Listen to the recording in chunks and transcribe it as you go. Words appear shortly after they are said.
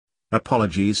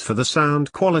Apologies for the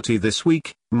sound quality this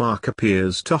week. Mark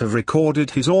appears to have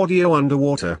recorded his audio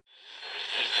underwater.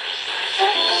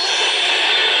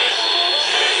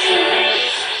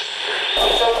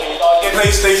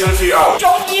 PlayStation 4 out， 終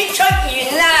於出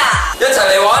現啦！一齊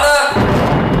嚟玩啦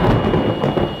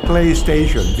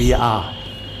 ！PlayStation VR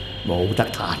冇得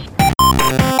彈。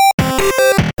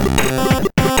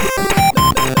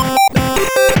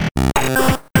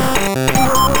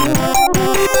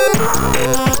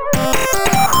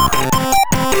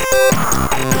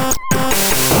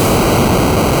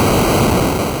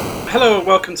Hello and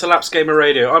welcome to Lapsed Gamer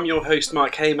Radio. I'm your host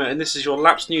Mark Hamer and this is your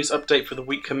Lapsed News update for the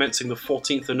week commencing the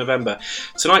 14th of November.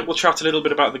 Tonight we'll chat a little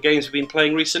bit about the games we've been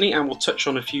playing recently and we'll touch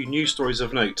on a few news stories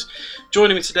of note.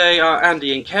 Joining me today are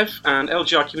Andy and Kev and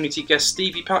LGR community guest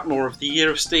Stevie Patmore of the Year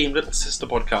of Steam Little Sister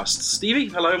podcast. Stevie,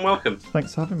 hello and welcome.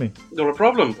 Thanks for having me. Not a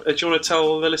problem. Do you want to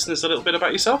tell the listeners a little bit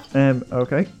about yourself?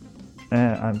 Okay.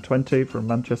 I'm 20 from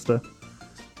Manchester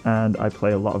and I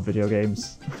play a lot of video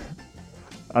games.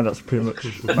 And that's pretty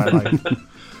much my life.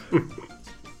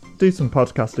 Do some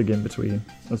podcasting in between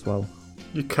as well.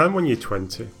 You can when you're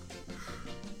 20.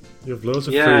 You have loads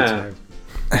of free time.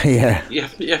 Yeah. You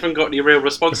haven't got any real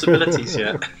responsibilities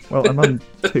yet. Well, I'm on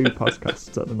 2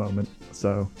 podcasts at the moment,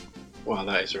 so... Well,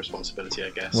 that is a responsibility,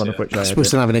 I guess. One of which I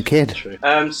suppose than having a kid. True.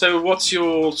 So what's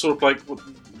your sort of like...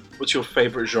 What's your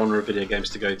favourite genre of video games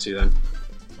to go to then?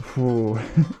 Ooh.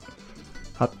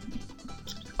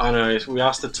 I know, we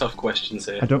asked the tough questions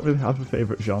here. I don't really have a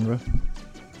favourite genre.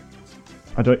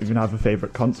 I don't even have a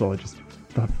favourite console, I just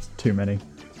have too many.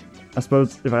 I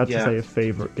suppose if I had to say a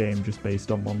favourite game just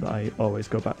based on one that I always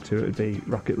go back to, it would be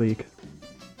Rocket League.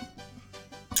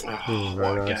 Oh,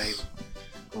 what a game.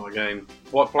 What a game.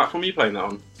 What platform are you playing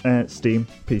that on? Steam,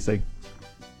 PC.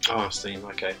 Oh, Steam,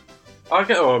 okay. I'm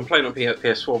playing on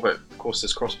PS4, but of course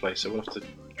there's crossplay, so we'll have to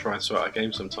try and sort out a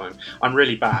game sometime. I'm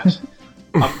really bad.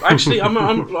 I'm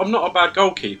not a bad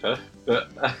goalkeeper, but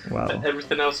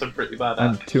everything else I'm pretty bad at.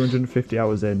 I'm 250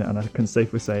 hours in, and I can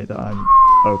safely say that I'm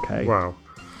okay. Wow.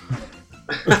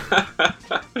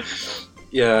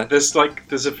 Yeah, there's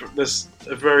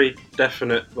a very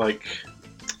definite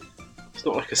it's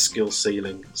not like a skill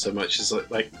ceiling so much as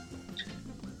like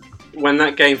when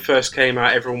that game first came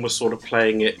out, everyone was sort of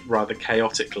playing it rather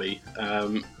chaotically.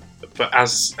 But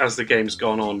as the game's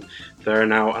gone on, there are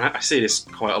now, and I see this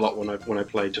quite a lot when I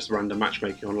play just random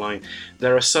matchmaking online,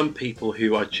 there are some people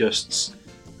who are just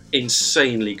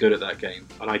insanely good at that game,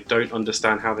 and I don't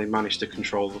understand how they manage to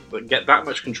get that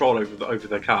much control over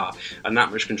their car and that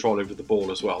much control over the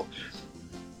ball as well.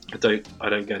 I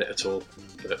don't get it at all.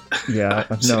 But yeah,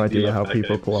 I have no idea how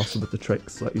people pull off some of the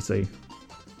tricks that you see.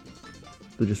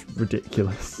 They're just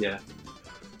ridiculous. Yeah.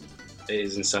 It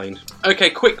is insane. Okay,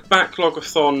 quick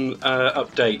backlog-a-thon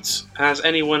update. Has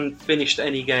anyone finished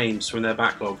any games from their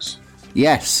backlogs?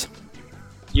 Yes.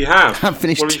 You have? I've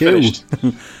finished what have you 2.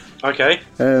 Finished? Okay.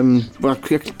 Well, I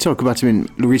could talk about them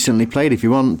in recently played if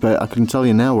you want, but I can tell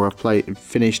you now where I've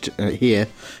finished here.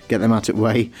 Get them out of the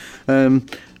way. I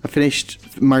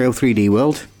finished Mario 3D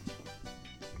World,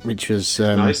 which was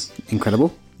nice.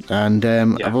 Incredible. And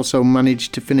I've also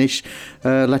managed to finish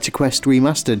Letter Quest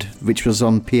Remastered, which was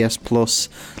on PS Plus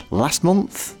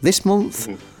this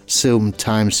month,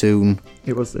 sometime soon.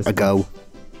 It was this ago. month.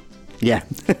 Yeah.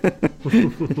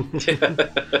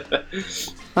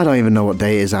 I don't even know what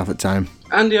day it is half the time.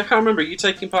 Andy, I can't remember. Are you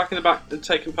taking part in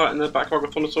the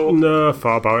backlog-a-thon at all? No,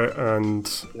 thought about it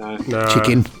and no.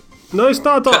 Chicken. No, it's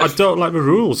not. I don't like the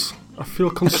rules. I feel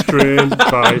constrained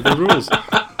by the rules.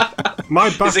 My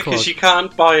backlog. Is it because you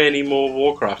can't buy any more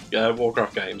Warcraft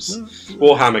games?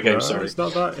 Warhammer games, sorry. It's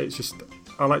not that. It's just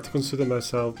I like to consider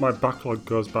myself. My backlog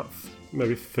goes back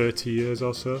maybe 30 years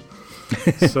or so.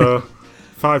 So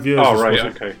 5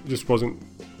 years. Just wasn't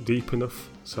deep enough.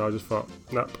 So I just thought,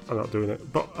 nope, I'm not doing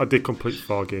it. But I did complete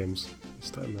 4 games.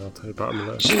 I'll tell you about them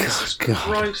later. Jesus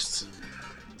Christ!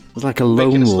 It was like a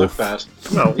lone wolf. Bad.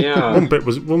 Well, yeah.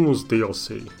 one was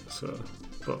DLC. So,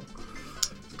 but.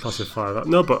 Classify that.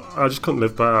 No, but I just couldn't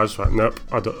live by it. I was like, nope,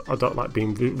 I don't like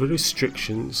being the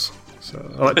restrictions. So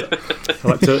I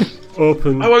like to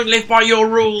open. I won't live by your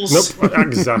rules. Nope,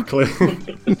 exactly. I'm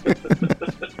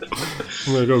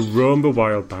gonna go roam the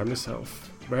wild by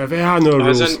myself where there are no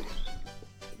rules.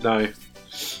 No.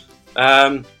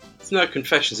 There's no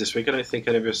confessions this week. I don't think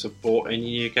any of us have bought any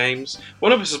new games.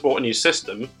 One of us has bought a new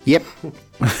system. Yep.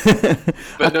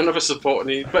 But none of us have bought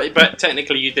any. But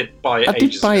technically, you did buy it ages ago. I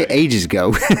did buy it ages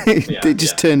ago. It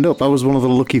just turned up. I was one of the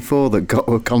lucky 4 that got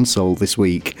a console this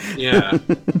week. Yeah.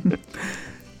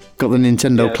 got the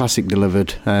Nintendo Classic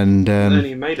delivered, and they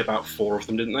only made about 4 of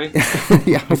them, didn't they?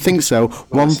 yeah, I think so.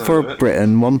 One for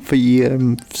Britain, one for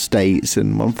States,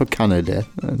 and one for Canada,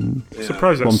 and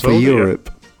one for Europe.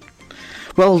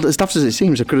 Well, as daft as it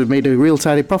seems, I could have made a real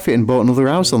tidy profit and bought another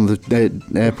house on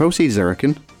the proceeds, I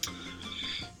reckon.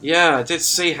 Yeah, I did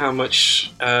see how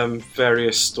much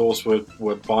various stores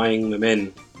were buying them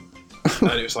in.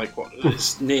 And it was like, what?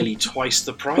 It's nearly twice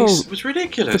the price. Well, it was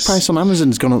ridiculous. The price on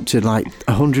Amazon's gone up to like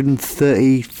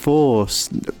 134,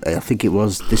 I think it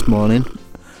was, this morning,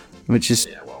 which is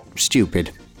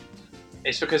stupid.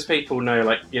 It's because people know,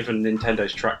 like, given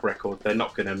Nintendo's track record, they're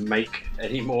not going to make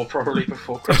any more probably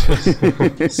before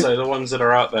Christmas. So the ones that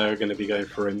are out there are going to be going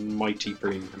for a mighty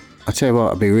premium. I tell you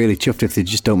what, I'd be really chuffed if they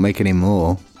just don't make any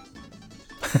more.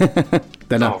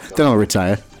 Then I'll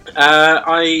retire.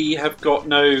 I have got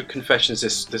no confessions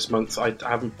this month. I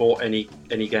haven't bought any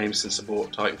games since I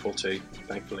bought Titanfall 2,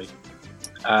 thankfully.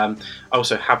 I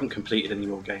also haven't completed any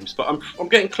more games, but I'm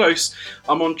getting close.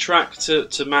 I'm on track to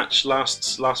match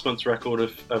last month's record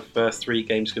of 3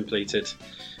 games completed.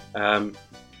 I've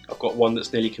got 1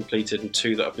 that's nearly completed and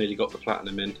 2 that I've nearly got the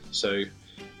platinum in. So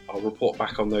I'll report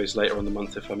back on those later on the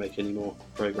month if I make any more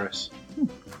progress.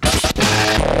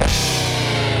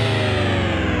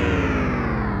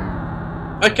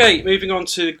 Okay, moving on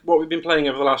to what we've been playing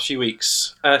over the last few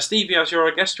weeks. Stevie, as you're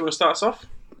our guest, do you want to start us off?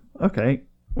 Okay.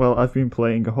 Well, I've been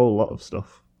playing a whole lot of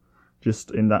stuff. Just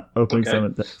in that opening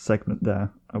segment there,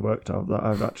 I worked out that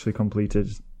I've actually completed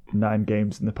 9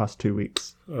 games in the past 2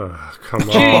 weeks. Oh, come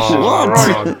on.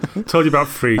 What? Told you about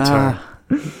free time.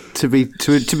 To be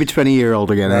 20-year-old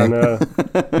again, eh?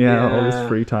 Yeah, all this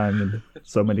free time and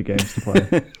so many games to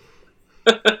play.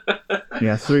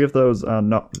 Yeah, 3 of those are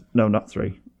not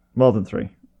 3. More than 3.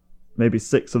 Maybe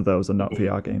 6 of those are not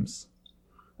VR games.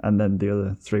 And then the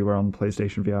other 3 were on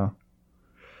PlayStation VR.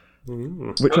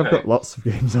 Which I've got lots of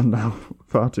games on now.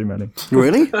 Far too many.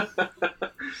 Really?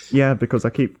 Yeah, because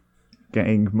I keep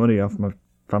getting money off my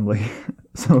family.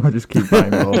 So I just keep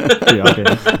buying more VR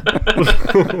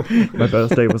games. My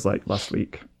birthday was like last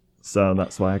week. So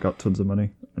that's why I got tons of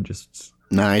money. And just...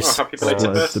 Nice. Happy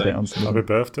birthday. Happy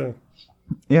birthday.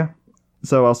 Yeah.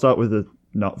 So I'll start with the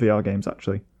not VR games,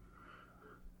 actually.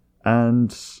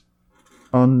 And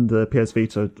on the PS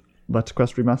Vita,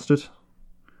 Letterquest Remastered.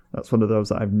 That's one of those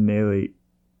that I've nearly,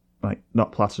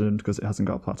 not platinumed because it hasn't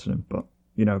got a platinum, but,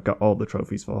 got all the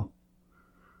trophies for.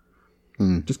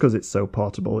 Just because it's so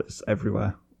portable, it's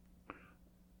everywhere.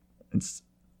 It's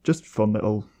just a fun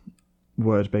little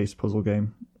word-based puzzle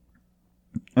game.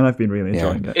 And I've been really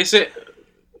enjoying it. Is it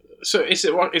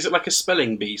like a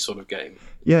spelling bee sort of game?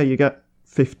 Yeah, you get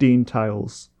 15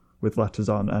 tiles with letters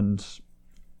on, and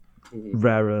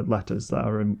rarer letters that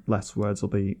are in less words will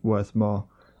be worth more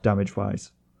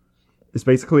damage-wise. It's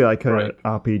basically like a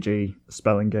RPG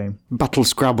spelling game. Battle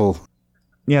Scrabble.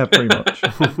 Yeah, pretty much.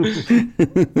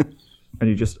 And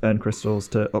you just earn crystals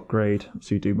to upgrade,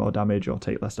 so you do more damage or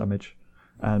take less damage,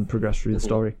 and progress through the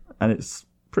story. And it's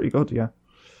pretty good, yeah.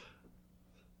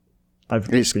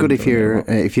 It's good if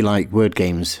you like word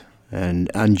games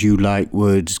and you like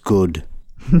words good.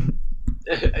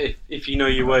 If you know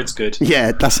your words good.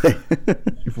 Yeah, that's it.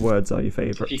 If words are your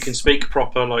favourite. If you can speak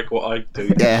proper like what I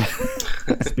do. Yeah.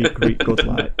 Speak Greek good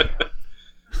like.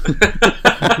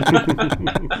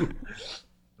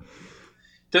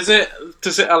 Does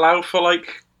it allow for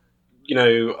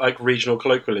regional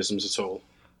colloquialisms at all?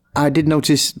 I did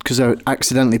notice, because I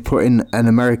accidentally put in an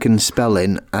American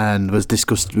spelling and was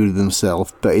disgusted with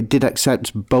myself, but it did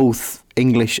accept both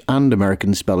English and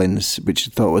American spellings, which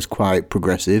I thought was quite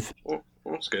progressive. Well,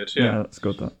 that's good, yeah. Yeah, that's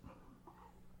good, that.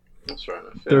 That's fair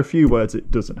enough, yeah. There are a few words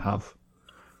it doesn't have.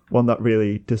 One that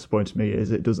really disappointed me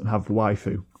is it doesn't have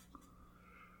waifu.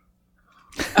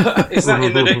 Is that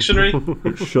in the dictionary?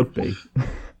 It should be.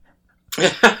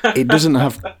 It doesn't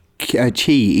have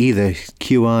chi either,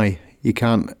 QI. You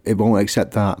can't, it won't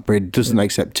accept that, but it doesn't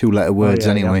accept 2-letter words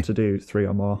anyway. You have to do 3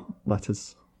 or more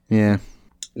letters. Yeah.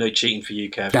 No cheating for you,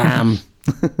 Kev. Damn.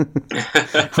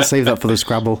 I'll save that for the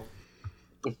Scrabble.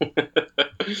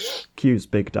 Q's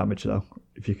big damage, though,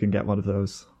 if you can get one of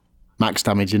those. Max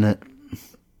damage, innit?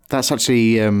 That's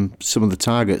actually, some of the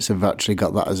targets have actually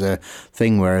got that as a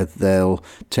thing where they'll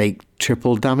take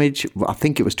triple damage. I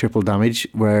think it was triple damage,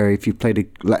 where if you played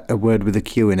a word with a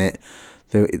Q in it,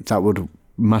 that would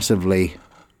massively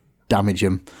damage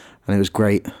them, and it was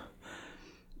great.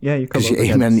 Yeah, you come up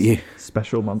against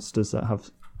special monsters that have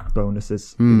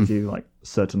bonuses if you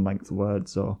certain length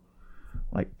words or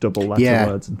double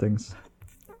letter words and things.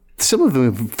 Some of them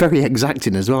are very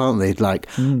exacting as well, aren't they?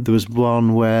 There was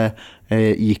one where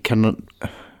you cannot.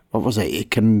 What was it? You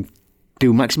can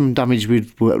do maximum damage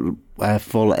with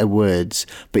 4-letter words,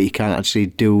 but you can't actually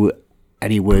do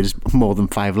any words more than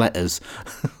 5 letters.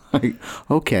 Like,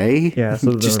 okay. Yeah,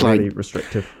 so they're just really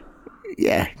restrictive.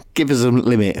 Yeah, give us a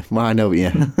limit. Why don't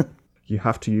you? You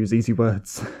have to use easy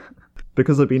words.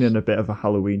 Because I've been in a bit of a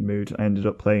Halloween mood, I ended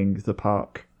up playing The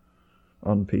Park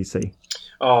on PC.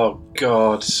 Oh,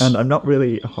 God. And I'm not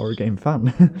really a horror game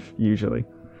fan, usually.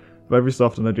 But every so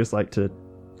often I just like to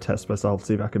test myself,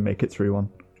 see if I can make it through one.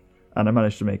 And I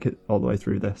managed to make it all the way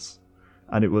through this.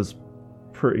 And it was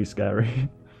pretty scary.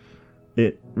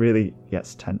 It really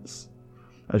gets tense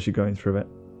as you're going through it.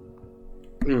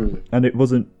 And it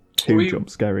wasn't too jump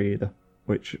scary either,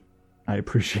 which I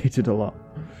appreciated a lot.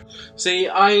 See,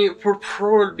 I would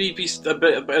probably be a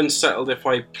bit unsettled if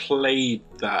I played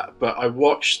that, but I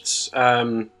watched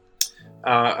Adam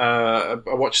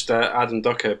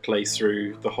Ducker play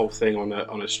through the whole thing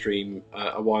on a stream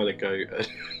a while ago.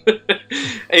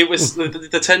 It was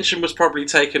the tension was probably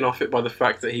taken off it by the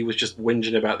fact that he was just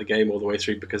whinging about the game all the way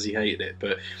through because he hated it,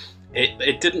 but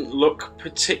it didn't look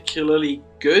particularly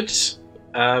good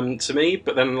to me.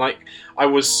 But then, like, I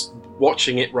was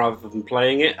watching it rather than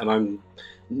playing it, and I'm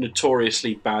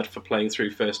notoriously bad for playing through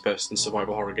first-person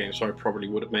survival horror games, so I probably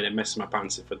would have made a mess of my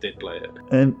pants if I did play it.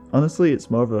 And honestly, it's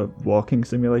more of a walking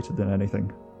simulator than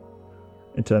anything.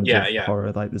 In terms of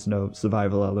horror, like, there's no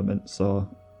survival elements or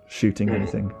shooting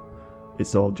anything.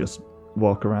 It's all just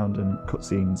walk around and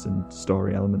cutscenes and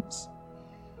story elements.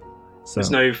 So,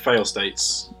 there's no fail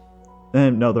states?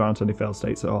 No, there aren't any fail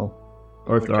states at all.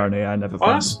 Or if there are any, I never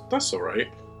found them. That's alright.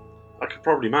 I could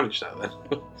probably manage that then.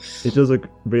 It does a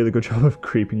really good job of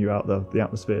creeping you out, though. The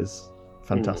atmosphere is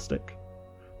fantastic.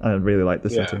 And I really like the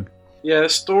setting. Yeah, the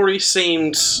story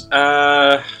seemed...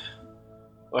 like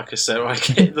I said,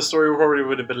 the story probably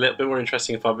would have been a little bit more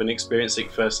interesting if I'd been experiencing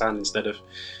it firsthand instead of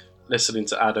listening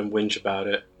to Adam whinge about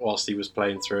it whilst he was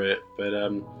playing through it. But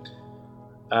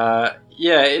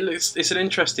it's an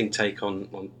interesting take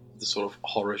on the sort of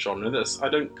horror genre.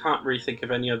 Can't really think of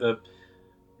any other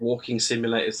walking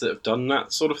simulators that have done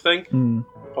that sort of thing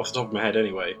off the top of my head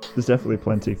anyway. There's definitely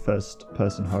plenty of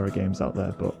first-person horror games out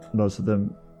there, but most of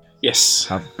them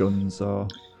have guns or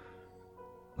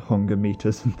hunger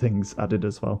meters and things added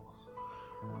as well.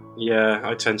 Yeah,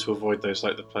 I tend to avoid those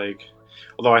like the plague.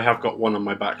 Although I have got one on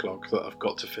my backlog that I've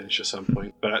got to finish at some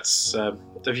point. But that's...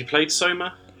 have you played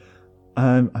Soma?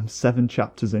 I'm 7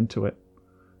 chapters into it.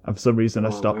 And for some reason I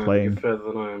stopped playing. You're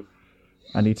further than I am.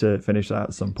 I need to finish that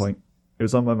at some point. It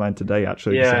was on my mind today,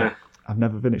 actually. Yeah. So I've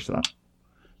never finished that.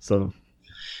 So...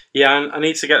 Yeah, I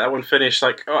need to get that one finished.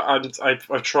 Like,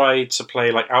 I've tried to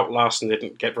play like Outlast and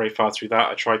didn't get very far through that.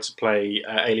 I tried to play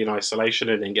Alien Isolation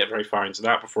and didn't get very far into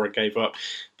that before I gave up.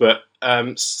 But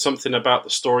something about the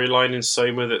storyline in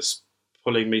Soma that's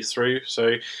pulling me through.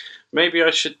 So maybe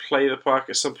I should play The Park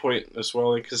at some point as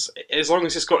well. Because as long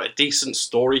as it's got a decent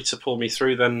story to pull me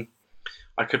through, then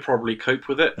I could probably cope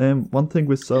with it. One thing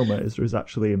with Soma is there is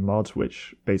actually a mod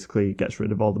which basically gets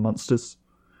rid of all the monsters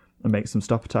and makes them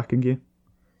stop attacking you.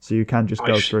 So you can just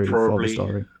go through for the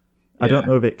story. I don't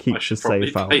know if it keeps the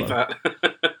save file. That.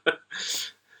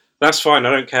 That's fine.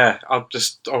 I don't care. I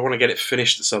want to get it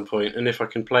finished at some point, and if I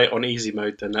can play it on easy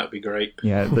mode, then that'd be great.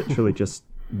 Yeah, it literally just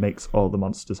makes all the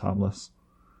monsters harmless,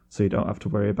 so you don't have to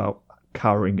worry about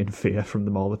cowering in fear from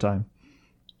them all the time.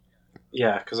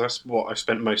 Yeah, because that's what I've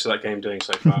spent most of that game doing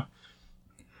so far.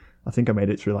 I think I made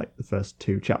it through like the first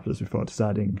 2 chapters before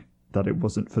deciding that it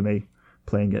wasn't for me,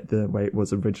 playing it the way it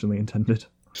was originally intended.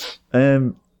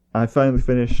 I finally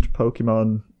finished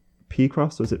Pokemon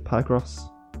Picross. Was it Picross?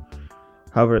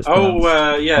 However it's pronounced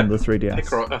on the 3DS.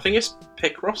 Picross. I think it's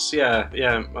Picross.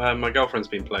 Yeah. My girlfriend's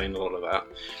been playing a lot of that.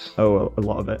 Oh, a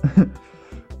lot of it.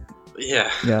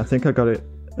 Yeah. Yeah, I think I got it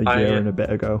a year and a bit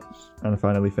ago, and I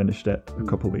finally finished it a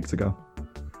couple of weeks ago.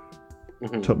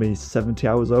 It took me 70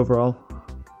 hours overall.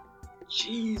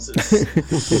 Jesus.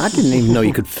 I didn't even know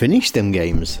you could finish them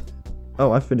games.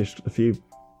 Oh, I finished a few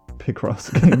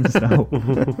Picross games now.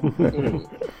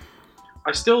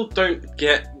 I still don't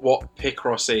get what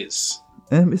Picross is.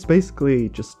 It's basically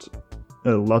just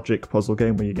a logic puzzle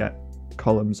game where you get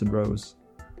columns and rows,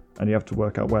 and you have to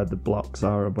work out where the blocks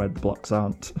are and where the blocks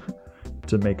aren't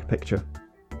to make a picture.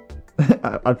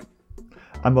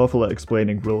 I'm awful at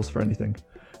explaining rules for anything,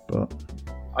 but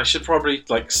I should probably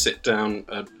sit down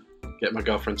and get my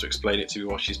girlfriend to explain it to me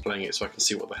while she's playing it so I can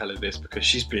see what the hell it is, because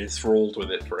she's been enthralled with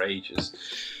it for ages.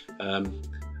 And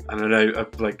I know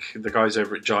the guys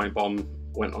over at Giant Bomb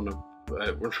went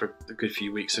for a good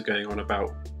few weeks of going on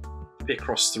about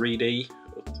Picross 3D,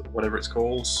 whatever it's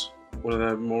called. one of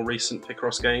the more recent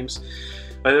Picross games.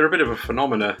 They're a bit of a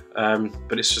phenomena,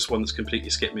 but it's just one that's completely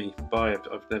skipped me by.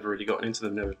 I've never really gotten into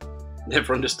them,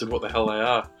 never understood what the hell they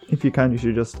are. If you can, you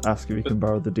should just ask if you can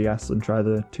borrow the DS and try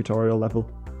the tutorial level,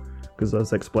 because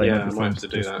those explain everything I might have to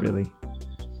do that really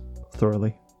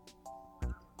thoroughly.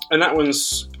 And that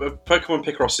one's Pokemon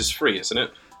Picross is free, isn't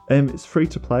it? It's free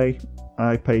to play.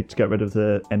 I paid to get rid of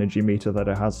the energy meter that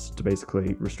it has to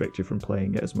basically restrict you from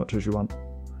playing it as much as you want.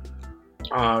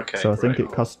 Oh, okay. So I think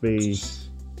it cost me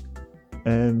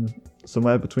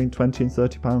somewhere between £20 and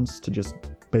 £30 to just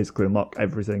basically unlock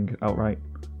everything outright.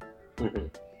 Mm-hmm.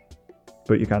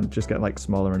 But you can just get like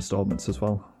smaller installments as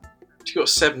well. You got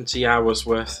 70 hours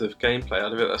worth of gameplay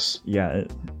out of it. That's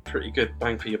pretty good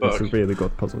bang for your buck. It's a really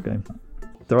good puzzle game.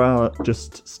 There are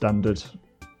just standard.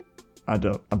 I'm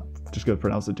just going to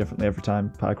pronounce it differently every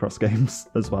time. Picross games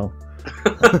as well.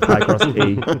 Picross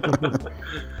E.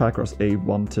 Picross E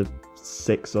 1 to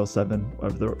 6 or 7,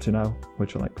 whatever they're up to now,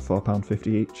 which are like £4.50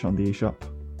 each on the eShop.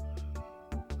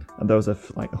 And those are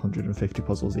like 150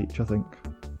 puzzles each, I think.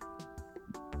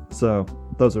 So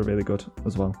those are really good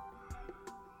as well.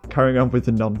 Carrying on with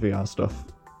the non-VR stuff,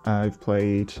 I've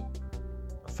played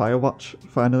Firewatch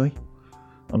finally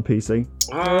on PC.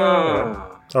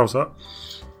 How's that?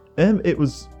 It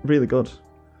was really good.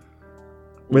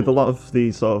 With a lot of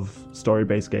these sort of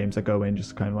story-based games, I go in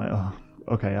just kind of like, oh,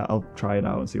 okay, I'll try it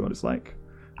out and see what it's like,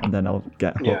 and then I'll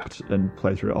get hooked and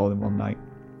play through it all in one night.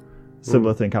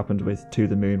 Similar thing happened with To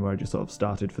the Moon, where I just sort of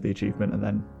started for the achievement and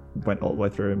then went all the way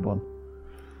through in one.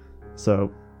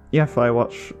 So, yeah,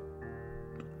 Firewatch.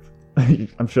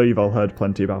 I'm sure you've all heard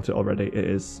plenty about it already. It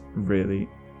is really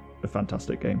a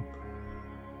fantastic game.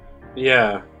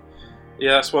 Yeah,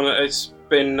 that's one. It's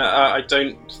been. I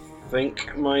don't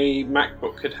think my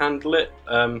MacBook could handle it.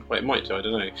 Well, it might do. I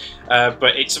don't know.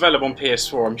 But it's available on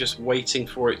PS4. I'm just waiting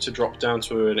for it to drop down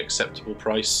to an acceptable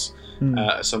price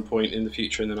at some point in the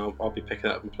future, and then I'll be picking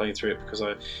it up and playing through it because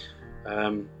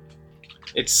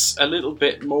it's a little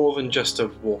bit more than just a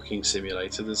walking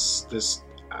simulator.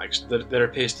 There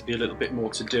appears to be a little bit more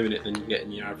to do in it than you get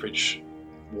in your average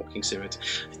walking simulator.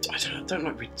 I don't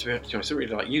really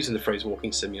like using the phrase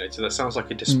walking simulator. That sounds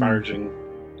like a disparaging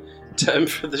term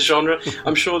for the genre.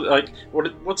 I'm sure like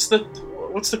what's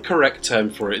the correct term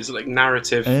for it? Is it like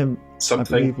narrative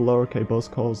something? I believe Laura K. Buzz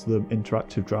calls them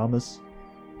interactive dramas.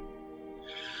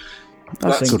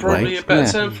 That's probably a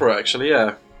better term for it, actually.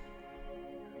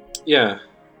 Yeah.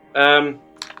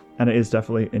 And it is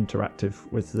definitely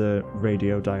interactive with the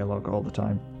radio dialogue all the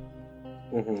time.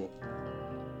 Mm-hmm.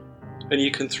 And you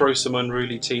can throw some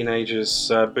unruly teenagers'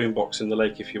 boombox in the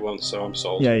lake if you want, so I'm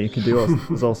sold. Yeah, you can do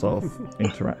there's all sort of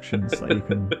interactions that you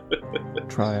can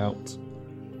try out.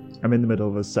 I'm in the middle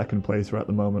of a second playthrough at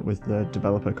the moment with the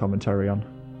developer commentary on.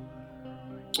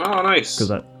 Oh, nice.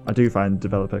 Because I do find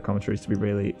developer commentaries to be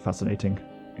really fascinating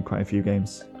in quite a few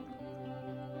games.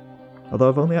 Although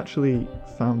I've only actually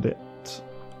gone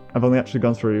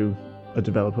through a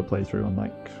developer playthrough on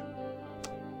like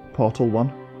Portal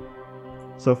 1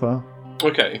 so far.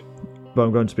 Okay. But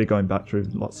I'm going to be going back through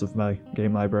lots of my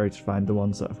game library to find the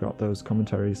ones that have got those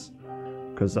commentaries,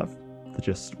 because they're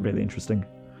just really interesting.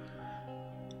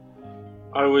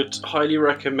 I would highly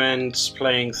recommend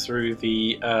playing through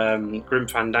the Grim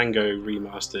Fandango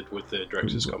remastered with the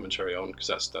director's commentary on, because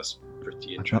that's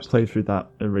pretty interesting. I've not played through that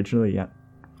originally yet.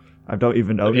 I don't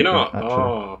even know. Have you not? Yet,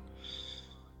 actually.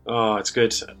 Oh, it's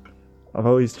good.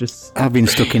 I've been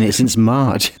stuck in it since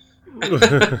March.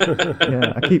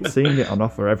 Yeah, I keep seeing it on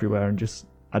offer everywhere, and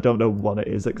I don't know what it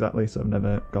is exactly, so I've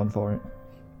never gone for it.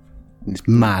 It's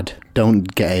mad. Don't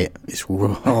get it. It's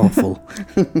awful.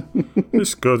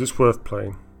 It's good. It's worth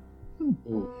playing.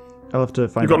 I'll have to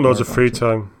find. You've got loads of free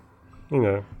time.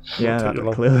 Yeah,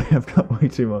 clearly I've got way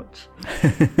too much.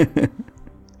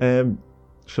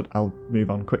 I'll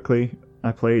move on quickly.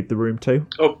 I played The Room 2.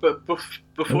 Oh, but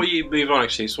before you move on,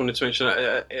 actually, just wanted to mention,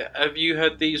 have you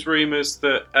heard these rumours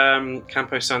that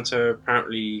Campo Santo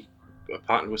apparently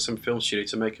partnered with some film studio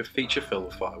to make a feature film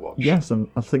of Firewatch? Yes, and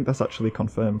I think that's actually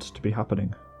confirmed to be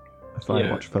happening. A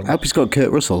Firewatch film. I hope it's got Kurt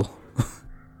Russell.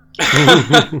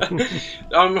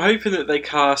 I'm hoping that they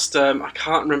cast, I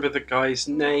can't remember the guy's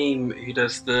name who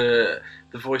does the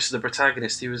voice of the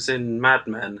protagonist. He was in Mad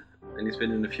Men, and he's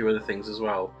been in a few other things as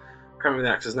well. I can't remember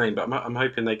the actor's name, but I'm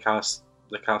hoping they cast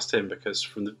him, because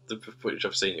from the footage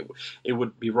I've seen, it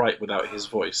would be right without his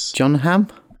voice. John Hamm?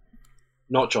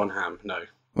 Not John Hamm, no.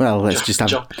 Well, let's just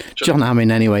have John Hamm in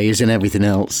anyway. He's in everything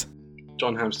else.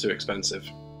 John Hamm's too expensive.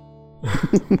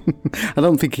 I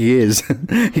don't think he is.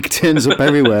 He turns up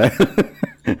everywhere.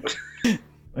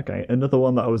 Okay, another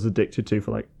one that I was addicted to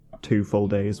for like 2 full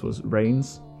days was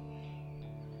Reigns.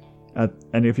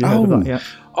 Any of you heard of that yet?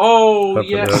 Oh,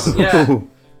 Definitely.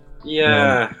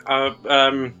 yes, yeah.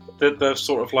 The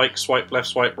sort of like swipe left,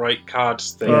 swipe right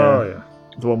cards thing. Oh, yeah.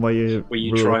 The one where you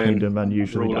rule try a kingdom and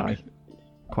usually rule die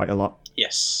quite a lot.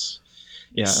 Yes.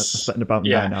 Yeah, I spent about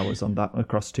 9 hours on that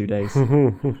across 2 days.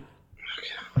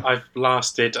 I've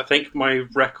lasted, I think my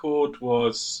record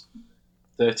was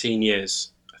 13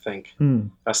 years, I think.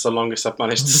 That's the longest I've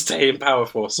managed to stay in power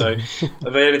for. So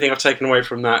the only thing I've taken away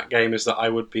from that game is that I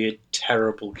would be a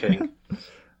terrible king.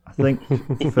 I think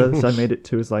the furthest I made it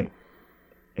to is like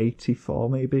 84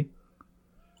 maybe.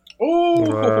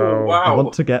 Oh, wow. I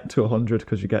want to get to 100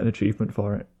 because you get an achievement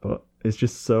for it, but it's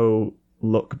just so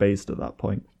luck based at that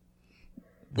point.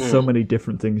 There's so many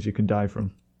different things you can die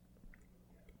from.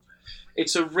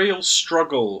 It's a real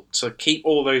struggle to keep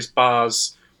all those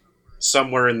bars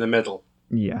somewhere in the middle.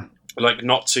 Yeah. Like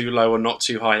not too low or not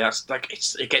too high. That's like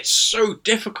it gets so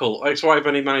difficult. That's why I've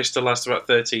only managed to last about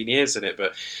 13 years in it,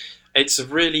 but it's a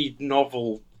really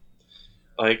novel,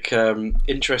 like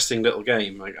interesting little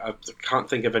game. Like I can't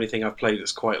think of anything I've played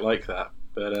that's quite like that.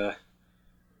 But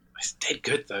it's dead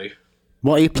good though.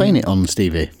 What are you playing it on,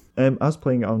 Stevie? I was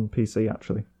playing it on PC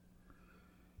actually.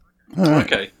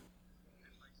 Okay.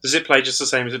 Does it play just the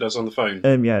same as it does on the phone?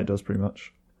 Yeah, it does pretty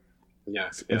much. Yeah.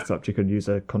 Except you can use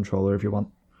a controller if you want.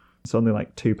 It's only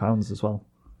like £2 as well.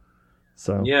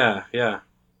 So yeah.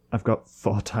 I've got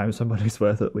 4 times my money's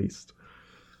worth at least.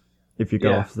 If you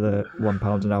go off the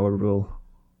 £1 an hour rule,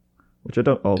 which I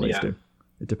don't always do.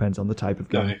 It depends on the type of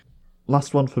game. No.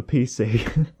 Last one for PC.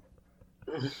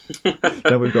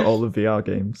 Then we've got all the VR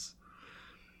games.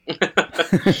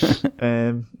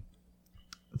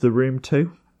 The Room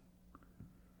 2.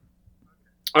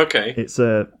 Okay. It's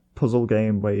a puzzle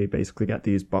game where you basically get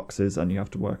these boxes and you have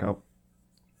to work out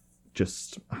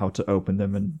just how to open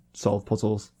them and solve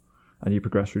puzzles, and you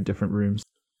progress through different rooms.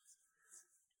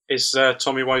 Is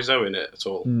Tommy Wiseau in it at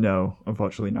all? No,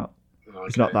 unfortunately not. Okay,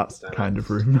 It's not that kind of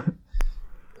room.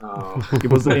 Oh, It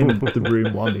wasn't in the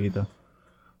Room 1 either,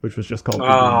 which was just called The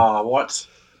Room. oh what?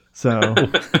 So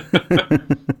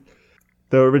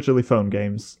they were originally phone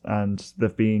games, and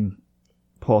they've been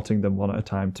porting them one at a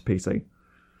time to PC.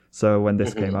 So when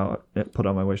this came out, it put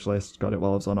on my wish list, got it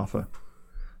while it was on offer,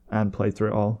 and played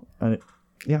through it all. And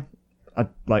I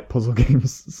like puzzle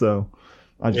games, so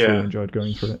I just really enjoyed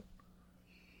going through it.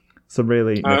 So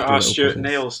really, Our Stuart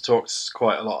Neal's talks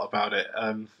quite a lot about it.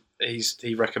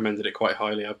 He recommended it quite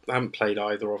highly. I haven't played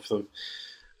either of them.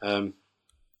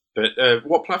 But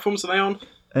what platforms are they on?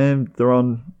 They're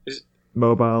on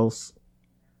mobiles.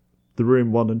 The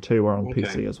Room 1 and 2 are on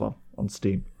PC as well, on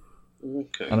Steam.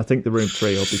 Okay. And I think the Room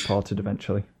 3 will be ported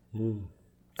eventually.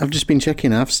 I've just been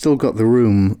checking. I've still got The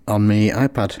Room on my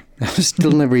iPad. I've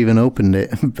still never even opened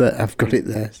it, but I've got it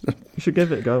there. You should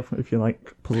give it a go if you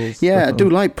like puzzles. Yeah, I do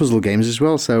like puzzle games as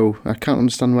well, so I can't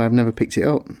understand why I've never picked it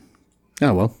up.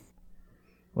 Oh, well.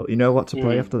 Well, you know what to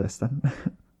play after this, then.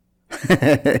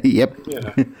 Yep.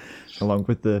 Yeah. Along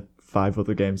with the 5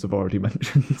 other games I've already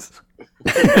mentioned.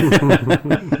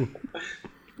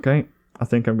 Okay, I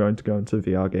think I'm going to go into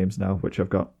VR games now, which I've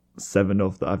got 7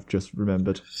 of that I've just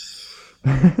remembered.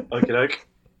 Okey-doke.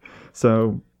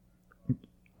 So,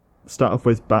 start off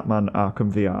with Batman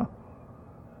Arkham VR,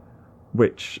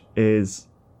 which is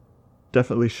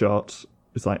definitely short.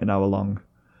 It's like an hour long,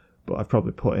 but I've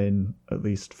probably put in at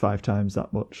least 5 times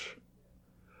that much.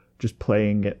 Just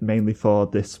playing it mainly for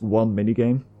this one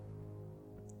minigame,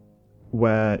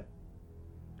 where,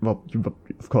 well,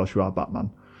 of course you are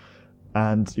Batman,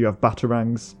 and you have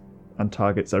batarangs and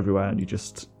targets everywhere, and you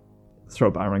just throw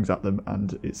batarangs at them,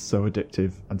 and it's so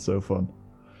addictive and so fun.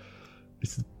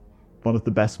 It's one of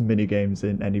the best mini games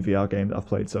in any VR game that I've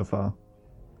played so far,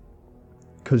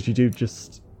 because you do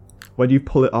just, when you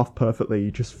pull it off perfectly, you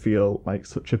just feel like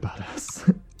such a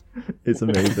badass. It's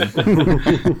amazing.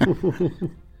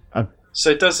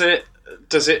 So does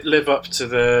it live up to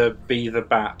the Be the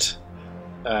Bat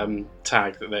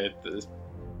tag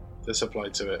that's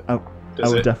applied to it? I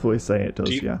would definitely say it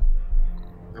does, yeah.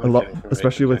 Okay, A lot, right,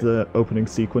 especially with okay. the opening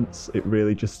sequence, it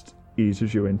really just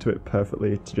eases you into it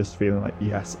perfectly to just feeling like,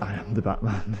 yes, I am the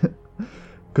Batman.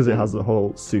 Because it has the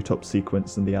whole suit-up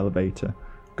sequence in the elevator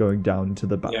going down into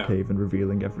the Batcave and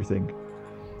revealing everything.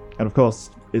 And of course,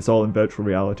 it's all in virtual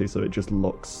reality, so it just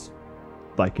looks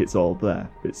like it's all there.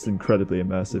 It's incredibly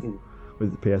immersive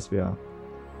with the PSVR.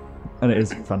 And it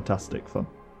is fantastic fun.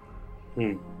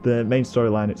 The main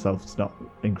storyline itself is not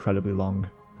incredibly long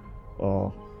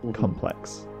or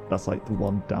complex. That's like the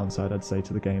one downside I'd say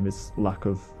to the game, is lack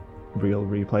of real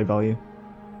replay value.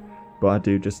 But I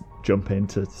do just jump in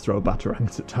to throw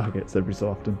batarangs at targets every so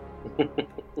often.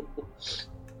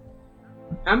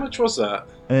 How much was that?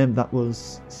 That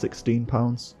was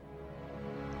 £16.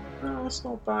 Oh, that's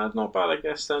not bad, I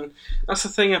guess. Then that's the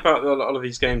thing about a lot of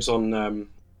these games on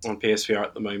PSVR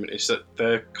at the moment, is that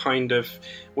they're kind of,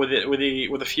 with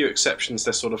a few exceptions,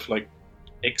 they're sort of like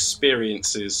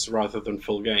experiences rather than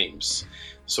full games,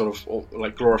 sort of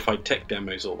like glorified tech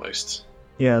demos almost.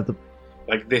 Yeah,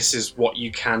 like this is what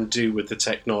you can do with the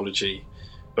technology,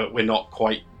 but we're not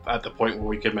quite at the point where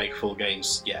we could make full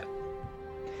games yet.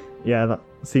 Yeah, that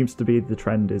seems to be the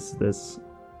trend. Is there's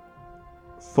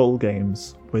full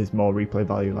games with more replay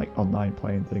value, like online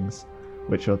playing things,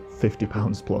 which are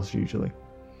 £50 plus usually.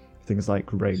 Things like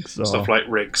Rigs or stuff like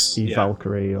Rigs,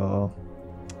 Valkyrie or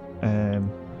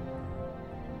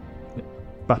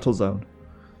Battlezone.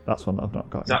 That's one that I've not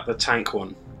got. Is that the tank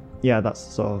one? Yeah, that's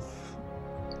sort of,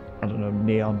 I don't know,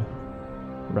 neon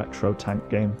retro tank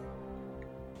game.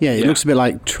 Yeah, it looks a bit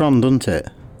like Tron, doesn't it?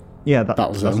 Yeah,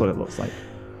 that's what it looks like.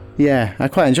 Yeah, I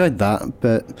quite enjoyed that,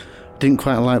 but didn't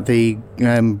quite like the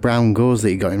brown gauze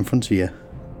that you got in front of you.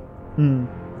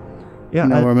 Yeah, you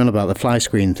know what I mean about the fly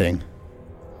screen thing?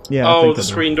 Yeah. Oh, the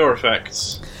screen door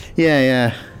effects.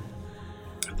 Yeah.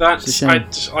 That's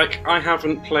I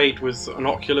haven't played with an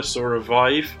Oculus or a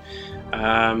Vive,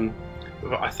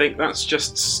 but I think that's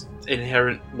just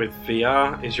inherent with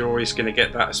VR. Is you're always going to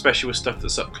get that, especially with stuff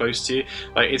that's up close to you.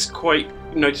 Like it's quite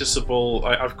noticeable.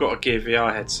 I've got a Gear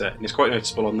VR headset, and it's quite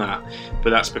noticeable on that.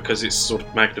 But that's because it's sort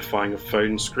of magnifying a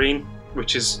phone screen,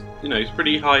 which is it's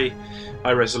pretty high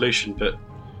resolution, but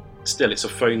still it's a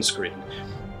phone screen.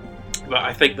 But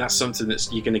I think that's something that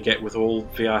you're going to get with all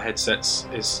VR headsets,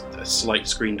 is a slight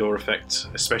screen door effect,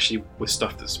 especially with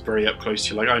stuff that's very up close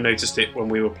to you. Like I noticed it when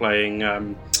we were playing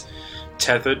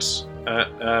Tethered at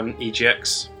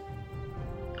EGX.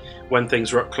 When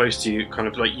things are up close to you, kind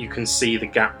of like you can see the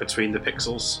gap between the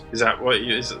pixels. Is that what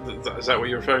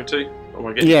you're referring to? Or am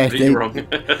I getting completely wrong?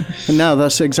 No,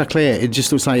 that's exactly it. It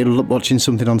just looks like you're watching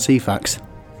something on CFAX.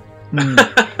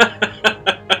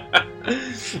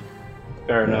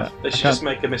 Fair enough. They should just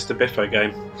make a Mr. Biffo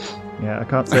game. Yeah, I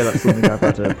can't say that's something I've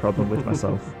had a problem with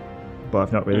myself, but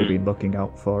I've not really been looking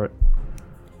out for it,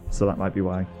 so that might be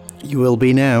why. You will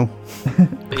be now.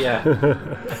 Yeah.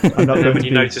 I'm not when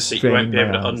you notice it, you won't be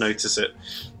able to unnotice it.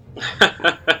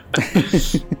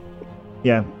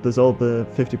 Yeah, there's all the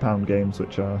 £50 games,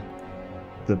 which are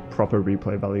the proper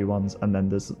replay value ones, and then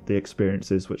there's the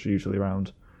experiences, which are usually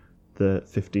around the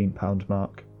 £15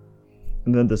 mark.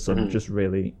 And then there's some just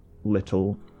really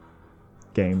little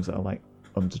games that are like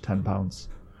under £10.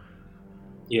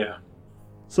 Yeah.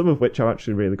 Some of which are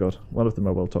actually really good. One of them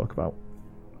I will talk about.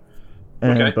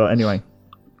 Okay. But anyway,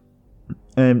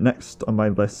 next on my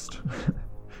list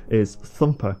is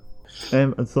Thumper.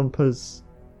 And Thumper's,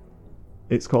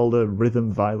 it's called a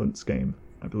rhythm violence game,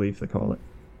 I believe they call it.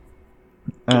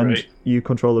 And you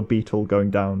control a beetle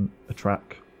going down a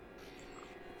track,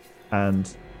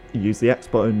 and you use the X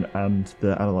button and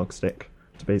the analog stick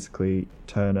to basically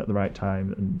turn at the right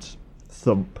time and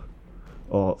thump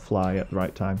or fly at the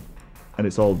right time. And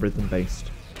it's all rhythm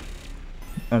based.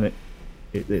 And it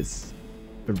is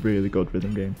a really good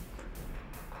rhythm game.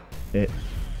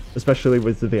 Especially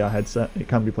with the VR headset, it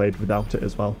can be played without it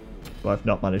as well, but I've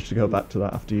not managed to go back to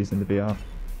that after using the VR.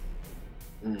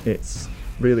 It's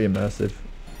really immersive.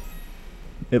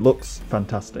 It looks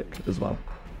fantastic as well.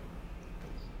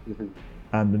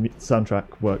 And the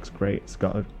soundtrack works great. It's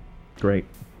got a great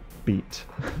beat,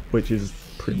 which is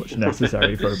pretty much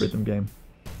necessary for a rhythm game.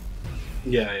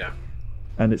 Yeah.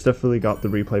 And it's definitely got the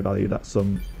replay value that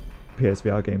some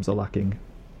PSVR games are lacking,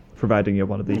 providing you're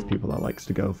one of these people that likes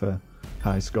to go for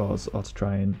high scores or to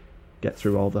try and get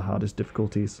through all the hardest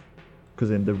difficulties. Because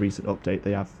in the recent update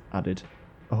they have added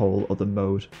a whole other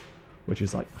mode, which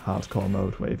is like hardcore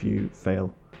mode, where if you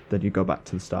fail, then you go back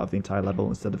to the start of the entire level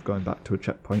instead of going back to a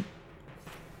checkpoint.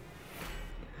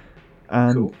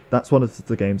 And that's one of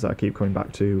the games that I keep coming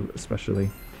back to,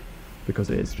 especially because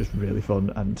it is just really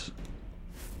fun and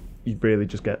you really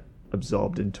just get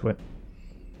absorbed into it,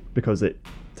 because it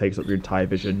takes up your entire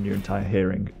vision, your entire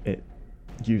hearing. It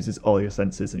uses all your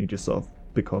senses and you just sort of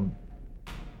become,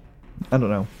 I don't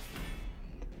know,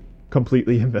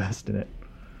 completely immersed in it.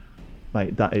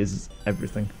 Like, that is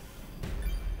everything.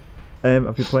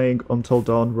 I've been playing Until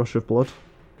Dawn Rush of Blood.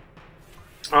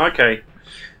 Oh, okay.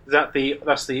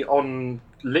 That's the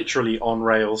literally on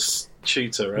rails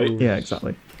shooter, right? Yeah,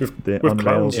 exactly. With on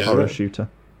clowns, rails horror shooter.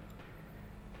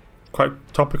 Quite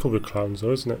topical with clowns,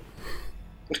 though, isn't it?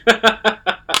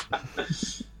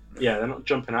 Yeah, they're not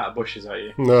jumping out of bushes at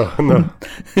you. No.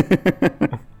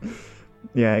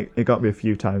 Yeah, it got me a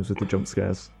few times with the jump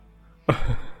scares.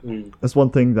 That's one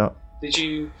thing that... Did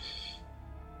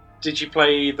you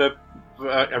play the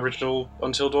original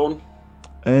Until Dawn?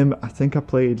 I think I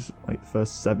played like the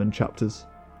first 7 chapters,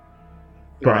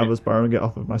 but I was borrowing it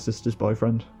off of my sister's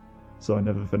boyfriend, so I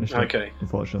never finished it.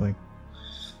 Unfortunately.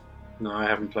 No, I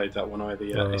haven't played that one either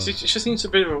yet. It just seems a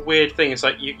bit of a weird thing. It's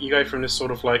like you go from this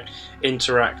sort of like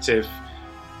interactive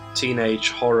teenage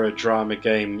horror drama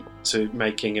game to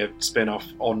making a spin-off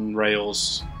on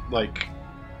rails like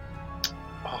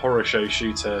horror show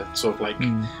shooter, sort of like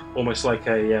almost like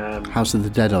a House of the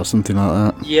Dead or something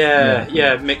like that.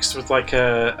 Yeah, mixed with like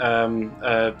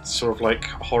a sort of like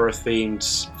horror themed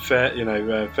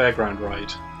fairground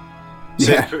ride.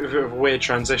 So a bit of a weird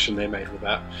transition they made with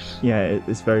that. Yeah,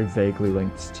 it's very vaguely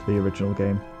linked to the original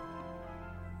game.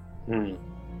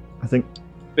 I think.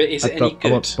 But is it any good?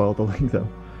 I won't spoil the link though.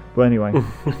 But anyway,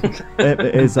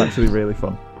 it is actually really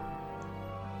fun.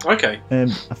 Okay.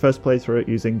 I first played through it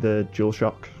using the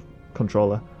DualShock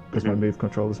controller because my Move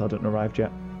controllers hadn't arrived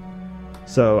yet.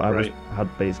 So I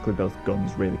had basically both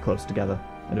guns really close together,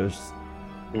 and it was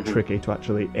tricky to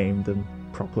actually aim them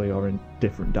properly or in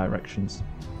different directions.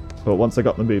 But once I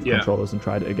got the Move controllers and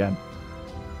tried it again,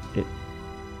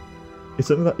 it's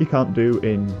something that you can't do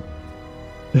in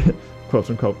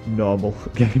quote-unquote normal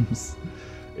games.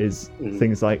 Is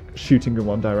things like shooting in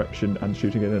one direction and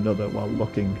shooting in another while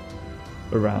looking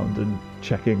around and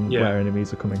checking where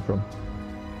enemies are coming from.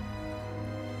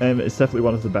 It's definitely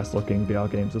one of the best looking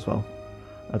VR games as well,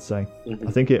 I'd say.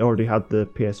 I think it already had the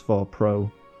PS4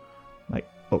 Pro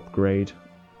upgrade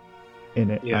in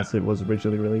it as it was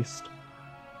originally released.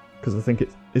 Because I think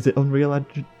is it Unreal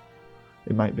Engine?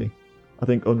 It might be. I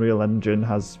think Unreal Engine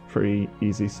has pretty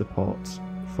easy support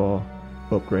for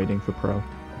upgrading for Pro,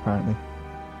 apparently.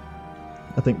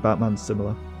 I think Batman's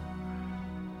similar.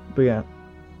 But yeah,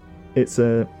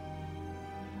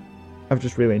 I've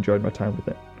just really enjoyed my time with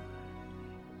it.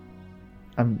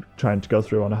 I'm trying to go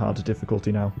through on a harder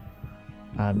difficulty now,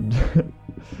 and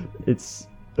it's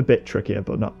a bit trickier,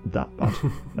 but not that bad,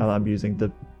 now that I'm using the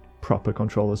proper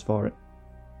controllers for it.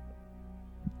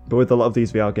 But with a lot of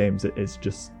these VR games, it is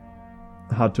just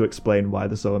hard to explain why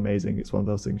they're so amazing. It's one of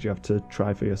those things you have to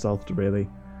try for yourself to really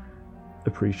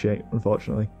appreciate,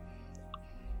 unfortunately.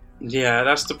 Yeah,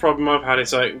 that's the problem I've had.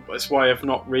 It's why I've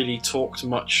not really talked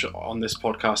much on this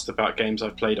podcast about games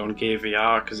I've played on Gear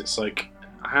VR, because it's like,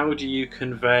 how do you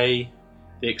convey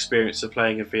the experience of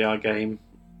playing a VR game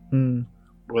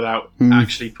without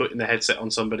actually putting the headset on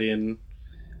somebody and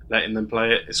letting them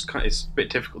play it? It's a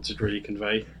bit difficult to really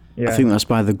convey. Yeah. I think that's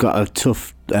why they've got a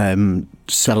tough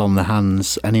sell on the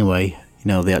hands anyway,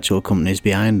 the actual companies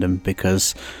behind them,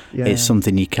 because it's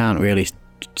something you can't really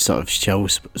sort of show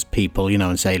people,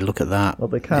 and say, look at that. Well,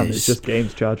 they can. It's just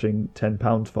games charging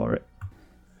 £10 for it.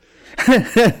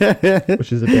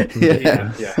 Which is a bit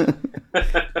ridiculous. Yeah.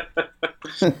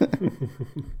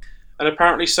 And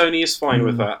apparently Sony is fine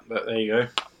with that, but there you go.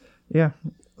 Yeah.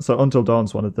 So Until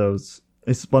Dawn's one of those.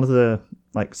 It's one of the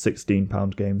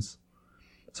 £16 games.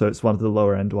 So it's one of the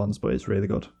lower end ones, but it's really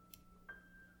good.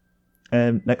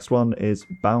 Next one is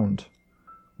Bound,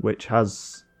 which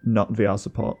has not VR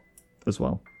support as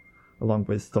well, along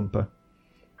with Thumper.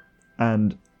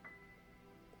 And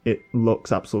it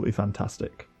looks absolutely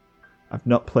fantastic. I've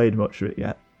not played much of it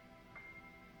yet.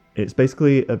 It's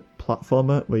basically a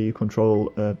platformer where you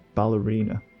control a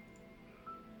ballerina.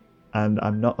 And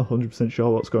I'm not 100%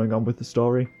 sure what's going on with the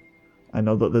story. I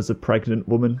know that there's a pregnant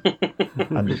woman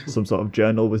and some sort of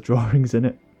journal with drawings in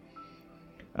it.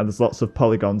 And there's lots of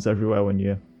polygons everywhere when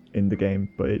you're in the game,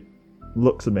 but it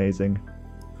looks amazing.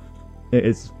 It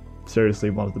is seriously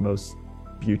one of the most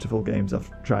beautiful games I've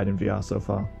tried in VR so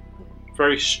far.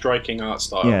 Very striking art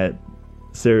style. Yeah, it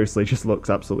seriously just looks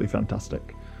absolutely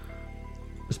fantastic.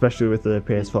 Especially with the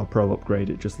PS4 Pro upgrade,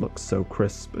 it just looks so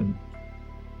crisp and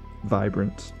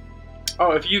vibrant.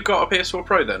 Oh, have you got a PS4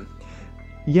 Pro then?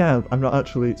 Yeah, I'm not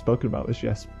actually spoken about this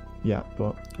yet,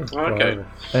 but okay.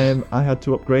 I had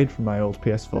to upgrade from my old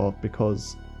PS4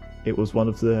 because it was one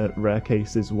of the rare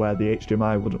cases where the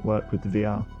HDMI wouldn't work with the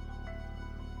VR.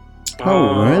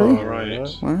 Oh, really?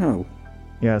 Right. Wow.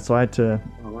 Yeah, so I had to.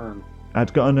 Oh man.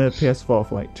 I'd gotten a PS4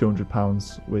 for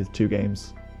 £200 with 2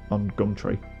 games on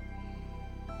Gumtree,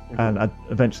 and I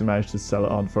eventually managed to sell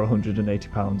it on for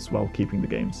 £180 while keeping the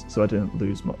games, so I didn't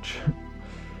lose much.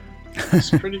 That's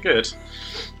pretty good.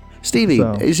 Stevie,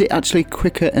 is it actually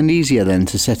quicker and easier then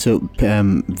to set up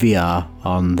VR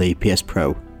on the PS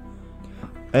Pro?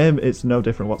 It's no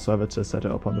different whatsoever to set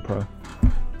it up on the Pro.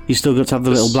 You still got to have the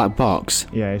little black box?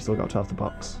 Yeah, you still got to have the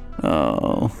box.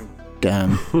 Oh,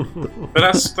 damn. But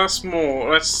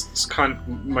that's kind of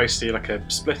mostly like a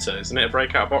splitter, isn't it? A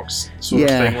breakout box sort of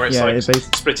thing where it's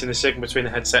splitting the signal between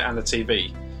the headset and the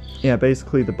TV. Yeah,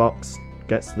 basically the box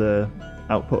gets the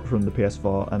output from the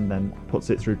PS4 and then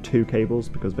puts it through 2 cables,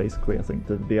 because basically I think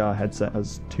the VR headset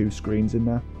has 2 screens in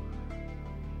there.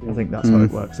 I think that's how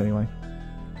it works anyway.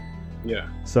 Yeah.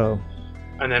 So.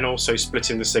 And then also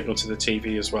splitting the signal to the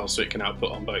TV as well, so it can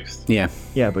output on both. Yeah.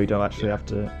 Yeah, but you don't actually have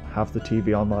to have the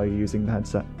TV on while you're using the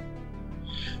headset.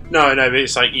 No, but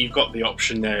it's like you've got the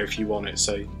option there if you want it.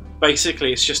 So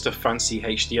basically, it's just a fancy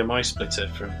HDMI splitter,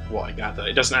 from what I gather.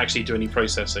 It doesn't actually do any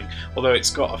processing, although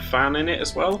it's got a fan in it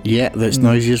as well. Yeah, that's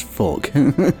noisy as fuck. I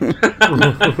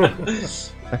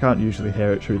can't usually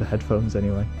hear it through the headphones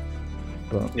anyway.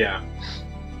 But yeah.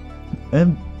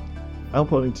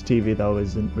 Outputting to TV though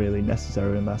isn't really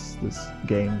necessary unless there's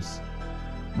games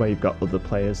where you've got other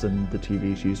players and the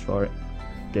TV's used for it.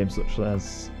 Games such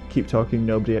as Keep Talking,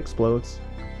 Nobody Explodes.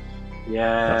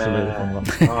 Yeah. That's a really fun one.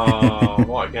 Oh,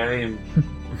 what a game.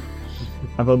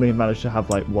 I've only managed to have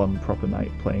like one proper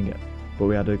night playing it, but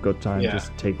we had a good time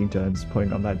just taking turns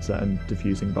putting on the headset and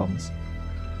defusing bombs.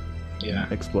 Yeah.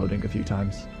 Exploding a few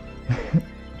times.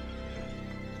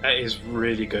 It is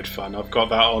really good fun. I've got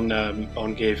that on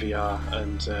Gear VR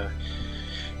and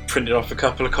printed off a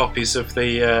couple of copies of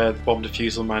the bomb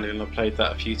defusal manual, and I've played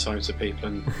that a few times with people,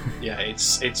 and yeah,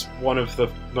 it's one of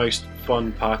the most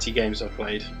fun party games I've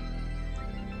played.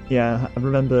 Yeah, I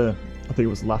remember, I think it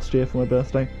was last year for my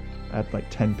birthday, I had like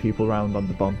 10 people round on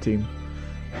the bomb team.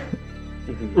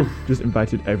 Just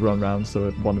invited everyone round so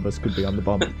one of us could be on the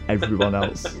bomb. Everyone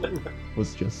else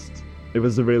was just... It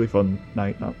was a really fun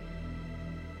night, that.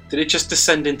 Did it just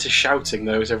descend into shouting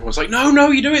though, as everyone's like, no,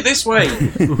 you do it this way?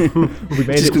 We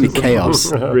made it to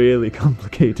chaos. Really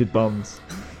complicated bombs.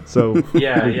 So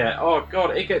yeah. Oh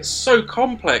god, it gets so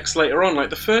complex later on. Like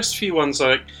the first few ones,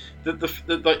 like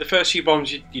the first few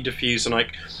bombs you defuse, and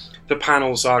like the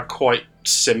panels are quite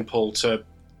simple to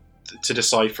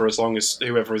decipher as long as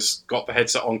whoever has got the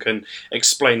headset on can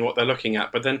explain what they're looking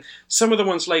at. But then some of the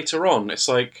ones later on, it's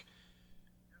like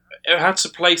I had to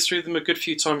play through them a good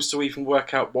few times to even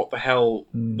work out what the hell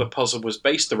the puzzle was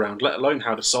based around, let alone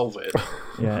how to solve it.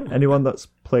 Yeah, anyone that's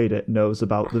played it knows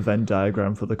about the Venn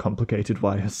diagram for the complicated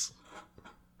wires.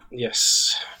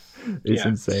 Yes. It's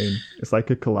insane. It's like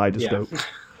a kaleidoscope. Yeah.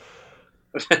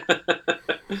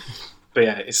 But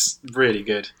yeah, it's really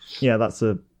good. Yeah, that's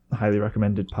a highly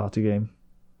recommended party game.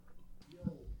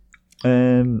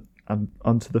 I'm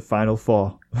on to the final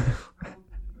 4.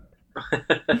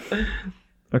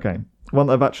 Okay, one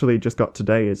that I've actually just got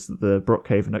today is the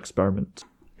Brookhaven Experiment.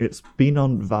 It's been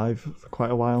on Vive for quite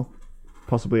a while,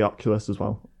 possibly Oculus as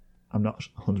well. I'm not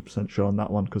 100% sure on that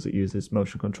one because it uses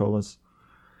motion controllers.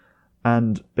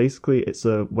 And basically it's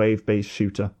a wave-based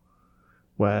shooter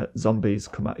where zombies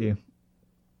come at you.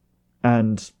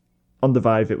 And on the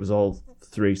Vive it was all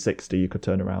 360, you could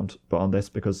turn around, but on this,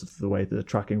 because of the way the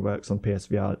tracking works on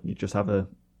PSVR, you just have a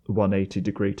 180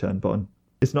 degree turn button.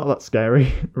 It's not that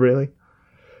scary, really.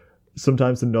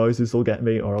 Sometimes the noises will get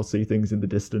me, or I'll see things in the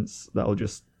distance that'll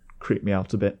just creep me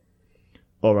out a bit.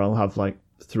 Or I'll have like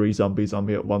 3 zombies on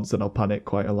me at once and I'll panic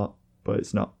quite a lot, but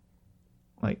it's not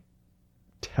like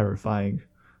terrifying,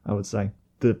 I would say.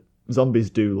 The zombies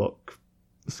do look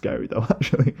scary though,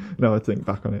 actually, now I think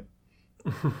back on it.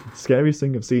 Scariest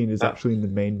thing I've seen is actually in the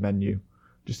main menu.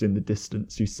 Just in the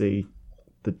distance you see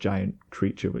the giant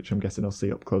creature, which I'm guessing I'll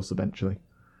see up close eventually.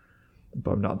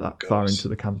 But I'm not that far into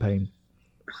the campaign.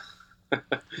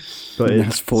 But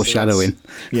that's foreshadowing.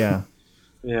 Yeah.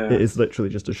 Yeah. It is literally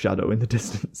just a shadow in the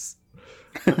distance.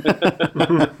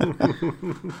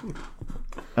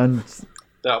 And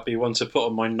that'll be one to put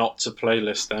on my not to play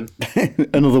list then.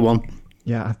 Another one.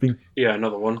 Yeah,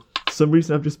 another one. For some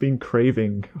reason I've just been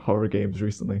craving horror games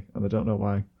recently, and I don't know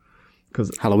why. Because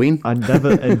Halloween? I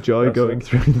never enjoy going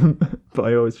through them, but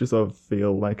I always just sort of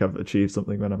feel like I've achieved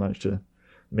something when I manage to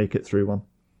make it through one.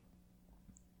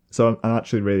 So I'm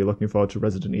actually really looking forward to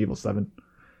Resident Evil 7.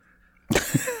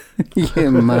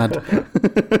 You're mad.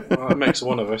 Well, that makes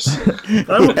one of us.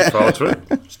 I'm looking forward to it.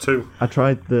 It's 2. I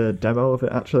tried the demo of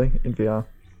it actually in VR,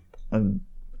 and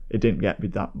it didn't get me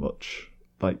that much.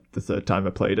 Like the third time I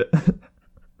played it.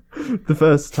 The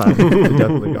first time it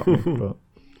definitely got me, but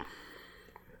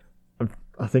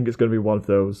I think it's going to be one of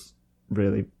those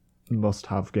really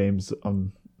must-have games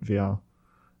on VR,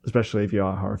 especially if you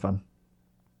are a horror fan.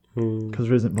 Because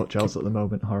there isn't much else at the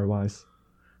moment horror-wise.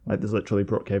 Like there's literally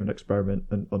Brookhaven Experiment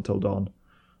and Until Dawn,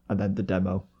 and then the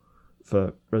demo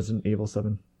for Resident Evil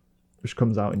 7, which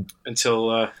comes out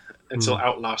until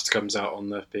Outlast comes out on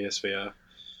the PSVR.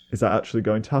 Is that actually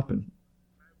going to happen?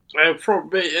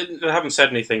 Probably. I haven't said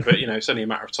anything, but it's only a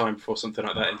matter of time before something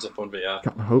like that ends up on VR.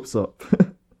 Got my hopes up.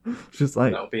 Just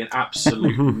like that'll be an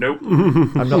absolute nope.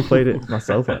 I've not played it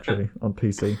myself actually on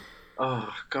PC.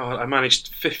 Oh God, I managed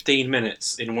 15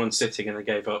 minutes in one sitting and I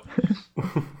gave up.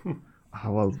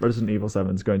 Well, Resident Evil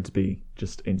 7 is going to be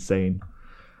just insane.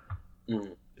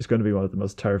 It's going to be one of the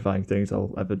most terrifying things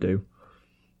I'll ever do.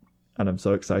 And I'm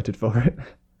so excited for it.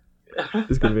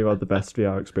 It's going to be one of the best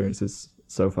VR experiences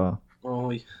so far.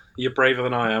 Oh, you're braver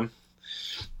than I am.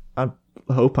 I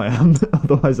hope I am.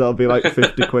 Otherwise I'll be like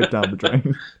 50 quid down the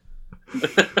drain.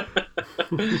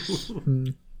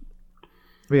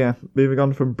 But yeah, moving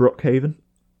on from Brookhaven.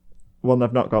 One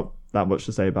I've not got that much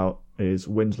to say about is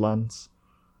Windlands,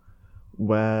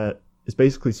 where it's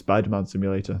basically Spider-Man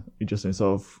simulator. You're just in a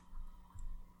sort of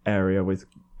area with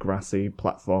grassy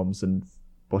platforms and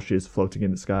bushes floating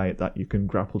in the sky that you can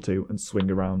grapple to and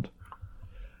swing around.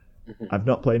 I've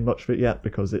not played much of it yet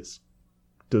because it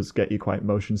does get you quite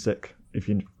motion sick if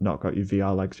you've not got your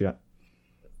VR legs yet.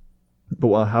 But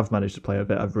what I have managed to play a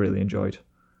bit, I've really enjoyed.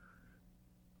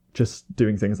 Just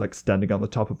doing things like standing on the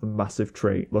top of a massive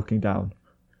tree, looking down,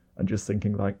 and just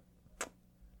thinking like,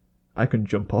 I can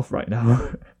jump off right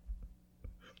now.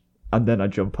 And then I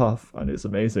jump off, and it's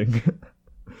amazing.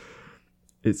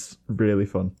 It's really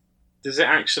fun. Does it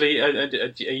actually... Are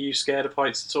you scared of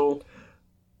heights at all?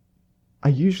 I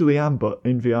usually am, but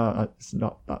in VR, it's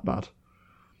not that bad.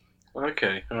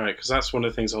 Okay, alright, because that's one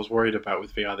of the things I was worried about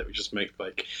with VR, that would just make,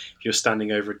 like, if you're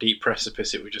standing over a deep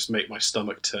precipice, it would just make my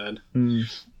stomach turn.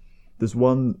 There's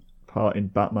one part in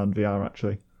Batman VR,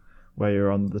 actually, where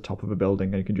you're on the top of a building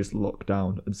and you can just look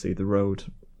down and see the road,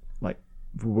 like,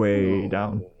 way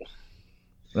down.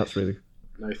 That's really...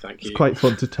 No, thank you. It's quite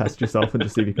fun to test yourself and to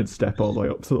see if you can step all the way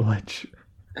up to the ledge.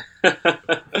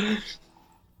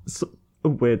 So, a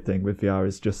weird thing with VR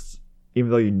is just, even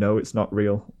though you know it's not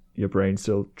real, your brain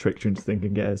still tricks you into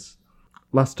thinking it is.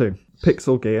 Last two.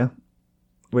 Pixel Gear,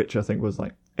 which I think was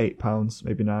like £8,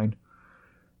 maybe £9,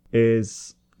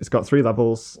 it's got 3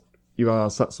 levels. You are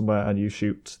sat somewhere and you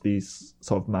shoot these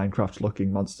sort of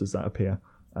Minecraft-looking monsters that appear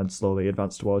and slowly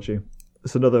advance towards you.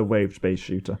 It's another wave-based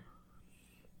shooter.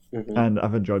 And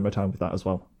I've enjoyed my time with that as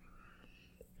well.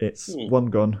 It's one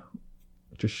gun,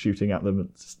 just shooting at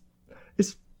them.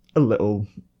 It's a little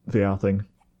VR thing.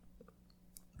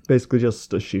 Basically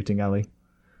just a shooting alley,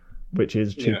 which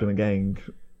is cheaper than getting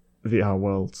VR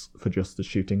Worlds for just the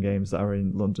shooting games that are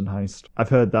in London Heist. I've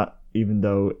heard that even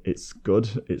though it's good,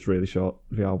 it's really short,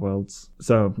 VR Worlds.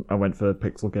 So I went for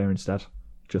Pixel Gear instead,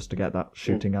 just to get that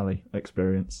shooting alley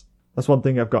experience. That's one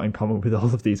thing I've got in common with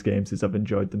all of these games, is I've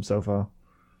enjoyed them so far.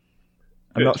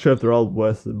 I'm not sure if they're all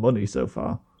worth the money so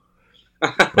far,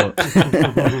 but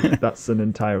that's an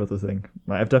entire other thing.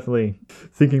 Like, I've definitely,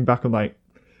 thinking back on like,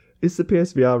 is the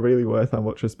PSVR really worth how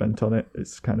much I spent on it?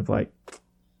 It's kind of like,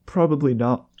 probably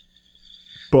not,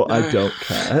 but I don't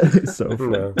care. It's so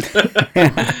fun. No.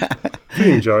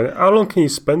 You enjoy it. How long can you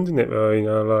spend in it though? You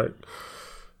know,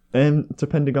 like,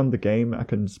 depending on the game, I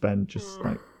can spend just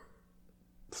like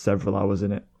several hours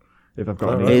in it if I've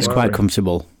got. It is quite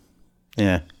comfortable.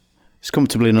 Yeah. It's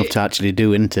comfortable enough to actually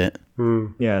do, isn't it?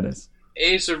 Yeah, it is.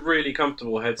 It is a really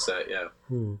comfortable headset, yeah.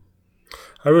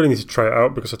 I really need to try it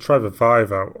out because I tried the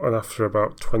Vive out, and after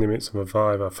about 20 minutes of the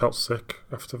Vive, I felt sick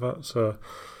after that. So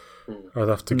I'd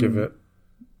have to give it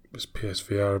this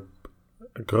PSVR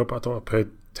a go, but I don't want to pay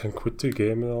 10 quid to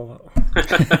game and all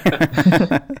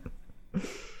that.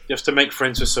 You have to make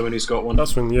friends with someone who's got one.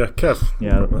 That's when, Kev.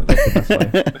 Yeah, that's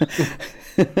the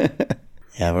best way.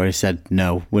 Yeah, I've already said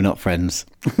no, we're not friends.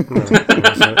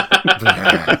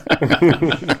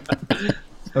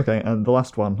 Okay, and the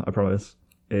last one, I promise,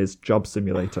 is Job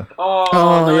Simulator.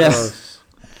 Oh nice. Yes.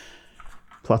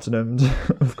 Platinumed,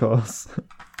 of course.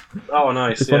 Oh,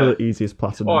 nice. It's one of the easiest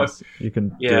platinums you can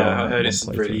do. Yeah, I heard it's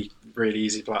really, really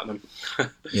easy platinum.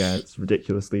 Yeah, it's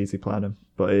ridiculously easy platinum,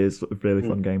 but it is a really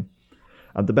fun game.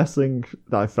 And the best thing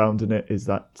that I found in it is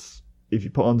that if you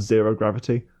put on Zero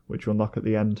Gravity, which you unlock at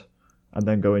the end, and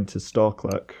then go into Store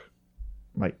Clerk,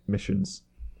 like missions,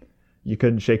 you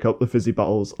can shake up the fizzy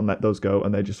bottles and let those go,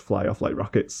 and they just fly off like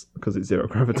rockets because it's zero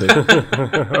gravity.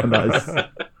 And that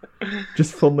is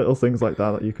just fun little things like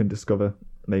that you can discover,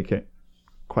 make it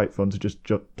quite fun to just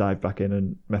dive back in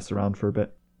and mess around for a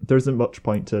bit. There isn't much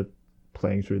point to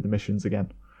playing through the missions again,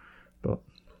 but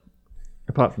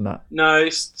apart from that, no,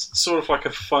 it's sort of like a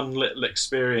fun little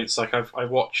experience. Like I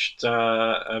watched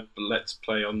a Let's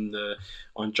Play on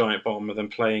Giant Bomb, and then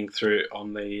playing through it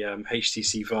on the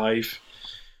HTC Vive.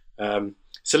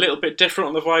 It's a little bit different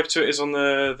on the Vive to it is on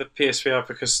the PSVR,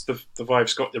 because the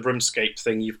Vive's got the roomscape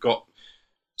thing. You've got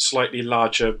slightly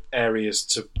larger areas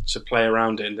to play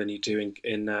around in than you do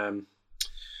in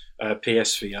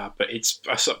PSVR. But it's,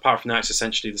 apart from that, it's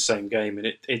essentially the same game, and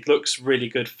it looks really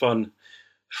good fun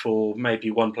for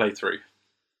maybe one playthrough.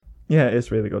 Yeah,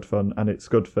 it's really good fun, and it's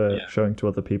good for showing to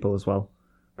other people as well,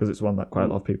 because it's one that quite a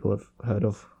lot of people have heard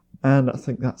of. And I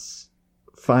think that's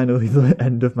finally the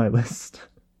end of my list.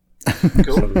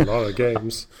 Cool. A lot of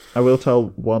games. I will tell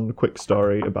one quick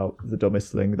story about the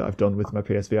dumbest thing that I've done with my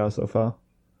PSVR so far.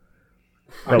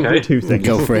 Okay. Well, 2 things.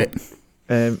 Go for it.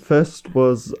 First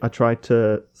was I tried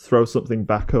to throw something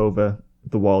back over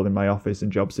the wall in my office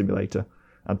in Job Simulator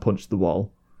and punched the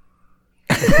wall.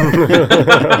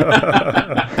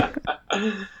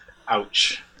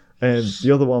 Ouch. And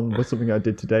the other one was something I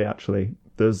did today, actually.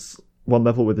 There's one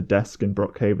level with a desk in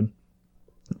Brookhaven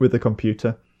with a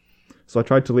computer. So I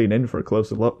tried to lean in for a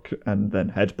closer look and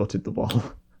then headbutted the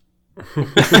wall.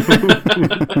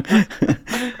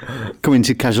 Coming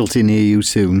to casualty near you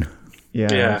soon.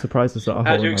 Yeah. I'm surprised there's not a hole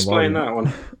How do you in my explain wall. that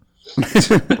one?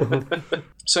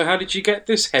 So how did you get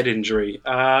this head injury?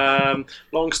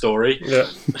 Long story. Yeah.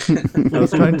 I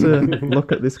was trying to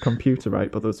look at this computer,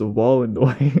 right, but there's a wall in the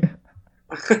way.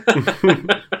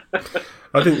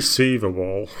 I didn't see the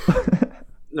wall.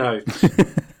 No.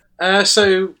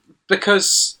 So,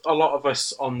 because a lot of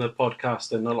us on the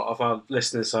podcast and a lot of our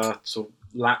listeners are sort of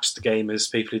lapsed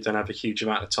gamers, people who don't have a huge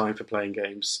amount of time for playing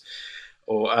games,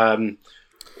 or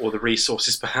the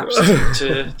resources perhaps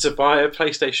to buy a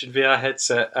PlayStation VR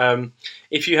headset.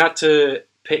 If you had to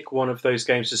pick one of those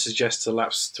games to suggest to a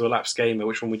lapsed gamer,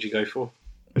 which one would you go for?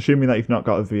 Assuming that you've not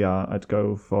got a VR, I'd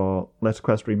go for Let's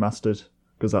Quest Remastered,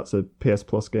 because that's a PS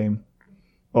Plus game,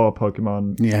 or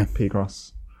Pokemon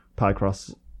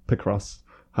Picross,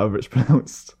 however it's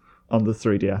pronounced, on the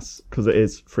 3DS, because it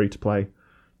is free to play,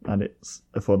 and it's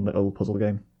a fun little puzzle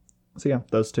game. So yeah,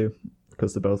 those two,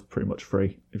 because they're both pretty much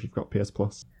free if you've got PS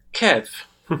Plus. Kev,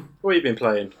 what have you been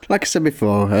playing? Like I said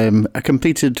before, I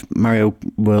completed Mario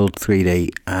World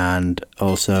 3D and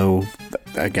also,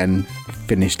 again,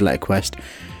 finished Letter Quest.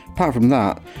 Apart from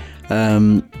that,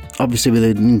 obviously with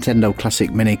the Nintendo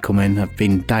Classic Mini coming, I've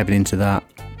been diving into that.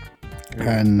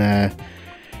 And,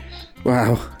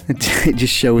 wow, it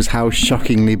just shows how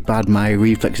shockingly bad my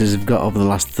reflexes have got over the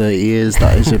last 30 years.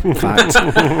 That is a fact.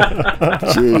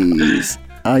 Jeez.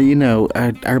 I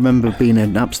remember being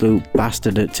an absolute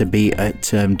bastard to be at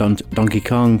Donkey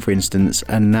Kong, for instance,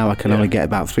 and now I can only get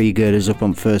about 3 girders up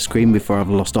on first screen before I've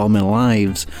lost all my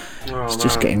lives. It's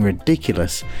just getting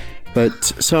ridiculous. But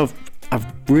so I've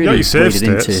really waded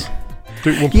into.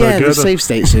 The save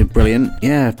states are brilliant,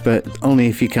 but only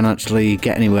if you can actually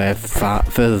get anywhere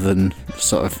further than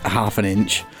sort of half an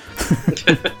inch.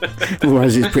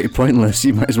 Otherwise, it's pretty pointless.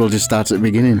 You might as well just start at the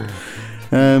beginning.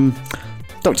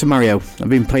 Dr. Mario, I've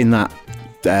been playing that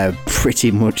pretty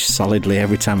much solidly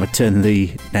every time I turn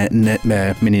the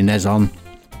mini NES on.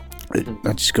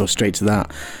 I just go straight to that.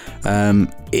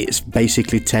 It's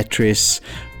basically Tetris,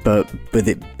 but with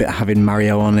it having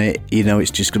Mario on it, it's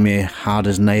just going to be hard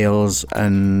as nails,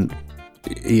 and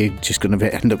you're just going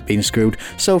to end up being screwed.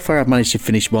 So far, I've managed to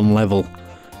finish 1 level.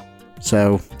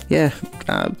 So, yeah,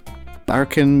 I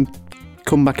reckon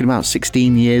come back in about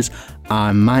 16 years,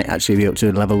 I might actually be up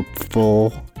to level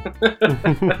 4.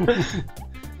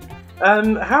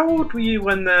 How old were you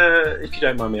when if you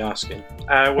don't mind me asking,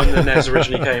 when the NES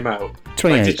originally came out?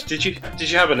 28. Did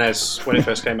you have a NES when it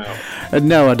first came out?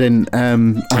 No, I didn't.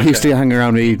 I used to hang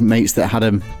around with mates that had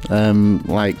them,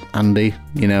 like Andy.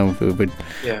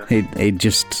 He'd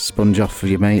just sponge off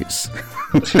with your mates.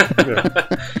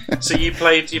 So you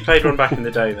played one back in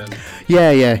the day then?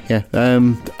 Yeah.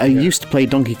 I used to play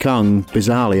Donkey Kong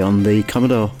bizarrely on the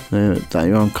Commodore,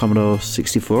 on Commodore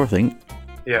 64, I think.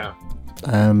 Yeah.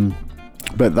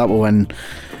 But that was when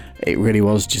it really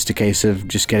was just a case of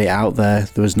just get it out there.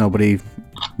 There was nobody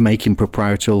making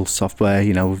proprietary software,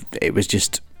 it was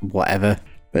just whatever.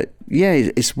 But yeah,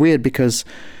 it's weird because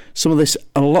a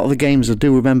lot of the games I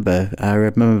do remember, I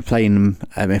remember playing them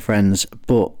at my friends,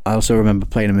 but I also remember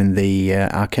playing them in the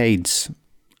arcades.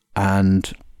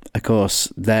 And of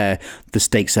course, the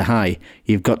stakes are high.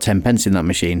 You've got 10 pence in that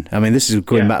machine. I mean, this is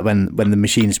going back when the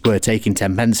machines were taking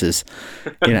 10 pences.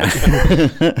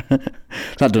 That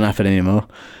doesn't happen anymore.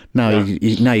 Now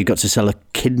you've got to sell a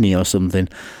kidney or something.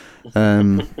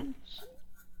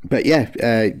 But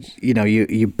yeah,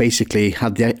 you basically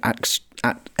had the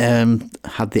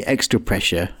extra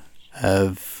pressure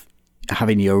of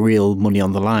having your real money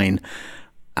on the line,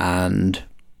 and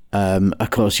of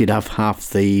course you'd have half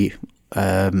the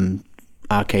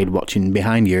arcade watching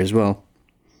behind you as well.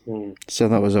 So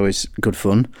that was always good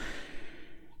fun.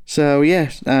 So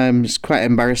yeah, it's quite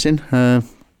embarrassing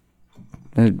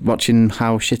watching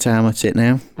how shit I am at it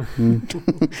now.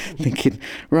 Thinking,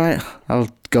 right, I'll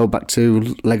go back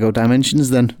to Lego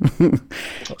Dimensions then.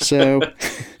 So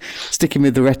sticking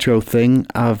with the retro thing,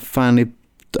 I've finally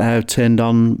turned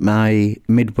on my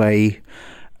Midway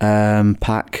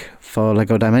pack for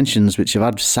Lego Dimensions, which I've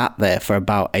had sat there for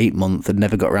about 8 months and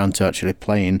never got around to actually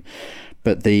playing.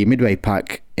 But the Midway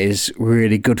pack is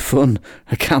really good fun.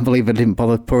 I can't believe I didn't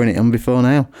bother pouring it on before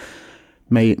now.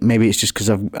 Maybe it's just because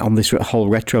I'm on this whole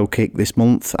retro kick this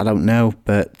month. I don't know.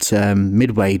 But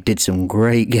Midway did some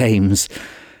great games.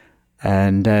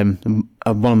 And one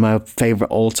of my favourite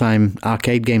all-time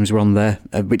arcade games were on there,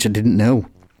 which I didn't know.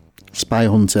 Spy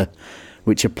Hunter,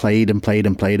 which I played and played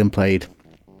and played and played.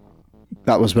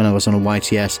 That was when I was on a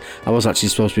YTS. I was actually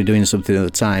supposed to be doing something at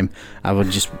the time. I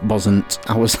just wasn't.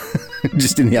 I was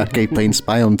just in the arcade playing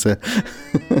Spy Hunter.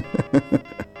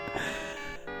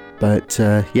 But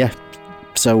yeah,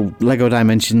 so Lego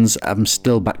Dimensions, I'm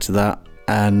still back to that,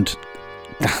 and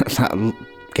that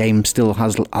game still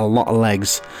has a lot of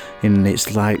legs. And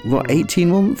it's like, what, 18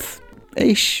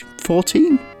 month-ish?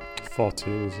 14?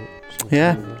 14, is it? Something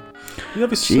yeah. Like you know,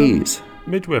 Jeez.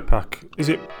 Midway pack,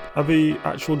 are the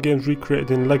actual games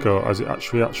recreated in Lego, or is it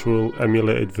actual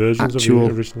emulated versions of the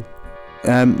original?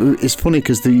 It's funny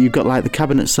because you've got like the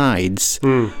cabinet sides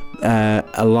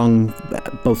along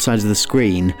both sides of the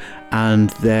screen, and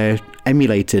they're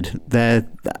emulated. They're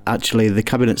actually the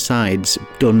cabinet sides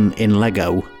done in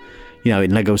Lego,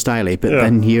 in Lego style, but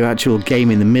then your actual game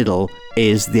in the middle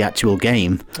is the actual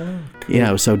game. Oh,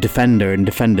 cool. So Defender and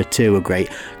Defender 2 are great.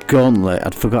 Gauntlet,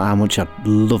 I'd forgot how much I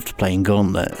loved playing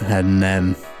Gauntlet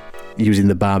and using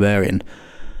the Barbarian.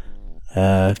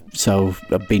 So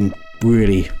I've been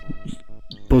really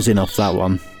buzzing off that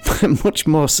one. Much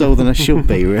more so than I should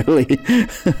be, really.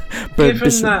 Given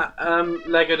that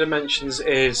Lego Dimensions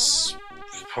is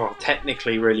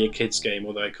technically really a kids game,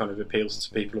 although it kind of appeals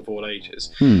to people of all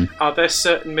ages, are there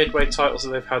certain Midway titles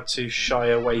that they've had to shy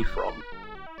away from?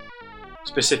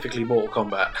 Specifically Mortal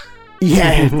Kombat.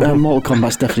 Yeah, Mortal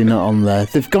Kombat's definitely not on there.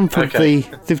 They've gone for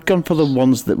they've gone for the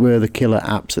ones that were the killer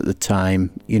apps at the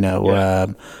time. I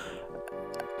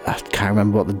can't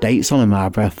remember what the dates on them are,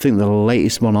 but I think the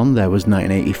latest one on there was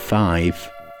 1985.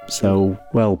 So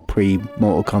well pre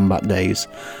Mortal Kombat days.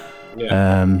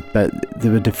 Yeah. But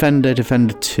there were Defender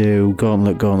 2,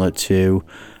 Gauntlet 2,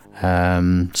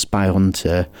 Spy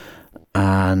Hunter,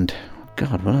 and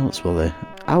God, what else were there?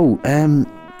 Oh,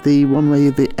 the one where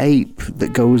you're the ape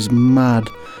that goes mad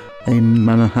in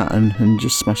Manhattan and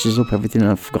just smashes up everything.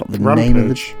 I forgot the name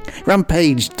of it.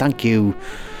 Rampage, thank you.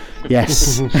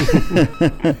 Yes.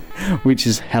 Which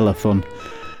is hella fun.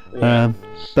 Yeah.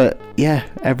 But yeah,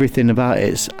 everything about it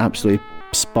is absolutely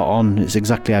spot on. It's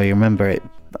exactly how you remember it.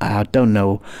 I don't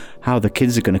know how the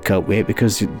kids are going to cope with it,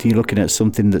 because you're looking at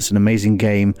something that's an amazing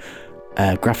game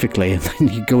graphically, and then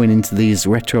you're going into these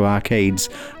retro arcades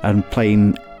and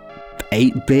playing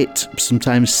 8-bit,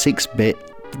 sometimes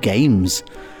 6-bit games.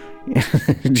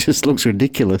 It just looks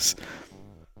ridiculous.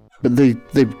 But they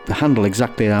handle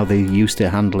exactly how they used to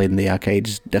handle in the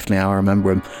arcades, definitely how I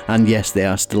remember them. And yes, they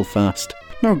are still fast.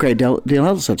 No great deal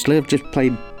else, actually. I've just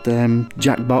played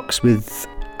Jackbox with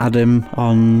Adam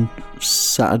on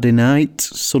Saturday night,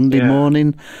 Sunday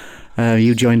morning.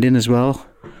 You joined in as well.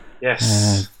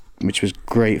 Yes. Which was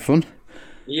great fun.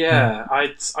 Yeah,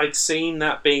 I'd seen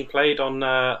that being played on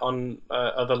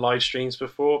other live streams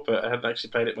before, but I hadn't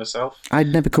actually played it myself. I'd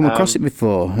never come across it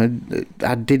before.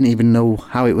 I didn't even know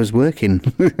how it was working.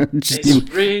 It's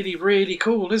really, really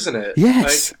cool, isn't it?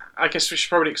 Yes. I guess we should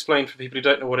probably explain for people who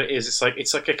don't know what it is.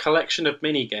 It's like a collection of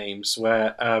mini games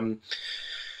where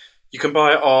you can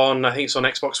buy it on, I think it's on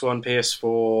Xbox One,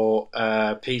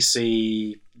 PS4,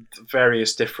 PC,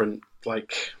 various different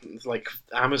like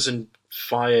Amazon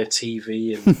Fire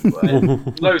TV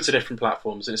and loads of different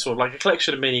platforms, and it's sort of like a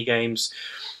collection of mini games.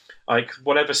 Like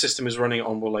whatever system is running it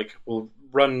on will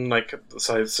run like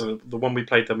so the one we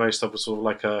played the most of was sort of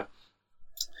like a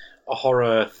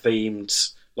horror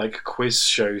themed like quiz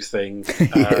show thing.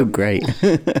 Great.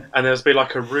 And there's be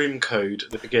like a room code at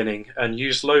the beginning, and you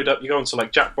just load up. You go onto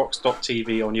like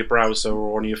Jackbox.tv on your browser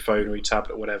or on your phone or your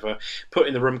tablet, or whatever. Put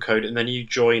in the room code, and then you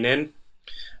join in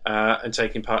and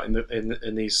taking part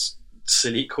in these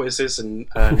silly quizzes and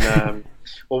we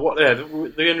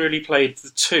only really played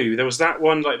the two. There was that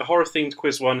one, like the horror themed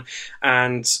quiz one,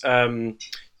 and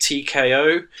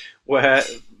TKO, where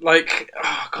like,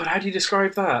 oh god, how do you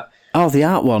describe that? Oh, the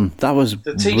art one. That was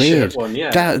the t-shirt weird. One,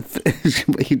 yeah.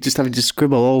 You just having to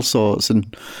scribble all sorts,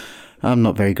 and I'm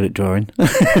not very good at drawing.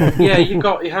 Yeah, you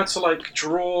had to like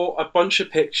draw a bunch of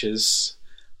pictures.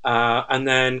 And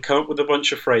then come up with a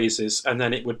bunch of phrases, and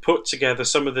then it would put together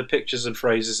some of the pictures and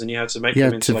phrases, and you had to make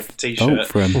them into like a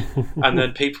t-shirt. And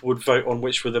then people would vote on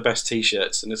which were the best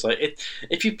t-shirts. And it's like,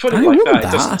 if you put it like that,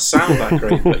 it doesn't sound that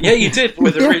great. But yeah, you did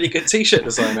with a really good t-shirt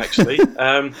design, actually.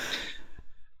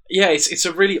 Yeah, it's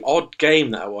a really odd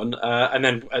game, that one. And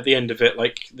then at the end of it,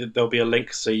 like there'll be a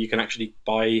link so you can actually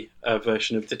buy a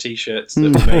version of the T-shirts that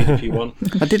were made if you want.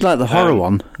 I did like the horror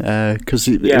one because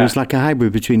it was like a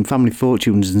hybrid between Family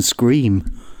Fortunes and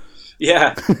Scream.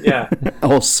 Yeah.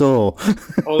 Or Saw.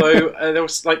 Although there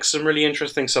was like some really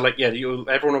interesting. So like everyone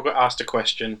will get asked a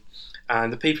question,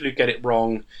 and the people who get it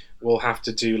wrong will have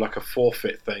to do like a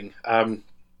forfeit thing.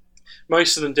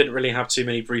 Most of them didn't really have too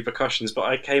many repercussions, but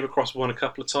I came across one a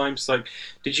couple of times. Like,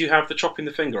 did you have the chopping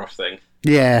the finger off thing?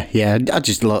 Yeah. I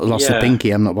just lost a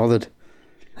pinky. I'm not bothered.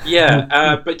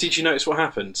 Yeah, but did you notice what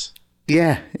happened?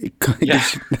 Yeah. You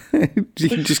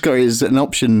just got it as an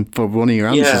option for one of your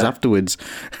answers afterwards.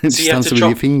 So you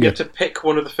have to pick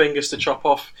one of the fingers to chop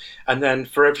off, and then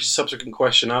for every subsequent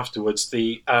question afterwards,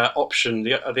 the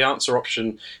answer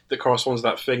option that corresponds to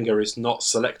that finger is not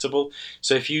selectable.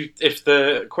 So if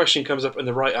the question comes up and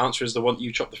the right answer is the one that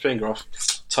you chop the finger off,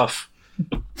 tough.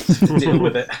 Deal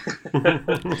with it.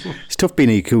 It's tough being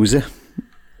a Yakuza.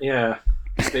 Yeah.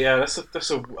 But yeah, that's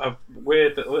a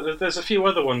weird. There's a few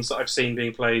other ones that I've seen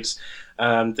being played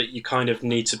that you kind of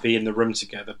need to be in the room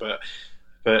together, but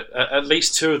at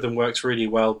least two of them worked really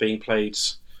well being played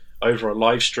over a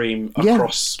live stream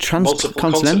across multiple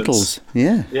continentals.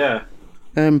 Yeah.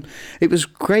 It was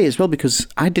great as well because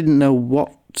I didn't know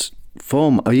what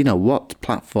form or what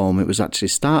platform it was actually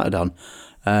started on,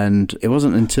 and it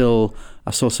wasn't until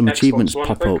I saw some achievements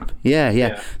pop up.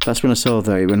 Yeah. That's when I saw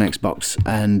that it was an Xbox,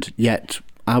 and yet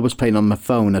I was playing on my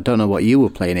phone. I don't know what you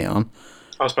were playing it on.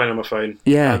 I was playing on my phone.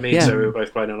 Yeah, me and Zoe were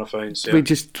both playing on our phones. Yeah. We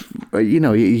just,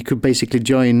 you could basically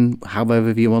join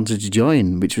however you wanted to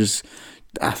join, which was,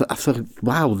 I thought,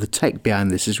 wow, the tech behind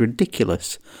this is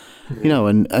ridiculous.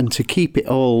 And to keep it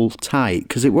all tight,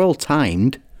 because it were all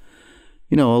timed.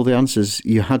 All the answers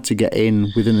you had to get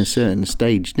in within a certain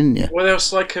stage, didn't you? Well, there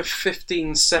was like a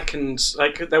 15 seconds,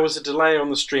 like there was a delay on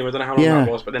the stream. I don't know how long that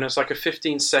was, but then it was like a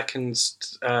 15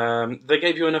 seconds. They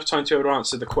gave you enough time to be able to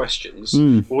answer the questions.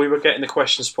 Well, we were getting the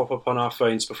questions pop up on our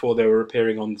phones before they were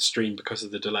appearing on the stream because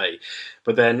of the delay.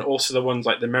 But then also the ones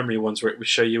like the memory ones where it would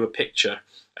show you a picture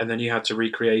and then you had to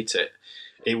recreate it.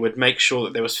 It would make sure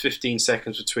that there was 15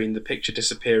 seconds between the picture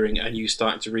disappearing and you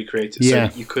starting to recreate it, so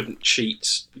you couldn't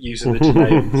cheat using the delay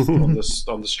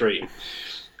on the stream.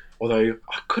 Although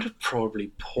I could have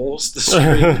probably paused the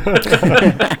stream.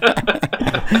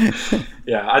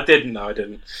 Yeah, I didn't.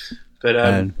 But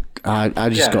I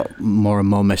just got more and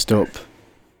more messed up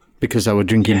because I was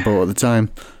drinking boat at the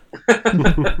time.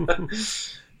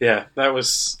 Yeah, that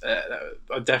was.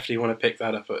 I definitely want to pick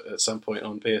that up at some point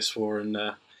on PS4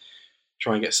 and.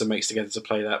 Try and get some mates together to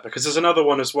play that, because there's another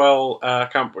one as well. I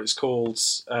can't remember what it's called.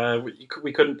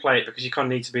 We couldn't play it because you kind of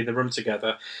need to be in the room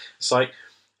together. It's like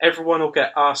everyone will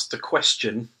get asked a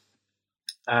question,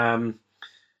 apart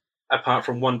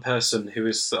from one person who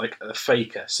is like a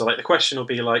faker. So like the question will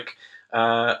be like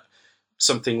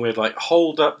something with like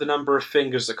hold up the number of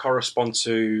fingers that correspond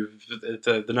to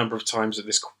the number of times that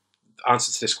this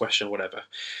answer to this question or whatever,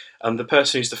 and the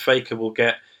person who's the faker will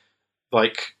get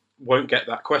won't get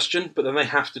that question, but then they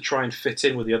have to try and fit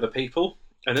in with the other people.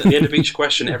 And at the end of each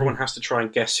question, everyone has to try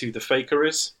and guess who the faker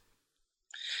is.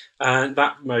 And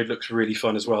that mode looks really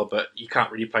fun as well, but you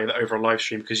can't really play that over a live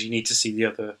stream because you need to see the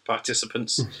other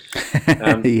participants.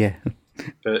 Yeah.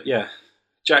 But yeah,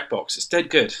 Jackbox, it's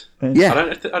dead good.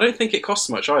 Yeah. I don't think it costs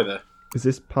much either. Is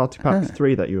this Party Pack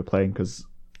 3 that you were playing? Because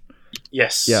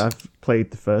yes. Yeah, I've played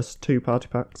the first two Party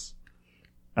Packs,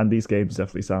 and these games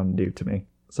definitely sound new to me.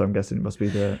 So I'm guessing it must be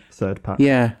the third pack.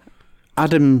 Yeah.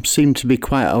 Adam seemed to be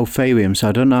quite au fait with him, so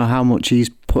I don't know how much he's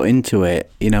put into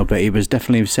it, but he was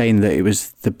definitely saying that it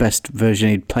was the best version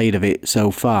he'd played of it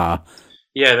so far.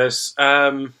 Yeah, there's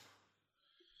a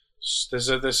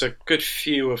good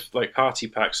few of like party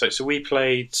packs. So we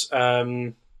played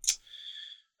what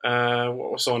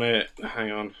was on it?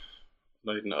 Hang on,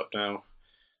 loading it up now.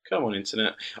 Come on,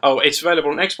 internet. Oh, it's available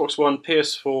on Xbox One,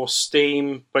 PS4,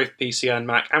 Steam, both PC and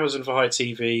Mac, Amazon for Fire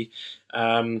TV.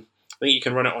 I think you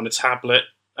can run it on a tablet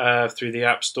through the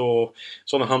App Store.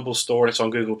 It's on the Humble Store and it's on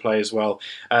Google Play as well.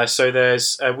 So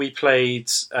there's we played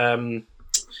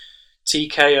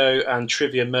TKO and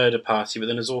Trivia Murder Party, but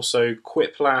then there's also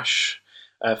Quiplash,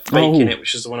 Faking It,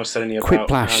 which is the one I was telling you about.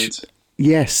 Quiplash.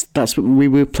 Yes, that's what we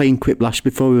were playing Quiplash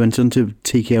before we went on to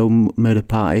TKO Murder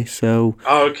Party. So,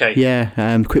 okay. Yeah,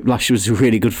 Quiplash was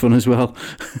really good fun as well.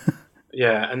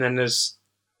 Yeah, and then there's.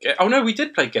 Oh no, we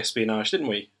did play Guespionage, didn't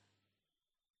we?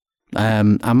 I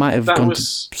might have gone to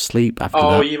sleep after that.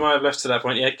 Oh, you might have left to that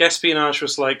point. Yeah, Guespionage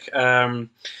was like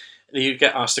you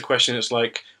get asked a question that's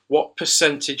like, what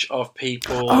percentage of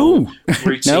people No,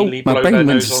 routinely my blow brain their went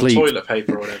nose to on sleep. toilet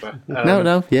paper or whatever?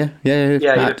 Yeah.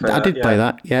 I did play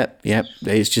that. that. Yep.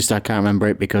 It's just I can't remember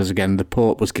it because again the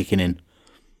port was kicking in.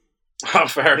 Oh,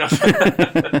 fair enough.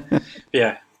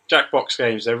 Yeah, Jackbox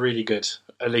games, they're really good.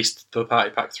 At least the Party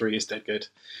Pack 3 is dead good.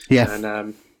 Yeah. And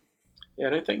I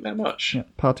don't think that much. Yeah,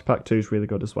 Party Pack 2 is really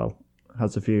good as well.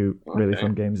 Has a few really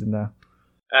fun games in there.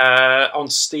 On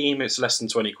Steam, it's less than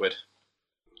 20 quid.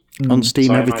 On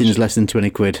Steam, everything's less than 20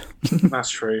 quid. That's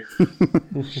true.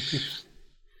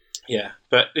 Yeah,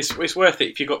 but it's worth it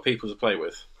if you've got people to play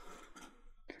with.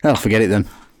 Oh, forget it then.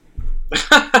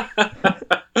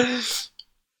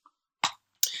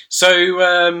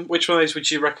 So, which one of those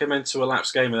would you recommend to a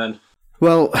lapsed gamer then?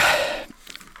 Well,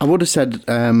 I would have said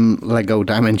Lego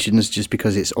Dimensions just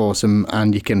because it's awesome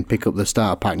and you can pick up the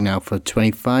starter pack now for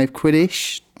 25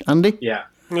 quid-ish, Andy? Yeah.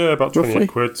 Yeah, about 28 Roughly.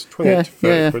 quid. 28 to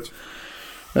 30 quid.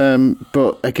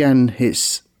 But again,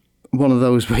 it's one of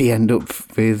those where you end up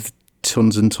with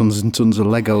tons and tons and tons of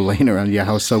Lego laying around your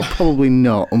house, so probably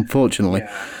not, unfortunately.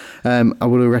 Yeah. I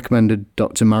would have recommended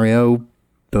Dr. Mario,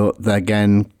 but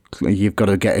again, you've got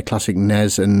to get a classic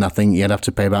NES, and I think you'd have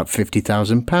to pay about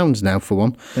 £50,000 now for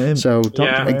one. So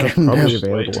Yeah. again, Probably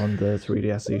available on the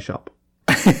 3DS eShop.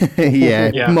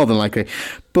 yeah, more than likely.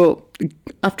 But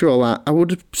after all that, I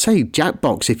would say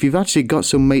Jackbox. If you've actually got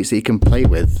some mates that you can play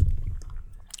with,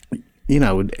 you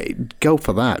know, go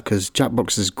for that because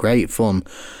Jackbox is great fun.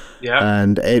 Yeah.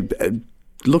 And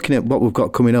looking at what we've got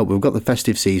coming up, we've got the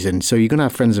festive season, so you're going to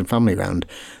have friends and family around.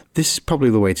 This is probably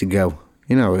the way to go.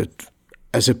 You know,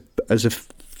 as a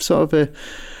sort of a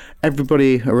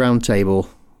everybody around table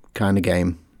kind of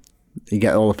game. You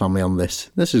get all the family on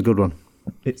this. This is a good one.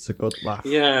 It's a good laugh.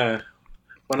 Yeah.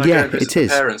 When I go and visit the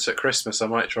parents at Christmas, I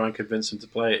might try and convince them to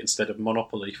play it instead of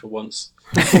Monopoly for once.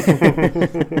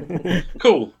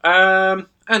 Cool.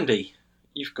 Andy,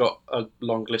 you've got a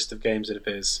long list of games, it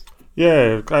appears.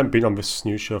 Yeah, I haven't been on this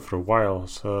news show for a while,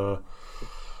 so...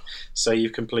 So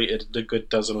you've completed a good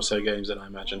dozen or so games, then, I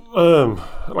imagine.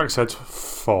 Like I said,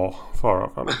 four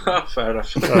of them. Fair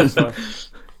enough.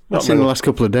 That's in the last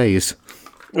couple of days.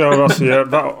 No,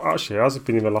 that actually has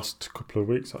been in the last couple of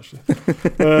weeks, actually.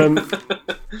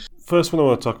 First one I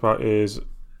want to talk about is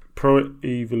Pro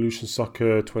Evolution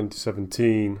Soccer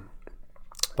 2017.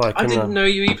 I didn't know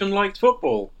you even liked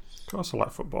football. Of course I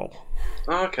like football.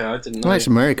 Oh, okay, I didn't know. I like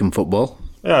American football.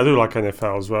 Yeah, I do like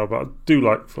NFL as well, but I do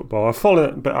like football. I've fallen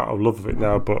a bit out of love with it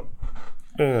now, but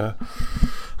yeah.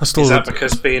 Is that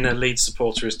because being a Leeds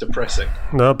supporter is depressing?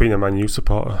 No, being a Man U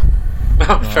supporter.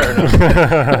 Oh, fair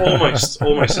enough.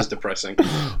 Almost as depressing.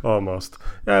 Almost.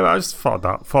 Yeah, I just fallen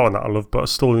out of love, but I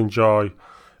still enjoy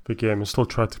the game and still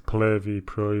try to play the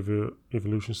Pro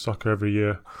Evolution Soccer every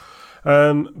year.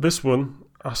 This one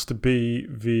has to be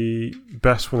the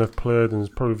best one I've played and is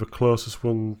probably the closest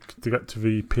one to get to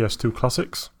the PS2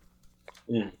 classics.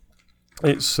 Mm.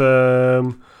 It's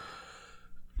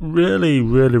really,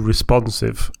 really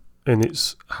responsive in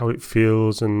its how it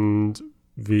feels and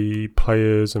the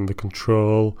players and the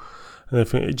control and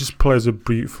everything. It just plays a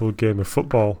beautiful game of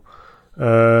football.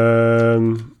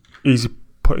 Easy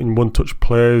putting one-touch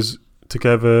plays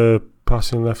together,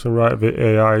 passing left and right of it.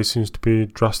 AI seems to be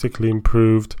drastically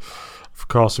improved. Of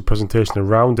course, the presentation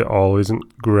around it all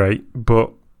isn't great,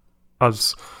 but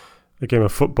as a game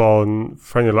of football and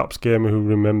for any lapsed gamer who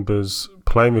remembers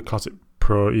playing the classic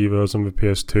Pro Evos on the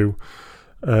PS2,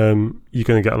 you're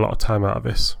going to get a lot of time out of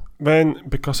this. Then,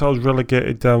 because I was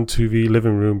relegated down to the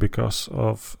living room because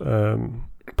of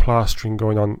plastering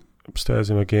going on upstairs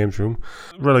in my games room,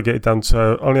 relegated down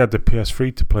to only had the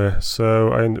PS3 to play, so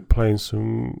I ended up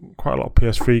playing quite a lot of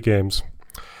PS3 games.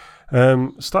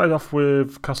 Started off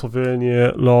with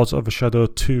Castlevania Lords of the Shadow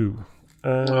 2.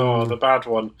 The bad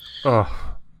one.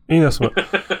 Oh, you know something?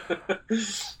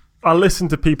 I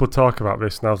listened to people talk about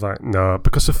this and I was like, no,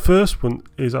 because the first one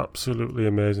is absolutely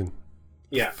amazing.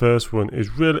 Yeah. The first one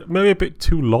is really, maybe a bit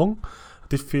too long. I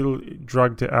did feel it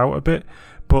dragged it out a bit,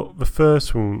 but the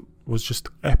first one was just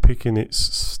epic in its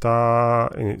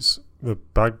start,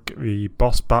 the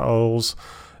boss battles,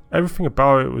 everything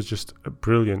about it was just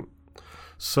brilliant.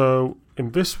 So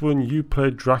in this one, you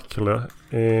played Dracula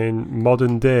in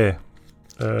modern day,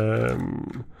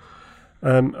 and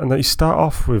then you start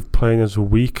off with playing as a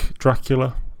weak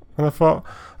Dracula, and I thought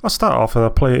I'll start off and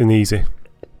I'll play it in easy.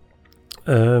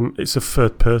 It's a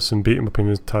third person beat 'em up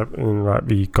in like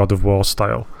the God of War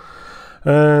style,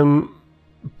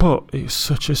 but it was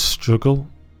such a struggle.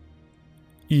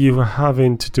 You were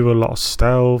having to do a lot of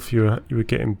stealth. You were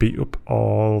getting beat up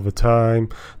all the time.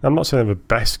 Now, I'm not saying I'm the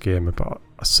best gamer, but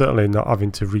certainly not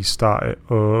having to restart it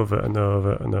over and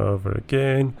over and over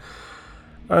again.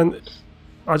 And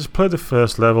I just played the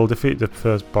first level, defeated the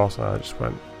first boss, and I just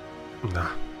went,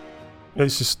 nah,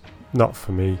 it's just not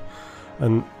for me.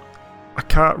 And I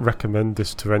can't recommend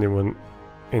this to anyone,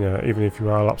 even if you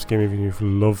are a lapsed gamer, even if you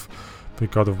love the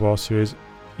God of War series,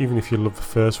 even if you love the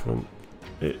first one,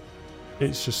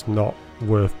 it's just not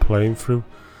worth playing through.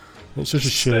 It's just a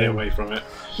shame. Stay away from it.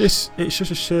 It's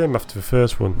just a shame after the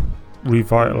first one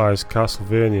revitalised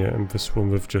Castlevania, and this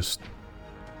one we've just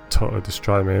totally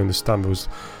destroyed me. I understand there was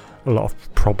a lot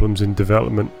of problems in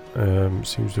development.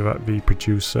 Seems like the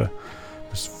producer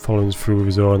was following through with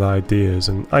his own ideas,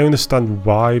 and I understand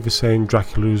why they're saying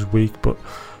Dracula is weak, but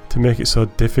to make it so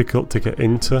difficult to get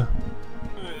into,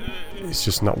 it's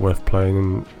just not worth playing.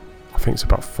 And I think it's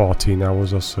about 14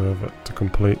 hours or so to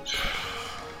complete.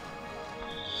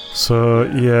 So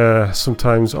yeah,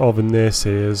 sometimes all the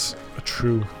naysayers are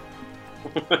true.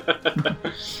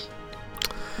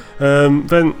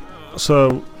 Then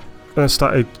I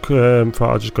started, thought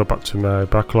I'll just go back to my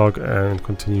backlog and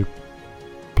continue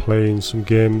playing some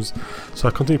games. So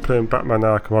I continued playing Batman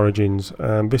Arkham Origins,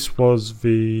 and this was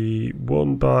the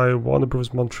one by Warner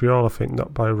Bros. Montreal, I think,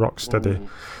 not by Rocksteady.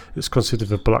 It's considered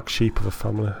the black sheep of the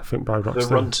family, I think, by Rocksteady.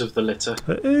 The runt of the litter.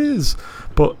 It is,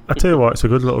 but I tell you what, it's a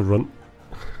good little runt.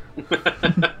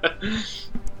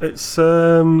 It's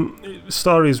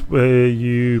stories where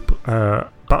you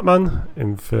Batman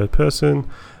in third person.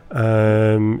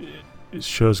 It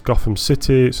shows Gotham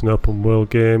City. It's an open world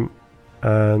game,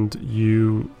 and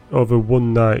you over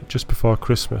one night just before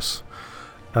Christmas,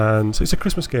 and it's a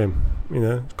Christmas game.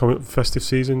 Coming up festive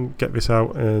season, get this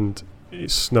out, and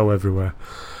it's snow everywhere.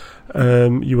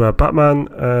 You are Batman,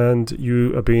 and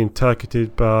you are being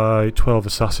targeted by 12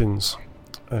 assassins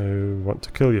who want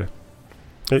to kill you.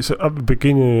 It's at the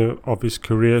beginning of his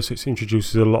career, so it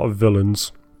introduces a lot of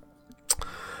villains.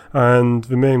 And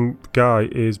the main guy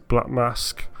is Black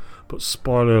Mask, but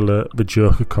spoiler alert, the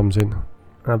Joker comes in.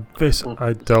 And this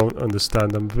I don't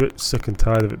understand. I'm a bit sick and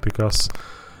tired of it, because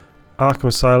Arkham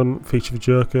Asylum featured the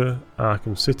Joker,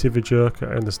 Arkham City the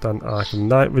Joker, I understand Arkham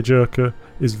Knight the Joker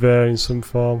is there in some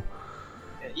form.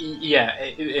 Yeah,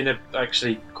 in a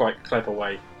actually quite clever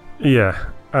way. Yeah,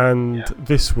 and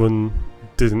this one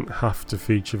didn't have to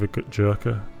feature the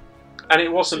Joker. And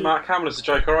it wasn't Mark Hamill as the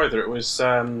Joker either, it was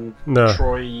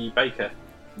Troy Baker.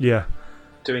 Yeah.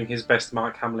 Doing his best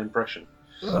Mark Hamill impression.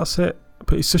 That's it.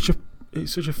 But it's such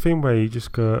a thing where you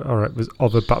just go, alright, there's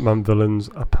other Batman villains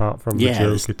apart from the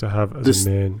Joker to have as a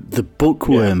main. The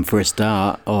Bookworm for a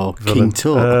start, or villain. King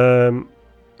Tut.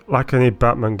 Like any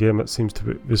Batman game, that seems to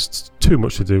be, there's too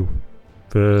much to do.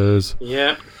 There's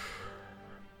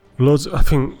loads. I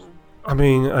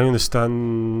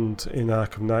understand in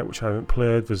Arkham Knight, which I haven't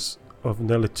played, there's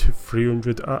nearly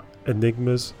 300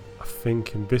 enigmas. I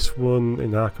think in this one,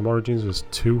 in Arkham Origins, there's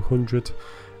 200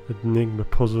 enigma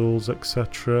puzzles,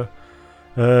 etc.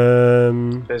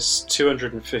 There's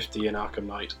 250 in Arkham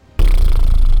Knight.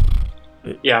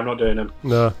 I'm not doing them.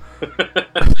 No.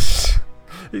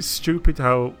 It's stupid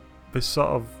how they sort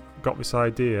of got this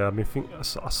idea. I think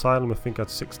Asylum, had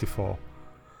 64,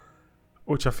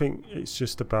 which I think it's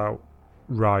just about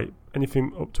right.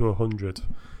 Anything up to 100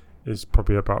 is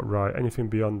probably about right. Anything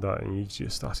beyond that, and you're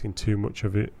just asking too much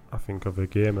of it, I think, of a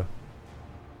gamer.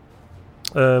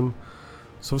 So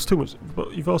it's too much.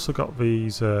 But you've also got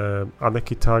these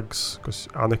Anarchy tags, because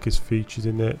Anarchy's featured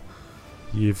in it.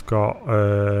 You've got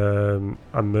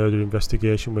a murder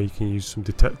investigation where you can use some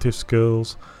detective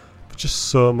skills. But just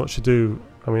so much to do.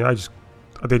 I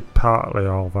did partly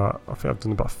all that. I think I've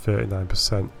done about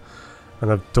 39%.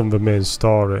 And I've done the main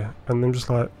story. And I'm just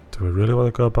like, do I really want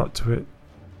to go back to it?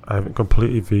 I haven't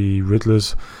completed the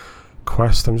Riddler's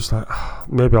quest. I'm just like,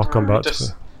 maybe I'll come back to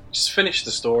it. Just finish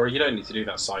the story. You don't need to do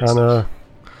that side stuff.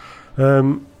 I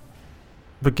know.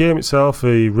 The game itself,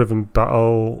 the rhythm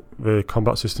battle, the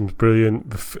combat system's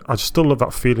brilliant. I just still love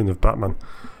that feeling of Batman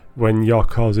when you're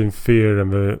causing fear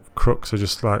and the crooks are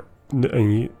just like,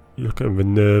 and you look at them, they're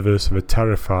nervous and they're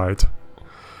terrified.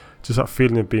 Just that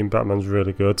feeling of being Batman's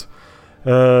really good.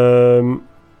 I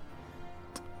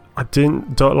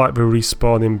don't like the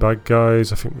respawning bad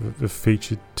guys. I think they've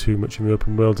featured too much in the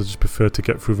open world. I just prefer to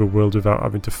get through the world without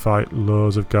having to fight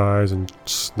loads of guys and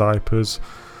snipers.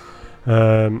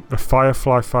 The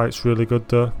Firefly fight's really good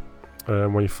though,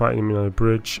 when you're fighting him on a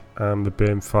bridge, and the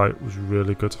Bane fight was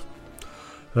really good.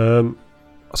 So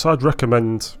I'd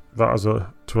recommend that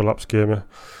to a lapsed gamer.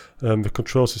 The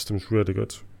control system's really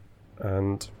good,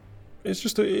 and it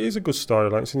is a good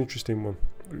storyline. It's an interesting one.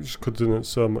 We just could have done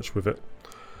so much with it.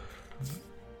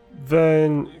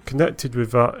 Then connected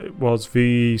with that, it was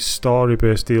the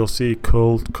story-based DLC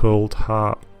Cold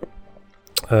Heart,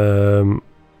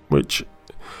 which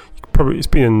it's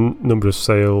been in a number of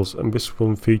sales, and this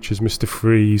one features Mr.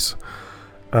 Freeze,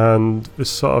 and they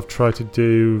sort of try to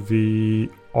do the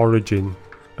origin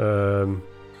of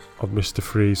Mr.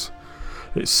 Freeze.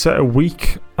 It's set a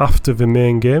week after the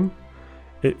main game.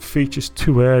 It features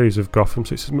 2 areas of Gotham,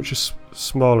 so it's a much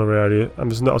smaller area, and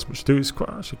there's not as much to do. It's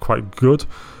actually quite good,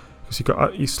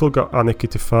 because you still got Anarchy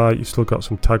to fight, you've still got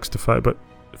some tags to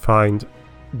find,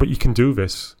 but you can do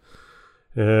this.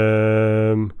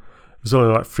 There's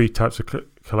only like 3 types of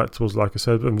collectibles, like I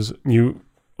said, and there's new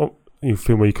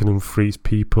thing where you can unfreeze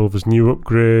people. There's new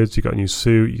upgrades, you got a new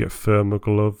suit, you get thermal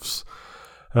gloves.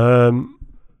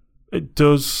 It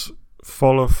does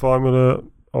follow a formula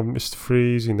of Mr.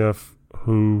 Freeze,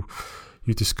 who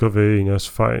you discover, is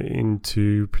fighting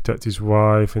to protect his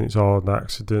wife, and it's all an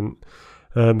accident.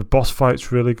 The boss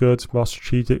fight's really good, more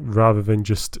strategic, rather than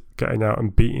just getting out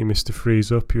and beating Mr.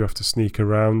 Freeze up. You have to sneak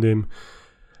around him,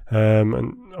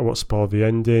 and I won't spoil the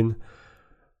ending.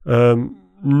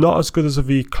 Not as good as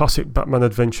the classic Batman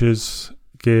Adventures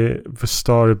game, the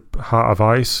story Heart of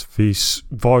Ice. The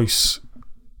voice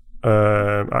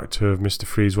actor of Mr.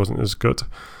 Freeze wasn't as good,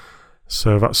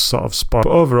 so that's sort of spoiled.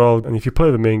 But overall, and if you play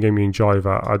the main game, you enjoy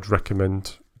that, I'd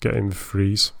recommend getting the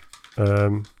Freeze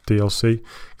DLC,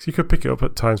 because you could pick it up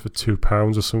at times for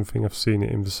 £2 or something. I've seen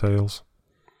it in the sales.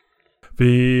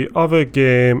 The other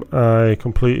game I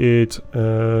completed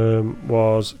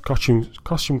was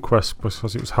Costume Quest,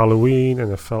 because it was Halloween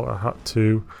and I felt I had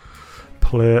to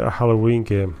play a Halloween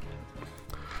game.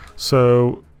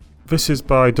 So this is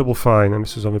by Double Fine, and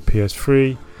this is on the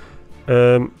PS3.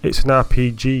 It's an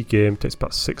RPG game. It takes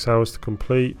about 6 hours to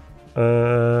complete,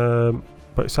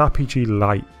 but it's RPG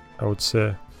light, I would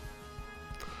say.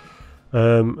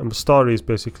 And the story is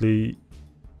basically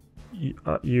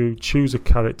you choose a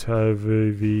character,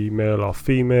 either the male or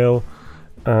female,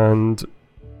 and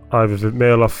either the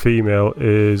male or female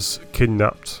is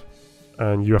kidnapped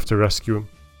and you have to rescue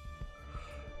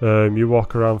him. You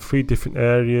walk around 3 different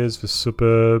areas: the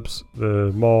suburbs,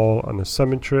 the mall and the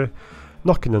cemetery,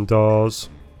 knocking on doors.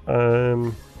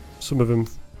 Some of them,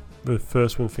 the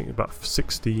first one, I think about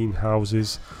 16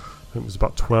 houses. I think there's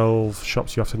about 12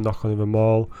 shops you have to knock on in the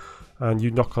mall. And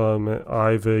you knock on them,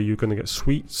 either you're going to get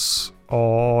sweets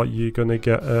or you're going to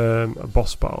get a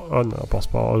boss battle, not a boss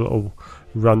battle, a little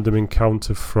random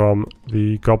encounter from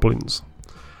the goblins.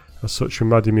 As such,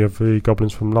 reminding me of the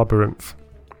goblins from Labyrinth.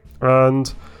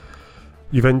 And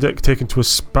you then get taken to a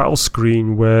battle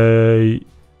screen where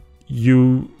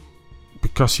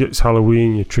because it's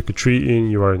Halloween, you're trick-or-treating,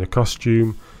 you are in a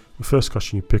costume. The first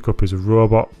costume you pick up is a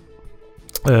robot.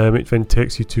 It then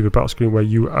takes you to the battle screen where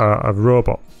you are a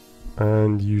robot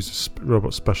and use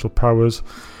robot special powers.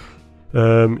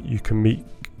 You can meet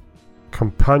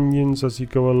companions as you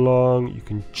go along. You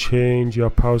can change your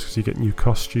powers because you get new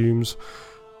costumes.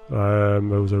 There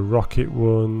was a rocket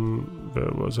one,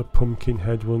 there was a pumpkin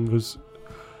head one. There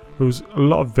was a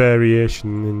lot of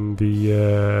variation in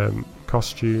the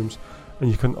costumes,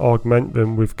 and you can augment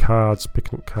them with cards,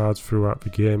 picking up cards throughout the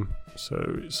game.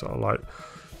 So it's sort of like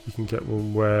you can get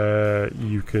one where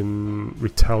you can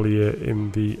retaliate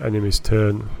in the enemy's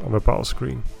turn on the battle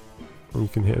screen, and you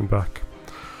can hit them back.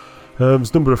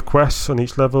 There's a number of quests on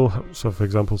each level. So, for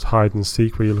example, hide and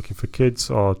seek, where you're looking for kids,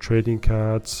 or trading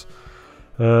cards.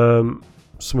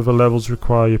 Some of the levels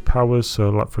require your powers. So,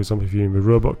 like for example, if you're in the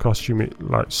robot costume, it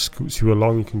like scoots you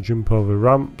along. You can jump over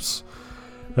ramps.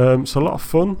 It's a lot of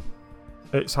fun.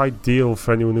 It's ideal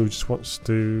for anyone who just wants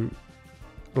to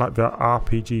like that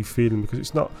RPG feeling, because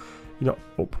it's not, you're not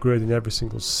upgrading every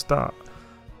single stat.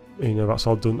 That's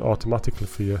all done automatically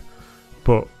for you.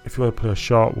 But if you want to play a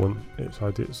short one, it's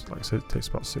ideal. Like I said, it takes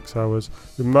about 6 hours.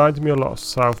 Reminded me a lot of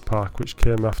South Park, which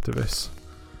came after this,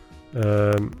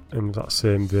 in that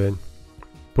same vein.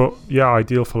 But yeah,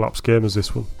 ideal for lapsed gamers,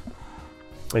 this one.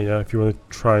 If you want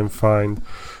to try and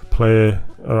play an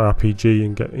RPG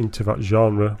and get into that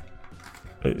genre,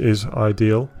 it is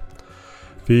ideal.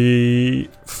 The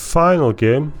final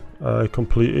game I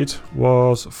completed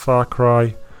was Far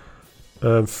Cry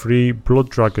 3 Blood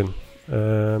Dragon.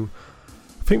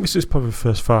 I think this is probably the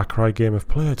first Far Cry game I've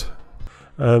played.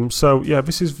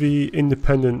 This is the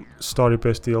independent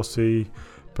story-based DLC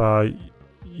by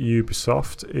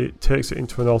Ubisoft. It takes it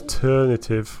into an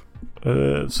alternative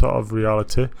sort of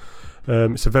reality.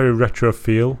 It's a very retro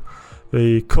feel.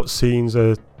 The cutscenes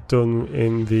are done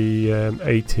in the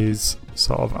 80s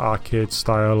sort of arcade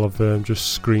style of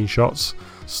just screenshots,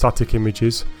 static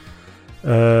images.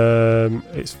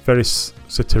 It's very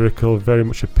satirical, very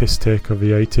much a piss take of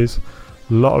the 80s.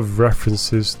 a lot of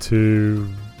references to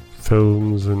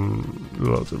films and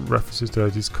lots of references to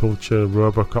 80s culture,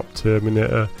 Robocop,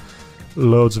 Terminator.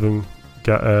 Loads of them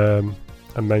get a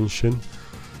mention.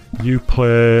 You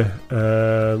play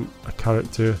a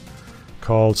character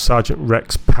called Sergeant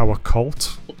Rex Power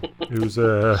Colt, who's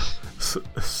a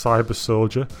cyber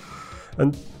soldier,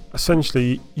 and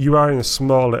essentially you are in a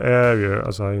smaller area,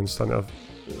 as I understand it.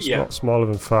 It's a lot smaller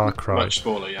than Far Cry. Much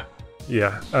smaller, yeah.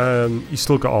 Yeah, you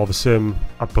still got all the same,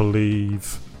 I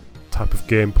believe, type of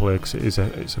gameplay, because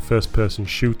it's a first-person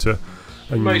shooter.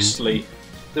 And mostly,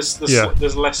 there's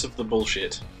less of the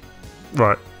bullshit.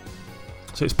 Right.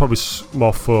 So it's probably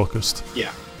more focused.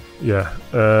 Yeah. Yeah.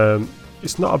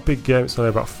 It's not a big game. It's only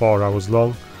about 4 hours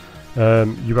long.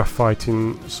 You are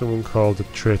fighting someone called a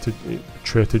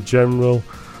traitor general,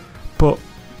 but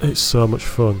it's so much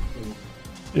fun.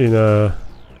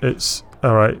 It's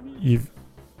all right.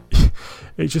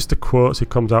 It's just the quotes he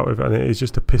comes out with, and it is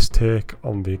just a piss take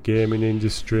on the gaming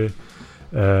industry,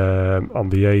 on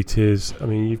the 80s. I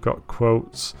mean, you've got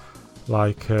quotes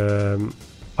like,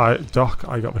 Doc,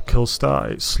 I got the kill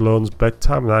start. It's Sloane's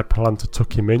bedtime, and I plan to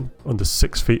tuck him in under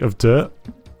 6 feet of dirt.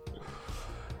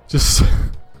 Just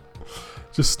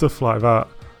stuff like that.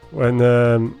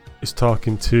 When he's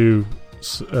talking to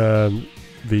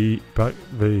the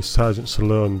Sergeant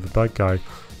Stallone, the bad guy,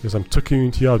 he goes, "I'm tucking you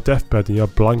into your deathbed, and your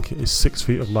blanket is 6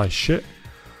 feet of my shit."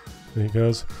 And he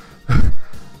goes,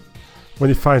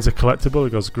 when he finds a collectible, he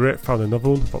goes, "Great, found another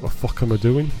one. What the fuck am I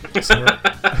doing?"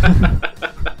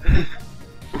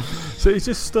 So it's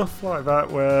just stuff like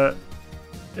that where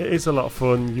it is a lot of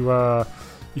fun.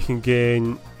 You can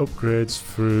gain upgrades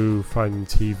through finding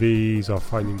TVs or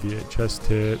finding VHS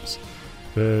tapes.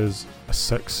 There's a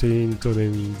sex scene done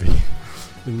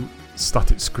in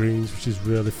static screens, which is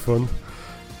really fun.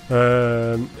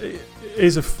 It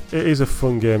is a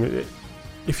fun game.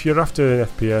 If you're after an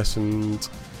FPS and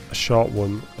a short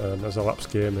one as a lapse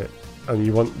game, and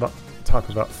you want that type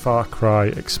of that Far Cry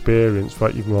experience,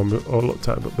 right? You've all looked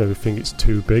at it, but maybe think it's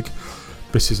too big.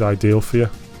 This is ideal for you.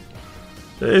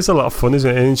 It is a lot of fun, isn't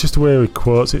it? And it's just the way he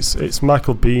quotes. It's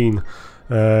Michael Biehn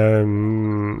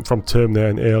from Terminator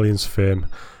and Aliens fame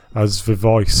as the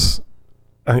voice,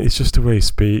 and it's just the way he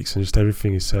speaks and just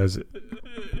everything he says.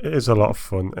 It is a lot of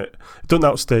fun. It doesn't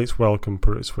outstay its welcome,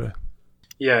 put it this way.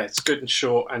 Yeah, it's good and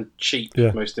short and cheap.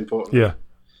 Yeah. Most importantly.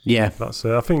 Yeah, that's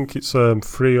it. I think it's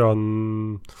free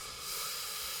on.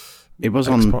 It was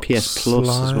Xbox on PS Plus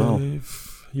Live as well.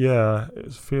 Yeah,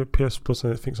 it's free PS Plus,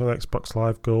 and I think it's on Xbox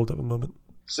Live Gold at the moment.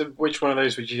 So, which one of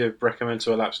those would you recommend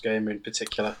to a lapsed gamer in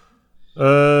particular?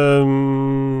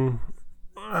 Well,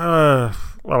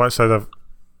 like I said,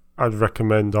 I'd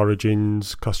recommend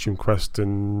Origins, Costume Quest,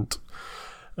 and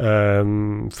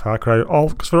Far Cry, all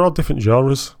because they're all different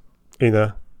genres.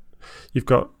 You've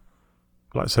got,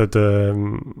 like I said,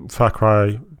 Far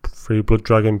Cry 3 Blood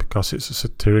Dragon, because it's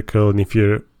satirical, and if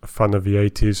you're a fan of the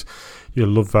 80s, you'll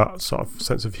love that sort of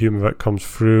sense of humour that comes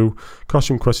through.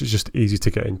 Costume Quest is just easy to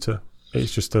get into.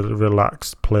 It's just a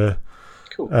relaxed play.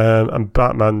 Cool. And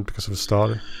Batman, because of the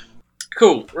story.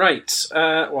 Cool, right.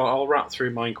 Well, I'll wrap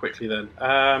through mine quickly then.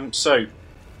 So,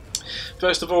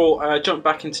 first of all, jump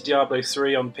back into Diablo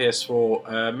 3 on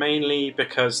PS4, mainly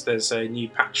because there's a new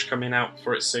patch coming out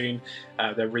for it soon.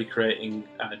 They're recreating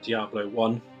Diablo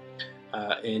 1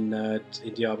 in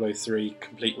Diablo 3,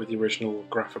 complete with the original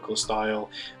graphical style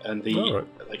and the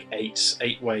like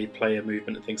eight-way player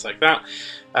movement and things like that.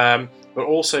 But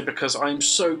also because I'm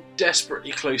so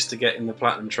desperately close to getting the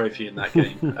Platinum Trophy in that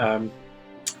game.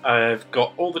 I've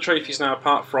got all the trophies now,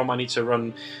 apart from I need to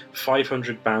run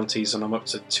 500 bounties, and I'm up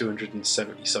to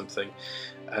 270 something.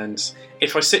 And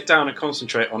if I sit down and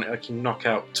concentrate on it, I can knock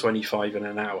out 25 in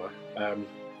an hour.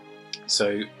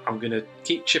 So I'm going to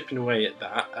keep chipping away at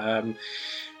that.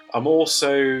 I'm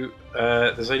also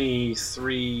there's only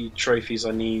 3 trophies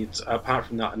I need. Apart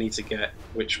from that, I need to get,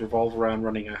 which revolve around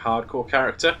running a hardcore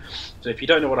character. So if you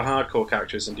don't know what a hardcore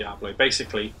character is in Diablo,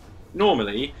 basically,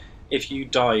 normally, if you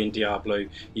die in Diablo,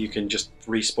 you can just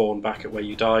respawn back at where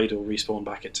you died, or respawn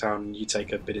back at town, and you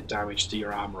take a bit of damage to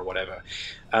your armor or whatever.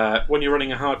 When you're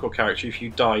running a hardcore character, if you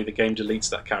die, the game deletes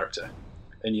that character,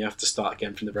 and you have to start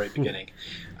again from the very beginning.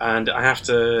 And I have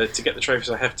to get the trophies,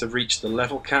 I have to reach the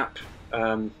level cap,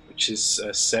 which is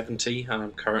 70, and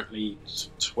I'm currently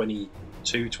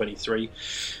 22, 23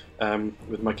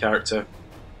 with my character.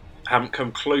 Haven't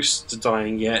come close to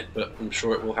dying yet, but I'm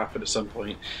sure it will happen at some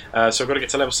point. So I've got to get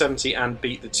to level 70 and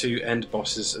beat the 2 end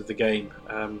bosses of the game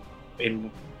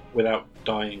without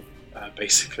dying,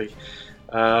 basically.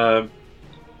 I'm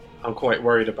quite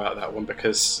worried about that one,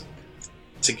 because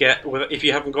to get, if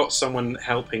you haven't got someone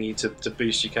helping you to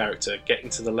boost your character, getting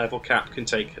to the level cap can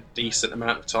take a decent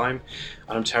amount of time,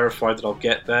 and I'm terrified that I'll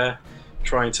get there,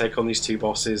 try and take on these 2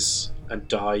 bosses and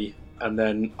die, and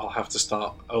then I'll have to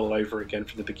start all over again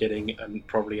from the beginning and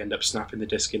probably end up snapping the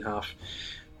disc in half.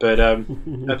 But at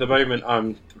the moment,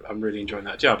 I'm really enjoying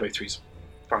that. Diablo 3 is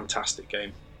a fantastic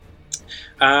game.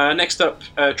 Next up,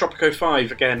 Tropico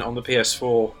 5 again on the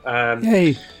PS4.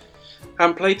 Yay!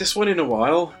 Haven't played this one in a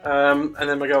while, and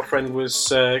then my girlfriend was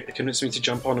convincing me to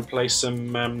jump on and play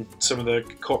some of the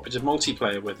cooperative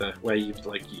multiplayer with her, where you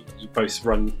both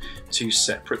run 2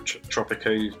 separate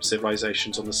Tropico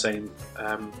civilizations on the same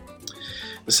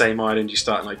island. You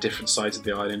start on different sides of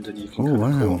the island, and you can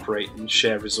cooperate and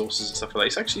share resources and stuff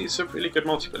like that. It's a really good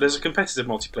multiplayer. There's a competitive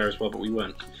multiplayer as well, but we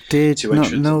weren't. Did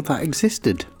not know that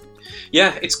existed.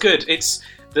 Yeah, it's good. It's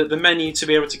the menu to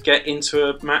be able to get into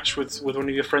a match with one of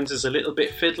your friends is a little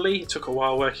bit fiddly. It took a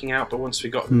while working out, but once we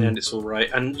got in the end, it's all right.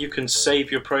 And you can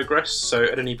save your progress, so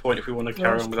at any point, if we want to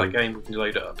carry on with that game, we can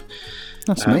load it up.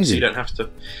 That's amazing. So you don't have to.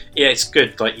 Yeah, it's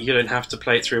good. You don't have to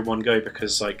play it through in one go,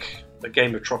 because a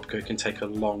game of Tropico can take a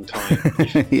long time.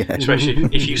 Especially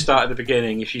if you start at the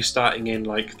beginning. If you're starting in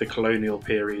the colonial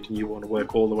period and you want to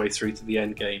work all the way through to the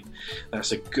end game,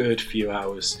 that's a good few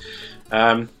hours.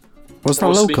 Was that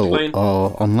local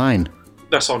or online?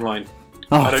 That's online.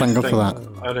 Oh, thank God for that.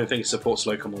 I don't think it supports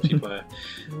local multiplayer.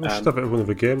 We should have it at one of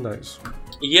the game nights.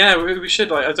 Yeah, we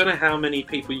should. I don't know how many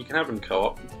people you can have in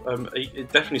co-op.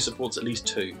 It definitely supports at least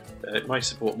 2. It might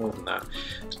support more than that.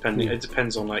 It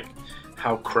depends on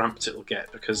how cramped it'll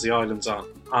get, because the islands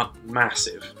aren't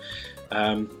massive.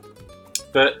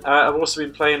 But I've also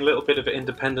been playing a little bit of it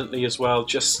independently as well.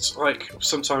 Just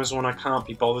sometimes when I can't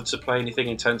be bothered to play anything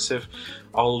intensive,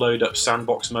 I'll load up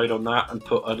sandbox mode on that and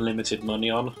put unlimited money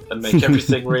on and make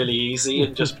everything really easy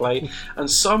and just play. And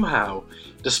somehow,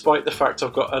 despite the fact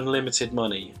I've got unlimited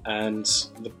money and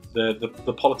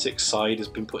the politics side has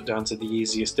been put down to the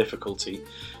easiest difficulty,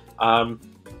 I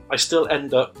still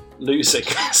end up losing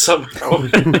somehow.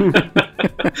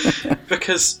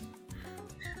 Because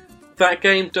that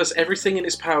game does everything in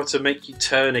its power to make you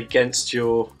turn against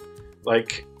your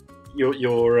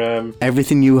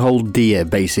everything you hold dear,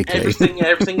 basically.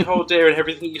 Everything you hold dear and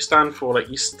everything you stand for.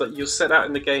 You'll set out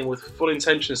in the game with full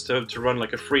intentions to run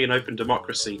a free and open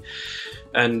democracy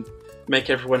and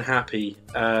make everyone happy.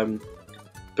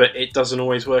 But it doesn't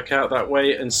always work out that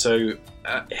way, and so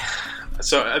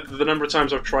the number of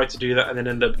times I've tried to do that and then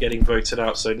end up getting voted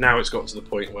out, so now it's got to the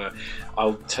point where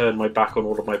I'll turn my back on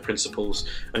all of my principles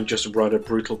and just run a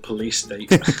brutal police state.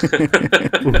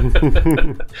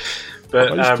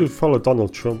 But I used to follow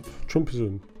Donald Trump.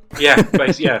 Trumpism. Yeah,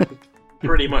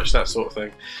 pretty much that sort of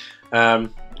thing.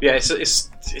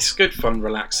 It's good fun,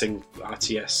 relaxing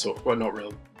RTS, well, not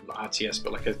real RTS,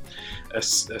 but a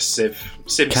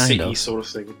SimCity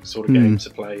sort of game to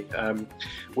play,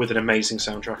 with an amazing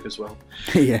soundtrack as well.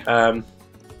 Yeah.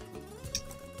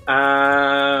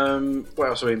 What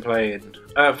else have I been playing?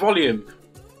 Volume.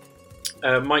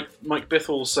 Mike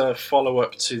Bithel's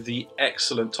follow-up to the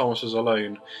excellent Thomas Was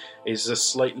Alone is a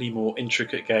slightly more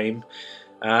intricate game.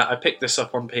 I picked this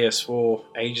up on PS4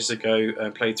 ages ago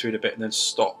and played through it a bit and then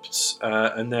stopped.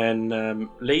 And then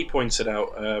Lee pointed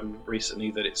out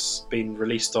recently that it's been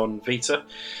released on Vita.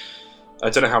 I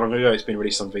don't know how long ago it's been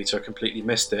released on Vita. I completely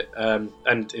missed it.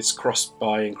 And it's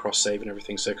cross-buy and cross-save and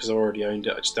everything. So because I already owned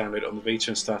it, I just downloaded it on the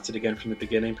Vita and started again from the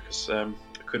beginning because I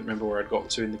couldn't remember where I'd gotten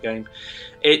to in the game.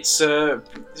 It's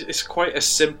quite a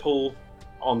simple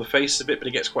on the face of it, but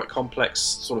it gets quite complex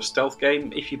sort of stealth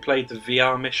game. If you played the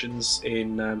VR missions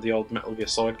in the old Metal Gear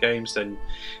Solid games, then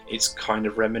it's kind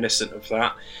of reminiscent of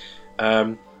that.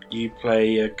 You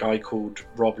play a guy called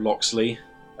Rob Loxley.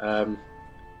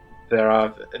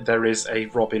 There is a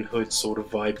Robin Hood sort of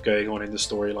vibe going on in the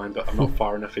storyline, but I'm not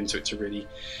far enough into it to really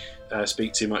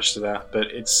speak too much to that. But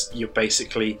you're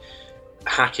basically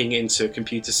hacking into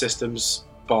computer systems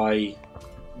by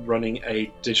running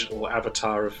a digital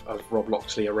avatar of Rob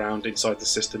Loxley around inside the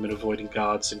system and avoiding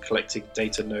guards and collecting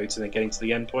data nodes and then getting to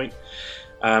the endpoint.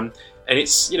 And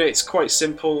it's quite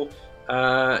simple.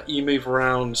 You move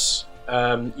around,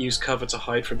 use cover to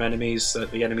hide from enemies.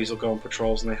 The enemies will go on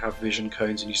patrols and they have vision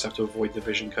cones, and you just have to avoid the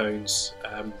vision cones.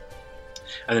 And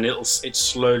then it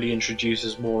slowly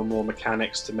introduces more and more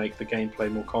mechanics to make the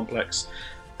gameplay more complex.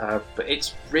 But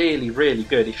it's really, really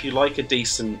good. If you like a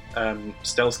decent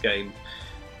stealth game,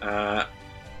 and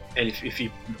if you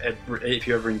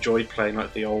ever enjoyed playing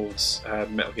like the old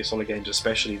Metal Gear Solid games,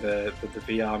 especially the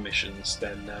VR missions,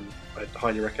 then I'd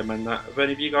highly recommend that. Have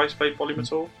any of you guys played Volume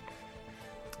at all?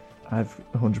 I've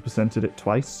 100%ed it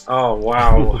twice. Oh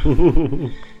wow!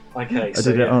 Okay, I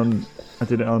did it on I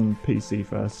did it on PC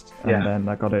first, and then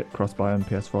I got it cross-buy on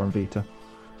PS4 and Vita.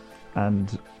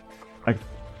 And I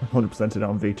 100%ed it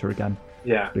on Vita again.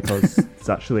 Yeah. Because it's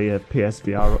actually a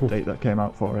PSVR update that came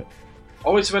out for it.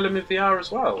 Oh, it's available in VR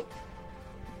as well?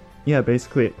 Yeah,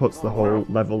 basically it puts the whole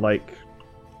level like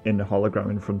in a hologram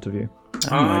in front of you.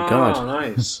 Oh my god. Oh,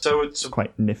 nice. So it's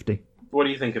quite nifty. What do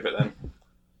you think of it then?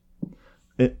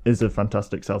 It is a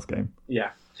fantastic stealth game. Yeah.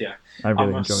 I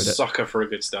really I'm enjoyed it. a sucker for a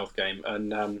good stealth game,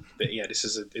 and but yeah, this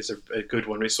is a good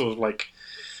one. It's sort of like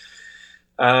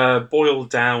boiled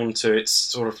down to it's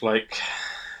sort of like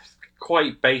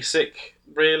quite basic,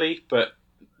 really, but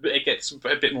it gets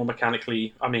a bit more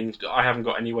mechanically. I mean, I haven't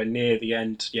got anywhere near the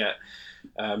end yet,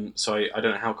 so I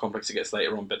don't know how complex it gets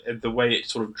later on. But the way it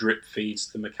sort of drip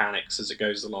feeds the mechanics as it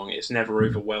goes along, it never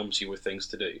overwhelms you with things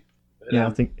to do. But, I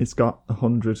think it's got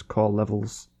 100 core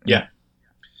levels.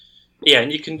 Yeah,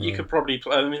 and you can probably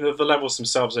play, I mean, the levels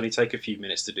themselves only take a few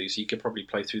minutes to do, so you could probably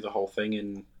play through the whole thing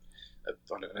in, I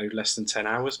don't know, less than 10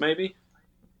 hours, maybe?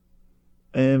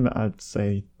 I'd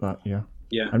say that, yeah.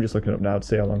 Yeah. I'm just looking up now to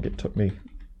see how long it took me.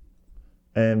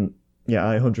 Yeah,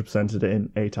 I 100%ed it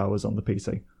in 8 hours on the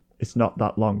PC. It's not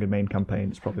that long in main campaign,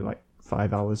 it's probably like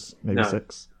 5 hours, maybe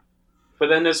 6. But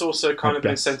then there's also kind of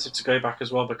an incentive to go back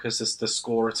as well, because there's the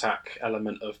score attack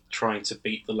element of trying to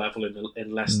beat the level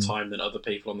in less time than other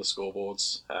people on the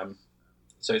scoreboards.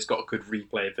 So it's got a good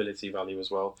replayability value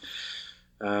as well.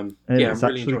 I'm really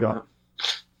enjoying that.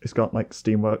 It's got like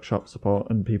Steam Workshop support,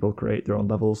 and people create their own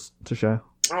levels to share.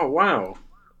 Oh, wow.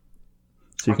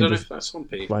 So you can just if that's on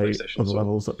play PlayStation other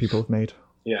levels that people have made.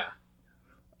 Yeah.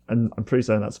 And I'm pretty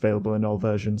certain that's available in all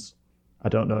versions. I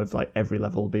don't know if like every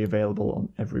level will be available on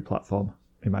every platform.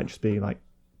 It might just be like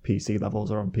PC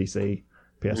levels are on PC,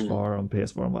 PS4 on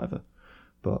PS4 and whatever.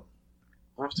 But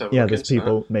there's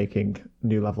people making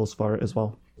new levels for it as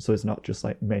well. So it's not just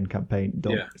like main campaign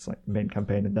done. Yeah. It's like main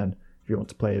campaign, and then if you want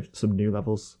to play some new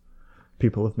levels,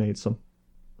 people have made some.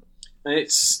 And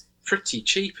it's pretty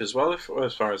cheap as well,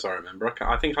 as far as I remember.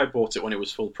 I think I bought it when it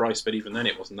was full price, but even then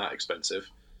it wasn't that expensive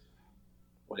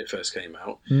when it first came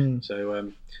out.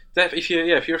 So if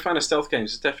you're a fan of stealth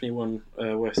games, it's definitely one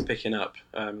worth picking up,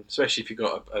 especially if you've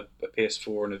got a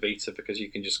PS4 and a Vita, because you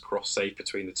can just cross save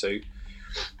between the two.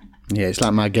 Yeah, it's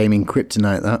like my gaming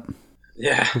kryptonite, that.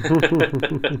 Yeah.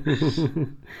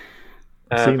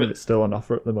 I've seen that it's still on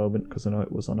offer at the moment, because I know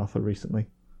it was on offer recently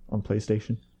on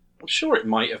PlayStation. I'm sure it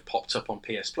might have popped up on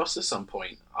PS Plus at some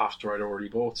point after I'd already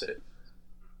bought it.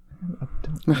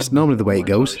 That's normally the way it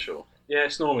goes. Sure. Yeah,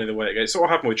 it's normally the way it goes. It's what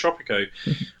happened with Tropico.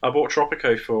 I bought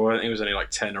Tropico for, I think it was only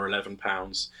like £10 or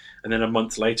 £11, and then a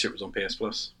month later it was on PS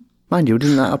Plus. Mind you,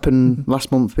 didn't that happen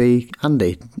last month with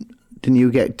Andy? Didn't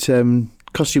you get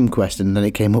Costume Quest and then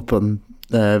it came up on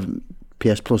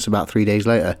PS Plus about 3 days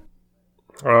later?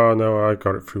 Oh, no, I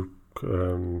got it through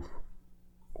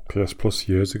PS Plus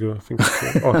years ago, I think.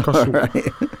 Costume, right.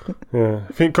 Yeah,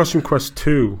 I think Costume Quest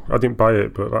 2, I didn't buy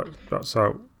it, but that's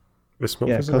out this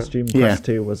month, isn't Costume Quest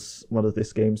 2 was one of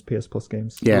this game's PS Plus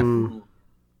games. Yeah.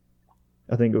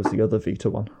 I think it was the other Vita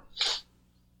one.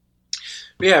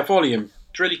 But yeah, Volume.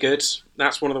 It's really good.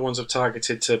 That's one of the ones I've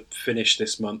targeted to finish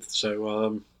this month,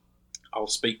 so I'll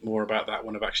speak more about that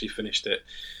when I've actually finished it,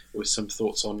 with some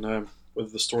thoughts on whether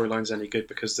the storyline's any good,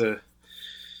 because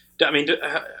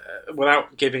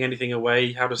without giving anything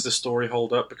away, how does the story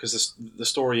hold up? Because the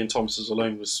story in Thomas's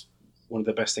Alone was one of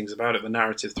the best things about it. The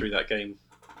narrative through that game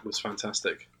was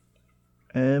fantastic.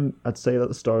 I'd say that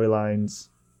the storyline's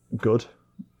good.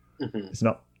 Mm-hmm. It's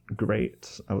not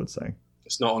great, I would say.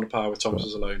 It's not on a par with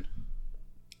Thomas's Alone.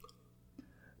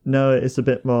 No, it's a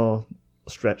bit more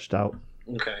stretched out.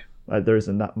 Okay. Like, there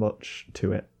isn't that much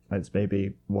to it. It's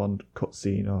maybe one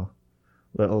cutscene or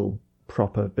little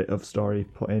proper bit of story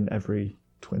put in every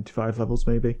 25 levels,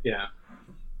 maybe. Yeah.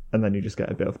 And then you just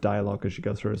get a bit of dialogue as you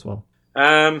go through as well.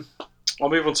 I'll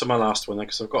move on to my last one then,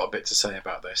 because I've got a bit to say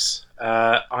about this.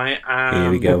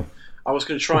 Here we go. I was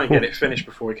going to try and get it finished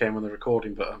before we came on the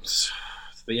recording, but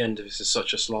the end of this is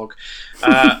such a slog.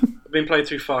 I've been playing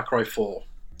through Far Cry 4.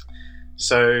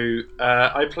 So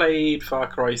I played Far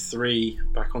Cry 3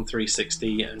 back on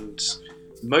 360 and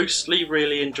mostly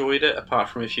really enjoyed it, apart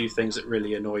from a few things that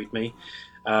really annoyed me.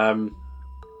 And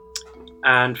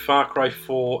Far Cry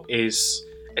 4 is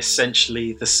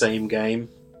essentially the same game,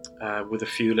 with a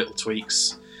few little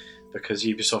tweaks, because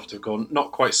Ubisoft have gone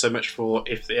not quite so much for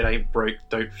if it ain't broke,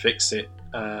 don't fix it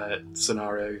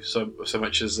scenario, so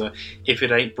much as if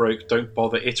it ain't broke, don't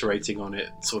bother iterating on it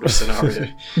sort of scenario.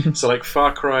 So like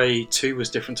Far Cry 2 was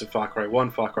different to Far Cry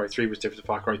 1, Far Cry 3 was different to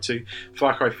Far Cry 2.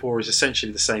 Far Cry 4 is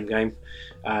essentially the same game,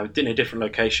 in a different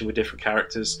location with different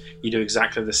characters. You do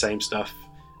exactly the same stuff.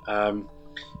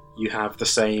 You have the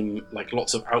same, like,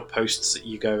 lots of outposts that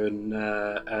you go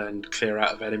and clear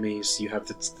out of enemies. You have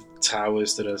the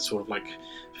towers that are sort of like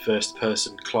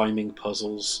first-person climbing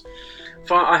puzzles.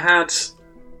 But I had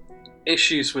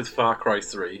issues with Far Cry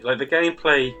 3. Like, the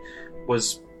gameplay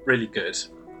was really good,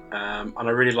 and I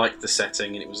really liked the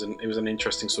setting, and it was an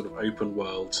interesting sort of open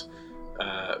world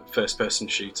first-person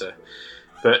shooter.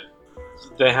 But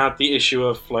they had the issue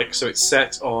of, like, so it's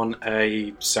set on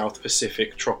a South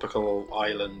Pacific tropical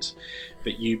island,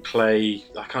 but you play,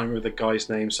 I can't remember the guy's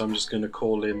name, so I'm just going to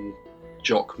call him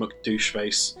Jock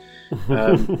McDoucheface.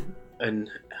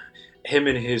 And him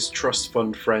and his trust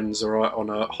fund friends are on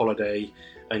a holiday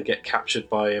and get captured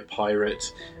by a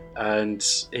pirate, and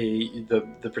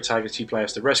the protagonist you play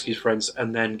has to rescue his friends,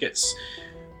 and then gets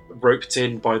roped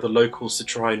in by the locals to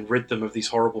try and rid them of these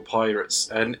horrible pirates.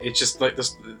 And it's just like the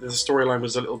storyline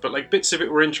was a little bit, like, bits of it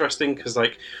were interesting because,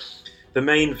 like, the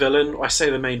main villain,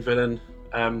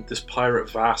 this pirate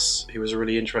Vass, who was a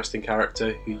really interesting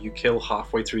character who you kill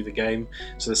halfway through the game,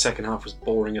 so the second half was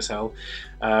boring as hell.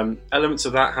 Elements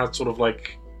of that had sort of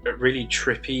like a really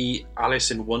trippy Alice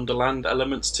in Wonderland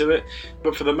elements to it,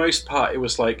 but for the most part it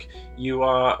was like, you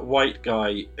are a white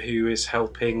guy who is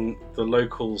helping the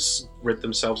locals rid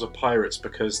themselves of pirates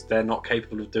because they're not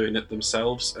capable of doing it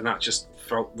themselves, and that just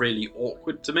felt really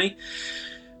awkward to me.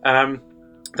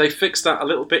 They fixed that a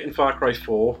little bit in Far Cry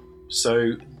 4,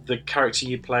 so the character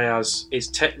you play as is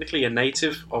technically a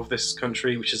native of this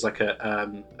country, which is like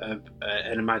an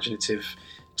imaginative,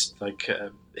 like,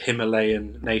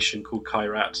 Himalayan nation called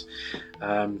Kyrat.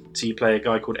 So you play a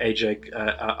guy called Ajay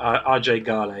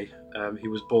Ghale, who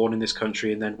was born in this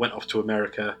country and then went off to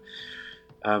America.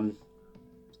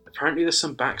 Apparently there's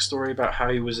some backstory about how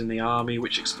he was in the army,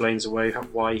 which explains away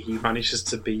why he manages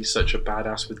to be such a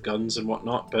badass with guns and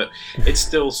whatnot, but it's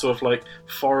still sort of like,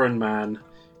 foreign man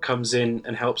comes in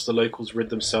and helps the locals rid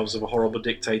themselves of a horrible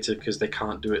dictator because they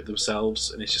can't do it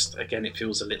themselves, and it's just, again, it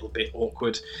feels a little bit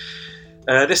awkward.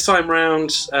 This time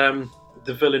round,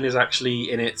 the villain is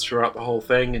actually in it throughout the whole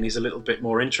thing, and he's a little bit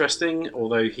more interesting,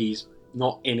 although he's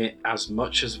not in it as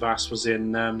much as Vass was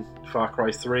in Far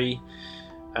Cry 3.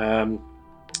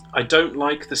 I don't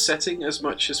like the setting as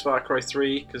much as Far Cry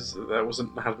 3 because that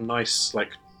had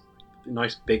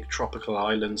nice big tropical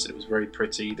islands, and it was very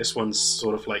pretty. This one's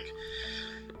sort of like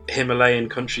Himalayan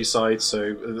countryside,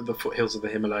 so the foothills of the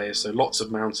Himalayas, so lots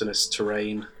of mountainous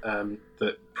terrain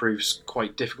that proves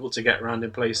quite difficult to get around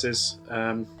in places.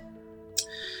 On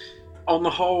the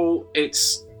whole,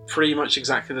 it's pretty much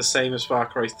exactly the same as Far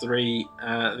Cry 3.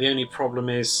 The only problem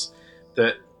is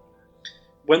that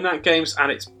when that game's at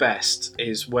its best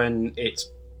is when it's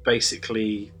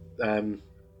basically The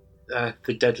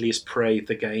Deadliest Prey,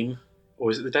 the game. Or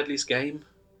is it The Deadliest Game?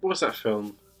 What was that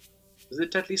film? Was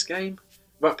it Deadliest Game?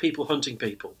 About people hunting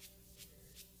people.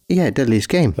 Yeah, Deadliest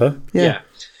Game. Huh? Yeah.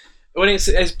 When it's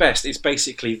at its best, it's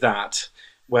basically that,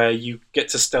 where you get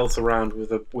to stealth around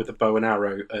with a bow and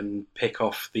arrow and pick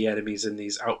off the enemies in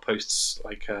these outposts,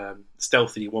 like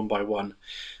stealthily one by one,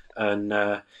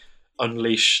 and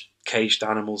unleash caged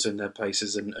animals in their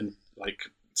places and like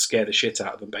scare the shit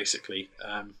out of them, basically.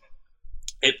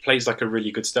 It plays like a really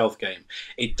good stealth game.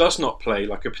 It does not play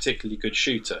like a particularly good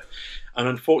shooter. And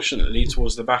unfortunately,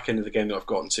 towards the back end of the game that I've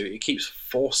gotten to, it keeps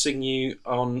forcing you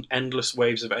on endless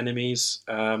waves of enemies.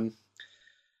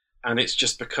 And it's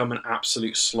just become an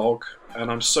absolute slog. And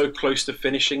I'm so close to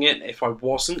finishing it. If I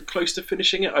wasn't close to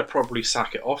finishing it, I'd probably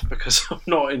sack it off because I'm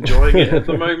not enjoying it at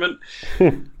the moment.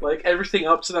 Like, everything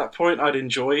up to that point I'd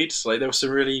enjoyed. Like, there were some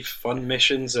really fun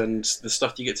missions, and the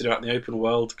stuff you get to do out in the open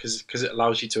world, because it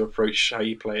allows you to approach how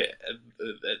you play it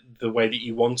the way that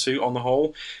you want to on the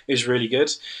whole, is really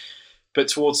good. But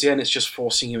towards the end, it's just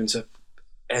forcing you into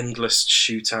endless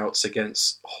shootouts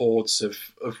against hordes of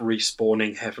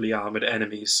respawning heavily armoured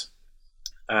enemies.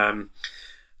 And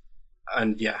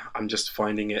yeah, I'm just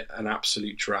finding it an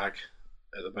absolute drag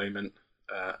at the moment.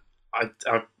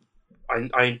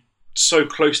 I'm so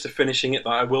close to finishing it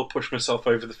that I will push myself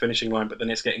over the finishing line, but then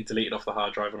it's getting deleted off the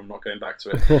hard drive and I'm not going back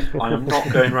to it. I am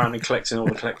not going around and collecting all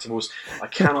the collectibles. I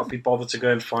cannot be bothered to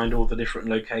go and find all the different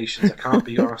locations. I can't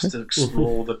be asked to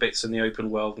explore the bits in the open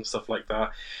world and stuff like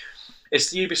that. It's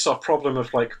the Ubisoft problem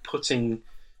of like putting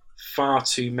far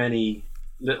too many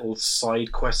little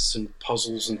side quests and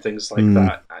puzzles and things like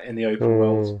that in the open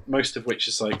world, most of which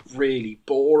is like really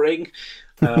boring.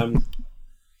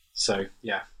 So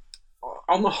yeah,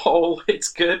 on the whole, it's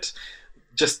good.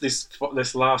 Just this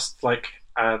last the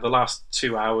last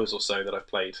 2 hours or so that I've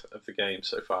played of the game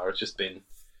so far has just been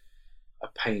a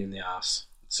pain in the ass.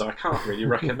 So I can't really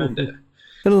recommend it.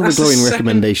 Another glowing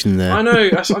recommendation there. I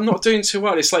know, I'm not doing too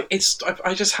well. It's like,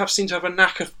 I just seem to have a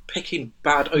knack of picking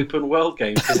bad open world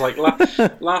games. Because like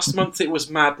last month it was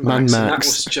Mad Max, and that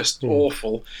was just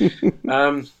awful.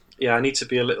 Yeah, I need to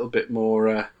be a little bit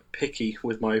more picky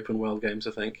with my open world games,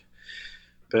 I think.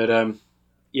 But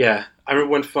yeah, I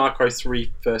remember when Far Cry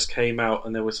 3 first came out,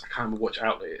 and there was, I can't remember which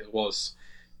outlet it was,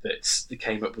 that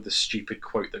came up with a stupid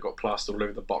quote that got plastered all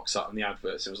over the box art and the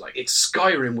adverts. It was like, it's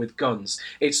Skyrim with guns.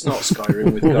 It's not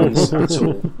Skyrim with guns at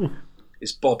all.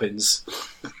 It's bobbins.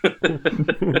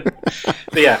 But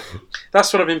yeah,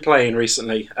 that's what I've been playing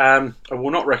recently. I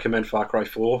will not recommend Far Cry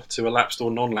 4 to a lapsed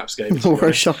or non-lapsed game. What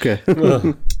a shocker.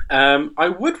 I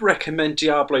would recommend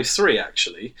Diablo 3,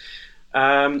 actually.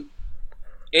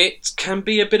 It can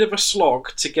be a bit of a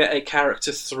slog to get a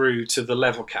character through to the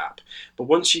level cap. But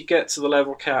once you get to the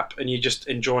level cap and you're just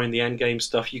enjoying the endgame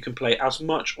stuff, you can play as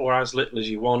much or as little as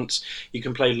you want. You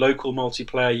can play local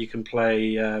multiplayer, you can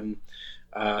play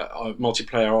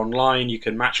multiplayer online, you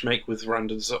can matchmake with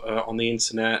randoms on the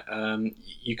internet,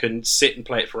 you can sit and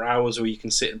play it for hours, or you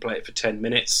can sit and play it for 10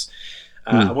 minutes.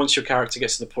 And once your character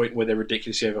gets to the point where they're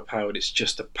ridiculously overpowered, it's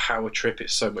just a power trip.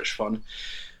 It's so much fun.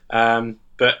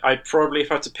 But I'd probably, if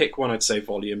I had to pick one, I'd say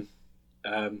Volume.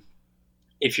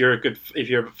 If you're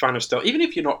a fan of stealth, even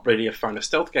if you're not really a fan of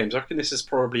stealth games, I reckon this is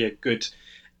probably a good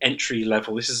entry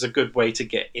level. This is a good way to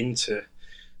get into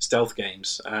stealth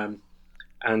games, and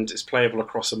it's playable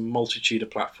across a multitude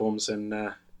of platforms, and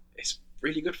it's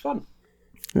really good fun.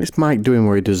 It's Mike doing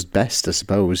what he does best, I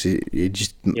suppose. He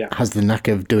just has the knack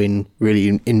of doing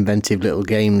really inventive little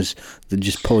games that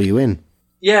just pull you in.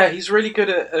 Yeah, he's really good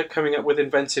at coming up with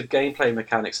inventive gameplay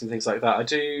mechanics and things like that. I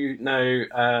do know,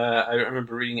 I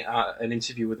remember reading an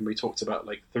interview with him where he talked about,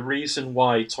 like, the reason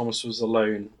why Thomas Was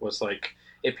Alone was, like,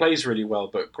 it plays really well,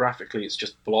 but graphically it's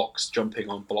just blocks jumping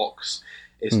on blocks,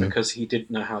 is because he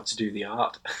didn't know how to do the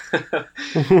art.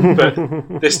 But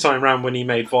this time around when he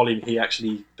made Volume, he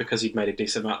actually, because he'd made a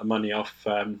decent amount of money off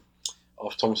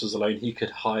Thomas Was Alone, he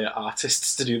could hire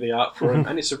artists to do the art for him,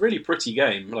 and it's a really pretty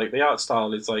game. Like, the art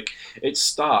style is like, it's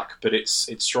stark, but it's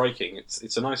striking.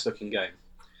 It's a nice looking game,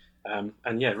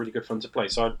 and yeah, really good fun to play.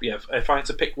 So if I had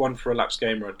to pick one for a lapsed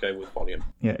gamer, I'd go with Volume.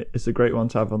 Yeah, it's a great one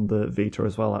to have on the Vita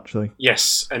as well, actually.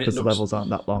 Yes, and because the levels aren't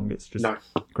that long. It's just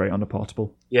great on a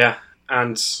portable. Yeah,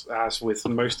 and as with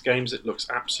most games, it looks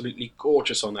absolutely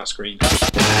gorgeous on that screen.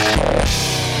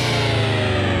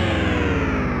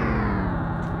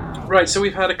 Right, so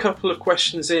we've had a couple of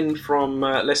questions in from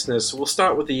listeners. So we'll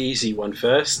start with the easy one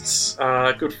first.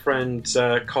 Good friend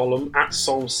Colum at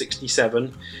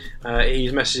Solm67.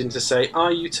 He's messaging to say,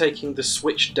 "Are you taking the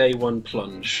Switch Day One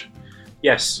plunge?"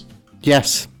 Yes.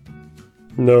 Yes.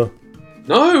 No.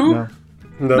 No.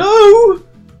 No. No.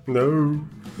 No.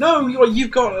 No.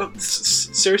 You've got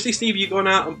seriously, Steve. You've gone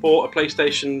out and bought a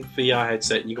PlayStation VR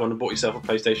headset, and you've gone and bought yourself a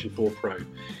PlayStation 4 Pro,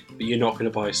 but you're not going to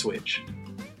buy a Switch.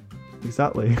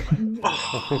 Exactly.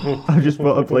 I just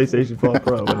bought a PlayStation 4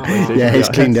 Pro. And a PlayStation yeah, it's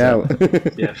cleaned out.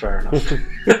 Yeah, fair enough.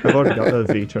 I've already got a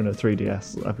Vita and a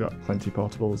 3DS. I've got plenty of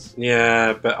portables.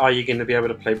 Yeah, but are you going to be able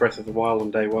to play Breath of the Wild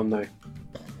on day one, though?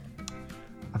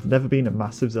 I've never been a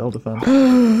massive Zelda fan.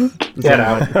 Get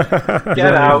out.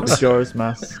 Get out. Majora's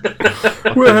Mask.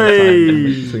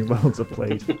 Way! Between worlds I've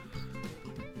played.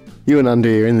 You and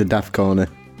Andy are in the daft corner.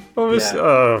 Obviously,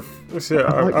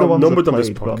 I like the ones I've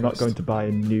played, but I'm not going to buy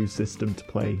a new system to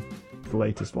play the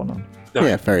latest one on. No.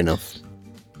 Yeah, fair enough.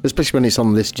 Especially when it's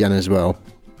on this gen as well.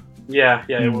 Yeah,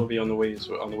 it will be on the Wii as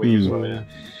well. Yeah,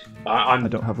 I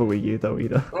don't have a Wii U though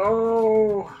either.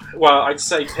 Oh, well, I'd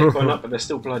say pick one up, but they're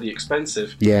still bloody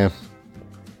expensive. Yeah.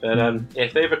 But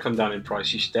if they ever come down in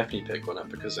price, you should definitely pick one up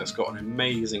because it's got an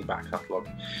amazing back catalogue.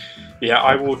 Yeah,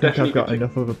 I will definitely. I've got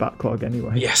enough of a backlog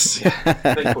anyway. Yes, yeah,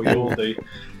 I think we all do.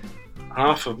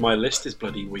 Half of my list is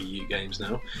bloody Wii U games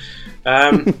now.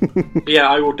 Yeah,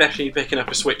 I will definitely be picking up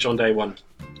a Switch on day one.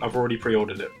 I've already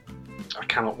pre-ordered it. I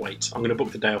cannot wait. I'm going to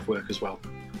book the day off work as well.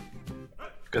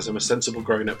 Because I'm a sensible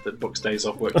grown-up that books days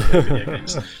off work to play video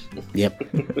games. Yep.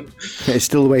 It's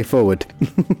still the way forward.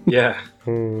 Yeah.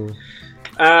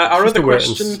 Our other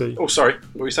question... Oh, sorry.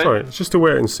 What were you saying? Sorry, it's just a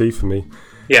wait and see for me.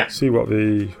 Yeah. See what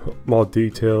the more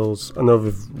details... I know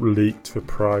they've leaked the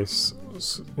price...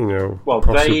 Well,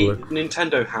 possibly.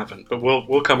 Nintendo haven't, but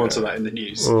we'll come on to that in the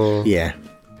news. Yeah.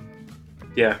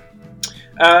 Yeah.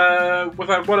 We've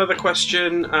had one other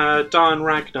question. Dan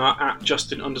Ragnar at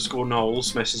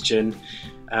Justin_Knowles messaging.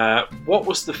 What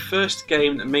was the first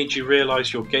game that made you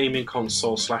realise your gaming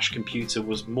console / computer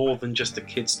was more than just a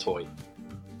kid's toy?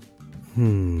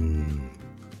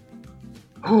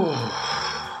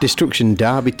 Destruction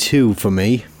Derby 2 for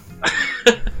me.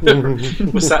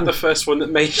 Was that the first one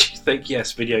that made you think,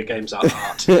 yes, video games are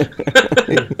art?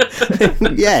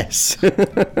 Yes. Fair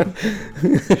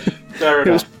enough.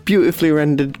 It was beautifully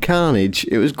rendered carnage.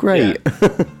 It was great.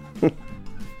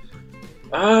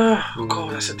 Oh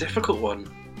god, that's a difficult one.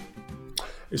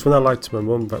 It's when I lied to my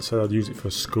mum that said I'd use it for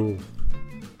school.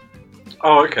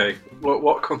 Oh, okay.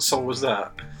 What console was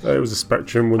that? It was a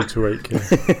Spectrum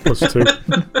 128K plus 2.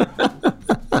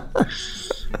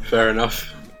 Fair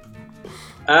enough.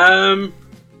 I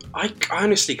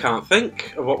honestly can't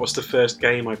think of what was the first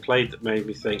game I played that made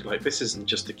me think, like, this isn't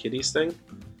just a kiddies thing.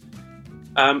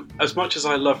 As much as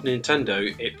I love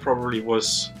Nintendo, it probably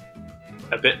was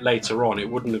a bit later on. It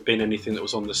wouldn't have been anything that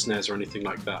was on the SNES or anything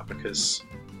like that, because,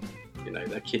 you know,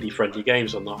 they're kiddie-friendly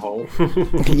games on the whole.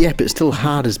 Yeah, but still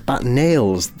hard as bat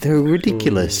nails. They're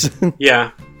ridiculous.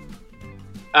 Yeah.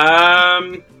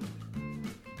 I'm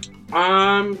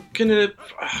gonna...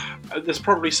 there's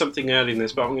probably something early in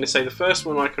this, but I'm gonna say the first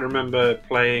one I can remember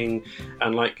playing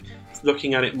and, like,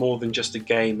 looking at it more than just a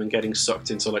game and getting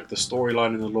sucked into, like, the storyline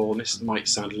and the lore, and this might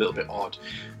sound a little bit odd,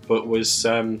 but was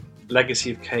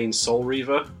Legacy of Kain Soul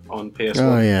Reaver on PS1.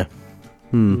 Oh, yeah.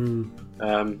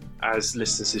 As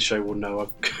listeners to this show will know,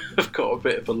 I've got a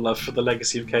bit of a love for the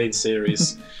Legacy of Kain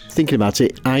series. Thinking about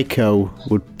it, Ico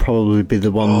would probably be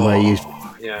the one where you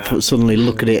suddenly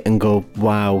look at it and go,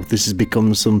 wow, this has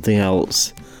become something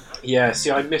else. Yeah, see,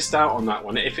 I missed out on that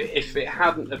one. If it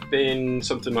hadn't have been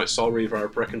something like Soul Reaver, I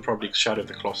reckon probably Shadow of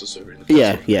the Colossus would have been the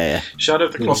first one. Yeah. Shadow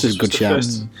of the Colossus was the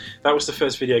first. That was the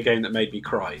first video game that made me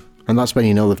cry. And that's when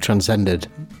you know they've transcended.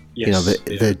 Yes, you know,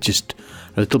 they're just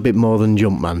a little bit more than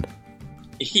Jumpman.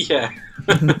 Yeah.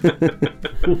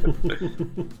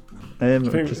 I'm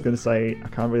just going to say, I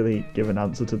can't really give an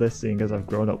answer to this, seeing as I've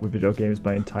grown up with video games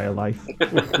my entire life.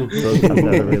 So I've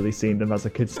never really seen them as a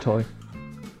kid's toy.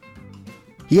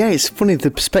 Yeah, it's funny,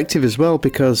 the perspective as well,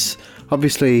 because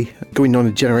obviously, going on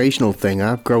a generational thing,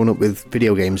 I've grown up with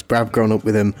video games, but I've grown up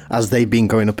with them as they've been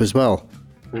growing up as well.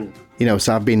 You know,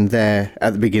 so I've been there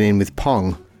at the beginning with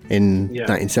Pong in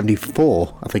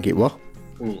 1974, I think it was.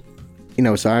 You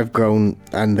know, so I've grown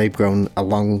and they've grown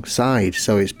alongside,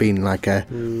 so it's been like a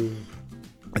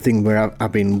thing where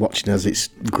I've been watching as it's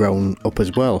grown up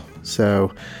as well.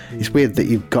 So it's weird that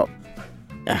you've got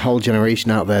a whole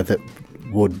generation out there that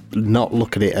would not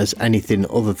look at it as anything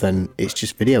other than it's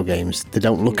just video games. They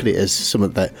don't look at it as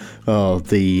something that,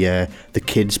 the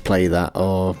kids play that,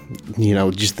 or, you know,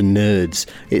 just the nerds.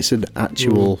 It's an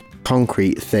actual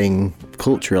concrete thing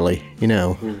culturally, you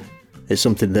know. It's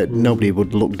something that nobody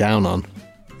would look down on,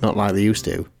 not like they used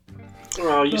to.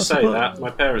 Well, you say that. My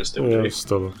parents still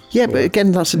do. Yeah, but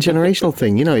again, that's a generational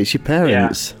thing, you know, it's your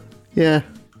parents. Yeah.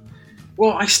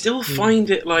 Well, I still find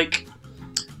it like...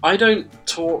 I don't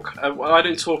talk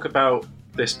about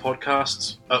this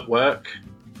podcast at work,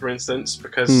 for instance,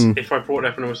 because if I brought it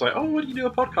up and I was like, "Oh, what do you do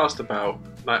a podcast about?"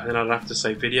 Then I'd have to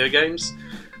say video games,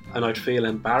 and I'd feel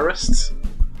embarrassed.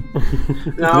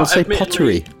 Now, I'll say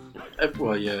pottery.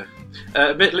 Well, yeah.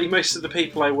 Admittedly, most of the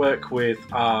people I work with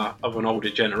are of an older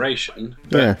generation,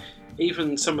 but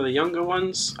even some of the younger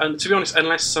ones, and to be honest,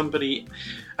 unless somebody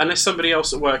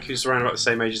else at work who's around about the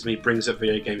same age as me brings up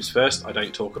video games first, I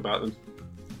don't talk about them.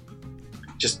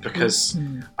 Just because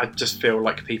I just feel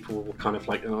like people will kind of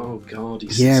like, oh god,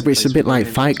 he's... Yeah, but it's a bit like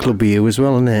Fight Club with you as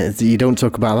well, isn't it? You don't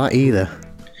talk about that either.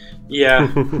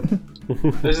 Yeah.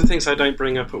 Those are the things I don't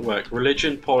bring up at work.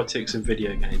 Religion, politics and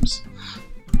video games.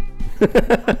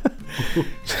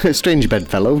 Strange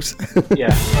bedfellows.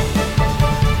 Yeah.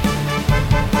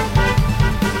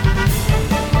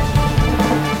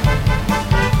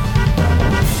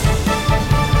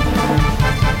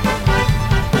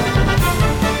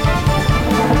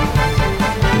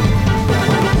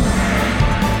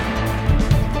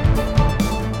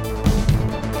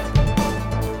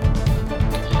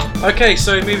 Okay,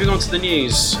 so moving on to the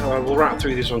news. We'll wrap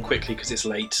through this one quickly because it's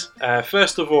late.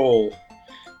 First of all,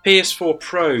 PS4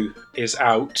 Pro is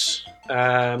out.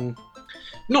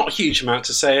 Not a huge amount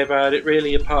to say about it,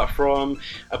 really, apart from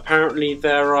apparently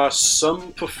there are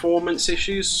some performance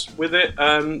issues with it.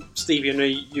 Steve, you know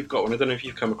you've got one. I don't know if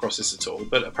you've come across this at all,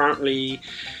 but apparently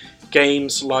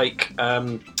games like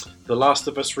The Last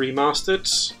of Us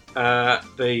Remastered,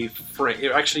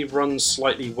 it actually runs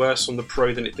slightly worse on the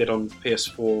Pro than it did on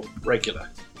PS4 regular.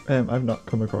 I've not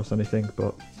come across anything,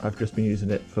 but I've just been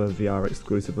using it for VR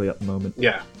exclusively at the moment.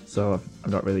 Yeah. So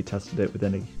I've not really tested it with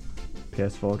any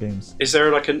PS4 games. Is there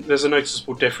there's a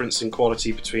noticeable difference in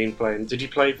quality between playing... Did you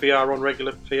play VR on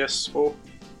regular PS4?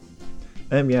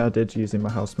 Yeah, I did, using my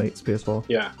housemate's PS4.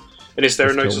 Yeah. And is there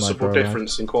a noticeable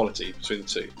difference in quality between the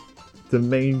two? The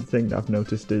main thing I've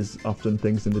noticed is often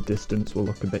things in the distance will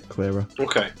look a bit clearer.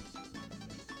 Okay.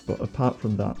 But apart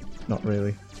from that, not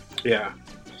really. Yeah.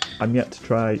 I'm yet to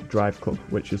try Drive Club,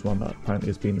 which is one that apparently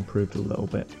has been improved a little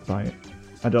bit by it.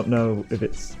 I don't know if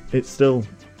it's still...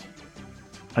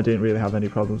 I didn't really have any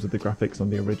problems with the graphics on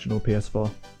the original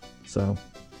PS4, so...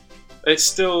 It's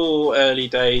still early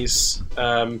days.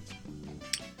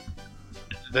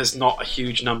 There's not a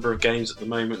huge number of games at the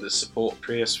moment that support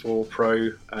PS4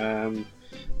 Pro. I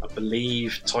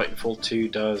believe Titanfall 2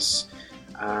 does,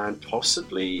 and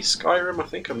possibly Skyrim. I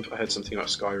think I heard something about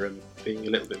Skyrim being a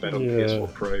little bit better on the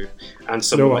PS4 Pro, and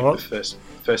some of the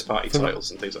first party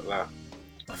titles and things like that.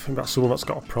 I think that's the one that's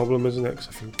got a problem, isn't it? Because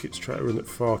I think it's trying to run at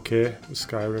 4K, the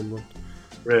Skyrim one.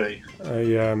 Really?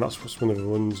 Yeah, and that's one of the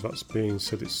ones that's being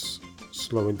said it's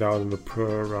slowing down in the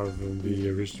Pro rather than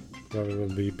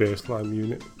the baseline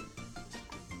unit.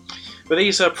 But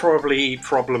these are probably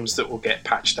problems that will get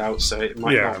patched out, so it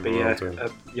might not be a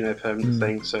permanent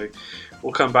thing. So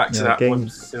we'll come back to that one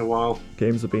in a while.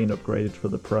 Games are being upgraded for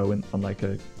the Pro on like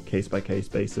a case by case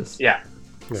basis. Yeah.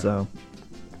 So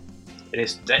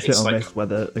it's like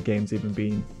whether a game's even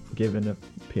been given a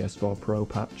PS4 Pro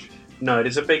patch. No,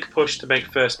 there's a big push to make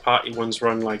first-party ones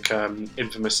run like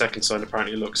Infamous Second Son.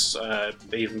 Apparently looks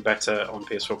even better on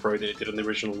PS4 Pro than it did on the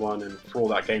original one, and for all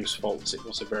that game's faults, it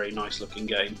was a very nice-looking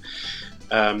game.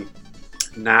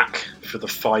 Knack, for the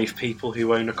 5 people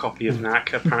who own a copy of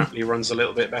Knack, apparently runs a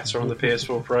little bit better on the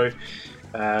PS4 Pro.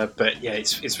 But yeah,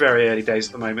 it's very early days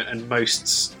at the moment, and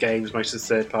most of the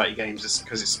third-party games,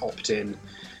 because it's opt-in,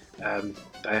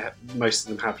 most of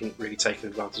them haven't really taken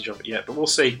advantage of it yet. But we'll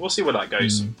see where that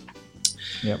goes.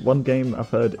 Yeah, one game I've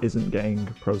heard isn't getting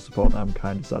pro support that I'm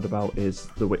kind of sad about is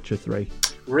The Witcher 3.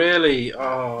 Really?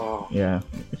 Oh. Yeah,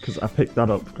 because I picked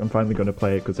that up. I'm finally going to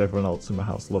play it because everyone else in my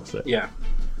house loves it. Yeah.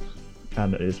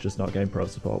 And it is just not getting pro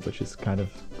support, which is kind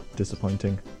of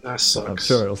disappointing. That sucks. But I'm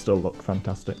sure it'll still look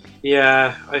fantastic.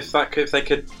 Yeah, if they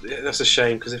could, that's a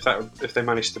shame, because if they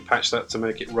managed to patch that to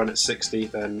make it run at 60,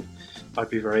 then I'd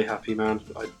be very happy, man.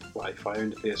 If I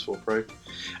owned a PS4 Pro.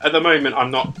 At the moment,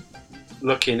 I'm not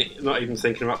even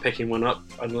thinking about picking one up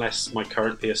unless my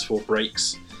current PS4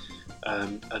 breaks,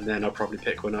 and then I'll probably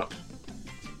pick one up.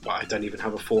 But I don't even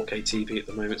have a 4K TV at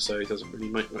the moment, so it doesn't really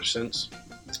make much sense.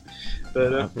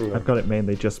 But I've got it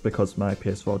mainly just because my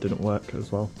PS4 didn't work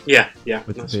as well. Yeah,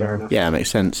 that's fair enough. Yeah, it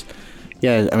makes sense.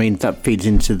 Yeah, I mean, that feeds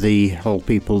into the whole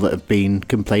people that have been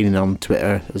complaining on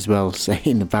Twitter as well,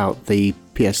 saying about the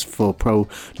PS4 Pro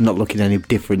not looking any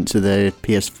different to the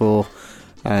PS4.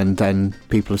 And then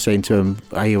people are saying to them,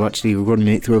 are you actually running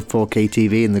it through a 4K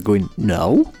TV? And they're going,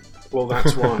 no. Well,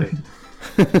 that's why.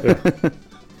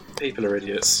 People are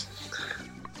idiots.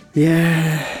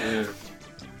 Yeah.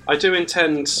 I do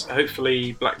intend,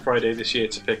 hopefully, Black Friday this year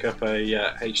to pick up a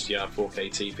HDR 4K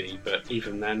TV, but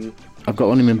even then... I've got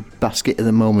one in my basket at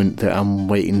the moment that I'm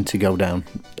waiting to go down.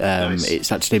 Nice.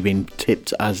 It's actually been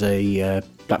tipped as a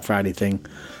Black Friday thing.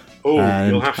 Oh,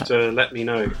 you'll have to let me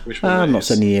know which one I'm not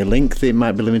sending you a link. It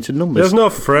might be limited numbers. There's no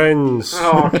friends.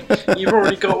 Oh, you've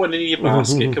already got one in your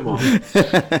basket. Come on.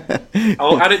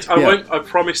 I'll add it. I won't. I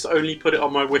promise to only put it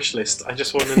on my wish list. I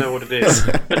just want to know what it is.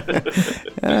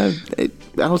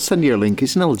 I'll send you a link.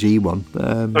 It's an LG one.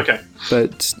 Okay.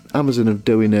 But Amazon are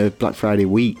doing a Black Friday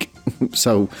week,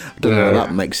 so I don't know how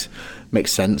that makes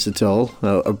sense at all.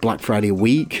 A Black Friday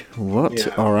week? What?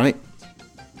 Yeah. All right.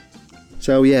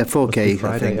 So yeah, 4K.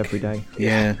 Friday I think every day.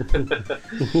 Yeah.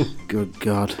 Good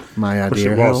God, my Wish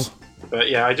idea. it was. But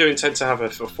yeah, I do intend to have a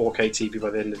 4K TV by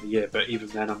the end of the year. But even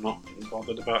then, I'm not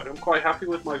bothered about it. I'm quite happy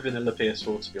with my vanilla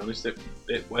PS4. To be honest,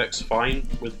 it works fine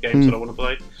with games that I want to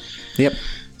play. Yep.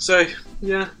 So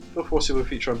yeah, for foreseeable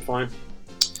future, I'm fine.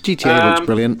 GTA looks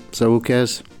brilliant. So who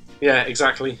cares? Yeah,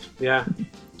 exactly. Yeah,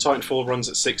 Titanfall runs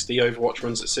at 60. Overwatch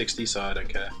runs at 60. So I don't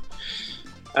care.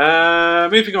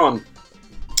 Moving on.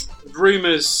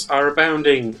 Rumours are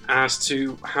abounding as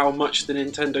to how much the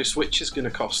Nintendo Switch is going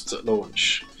to cost at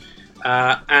launch.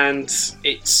 And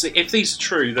if these are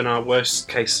true, then our worst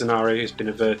case scenario has been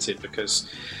averted, because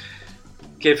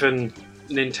given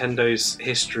Nintendo's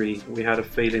history, we had a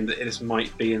feeling that this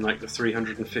might be in like the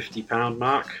 £350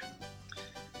 mark,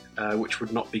 which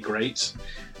would not be great.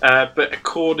 But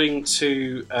according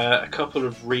to a couple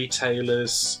of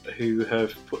retailers who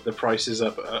have put the prices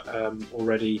up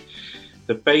already,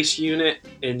 the base unit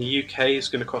in the UK is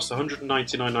going to cost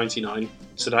 £199.99.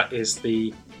 So that is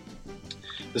the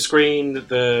screen,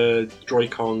 the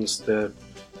Joy-Cons, the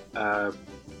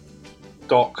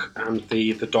dock, and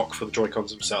the dock for the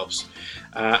Joy-Cons themselves.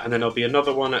 And then there'll be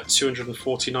another one at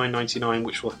 £249.99,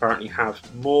 which will apparently have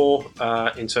more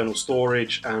internal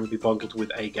storage and be bundled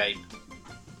with a game.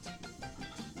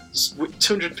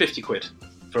 £250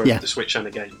 for the Switch and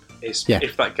a game.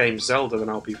 If that game's Zelda, then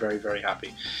I'll be very, very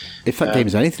happy. If that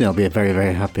game's anything, I'll be very,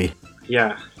 very happy.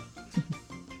 Yeah.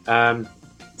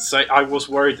 So I was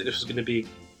worried that this was going to be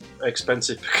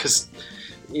expensive because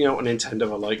you know what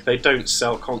Nintendo are like. They don't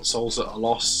sell consoles at a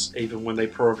loss, even when they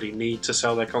probably need to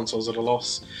sell their consoles at a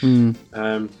loss.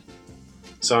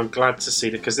 So I'm glad to see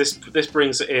that, because this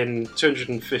brings it in,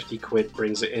 £250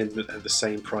 brings it in at the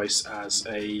same price as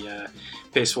a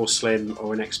PS4 Slim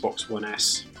or an Xbox One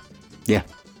S. Yeah.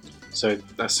 So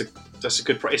that's a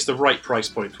good price. It's the right price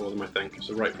point for them, I think. It's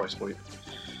the right price point.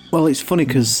 Well, it's funny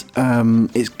because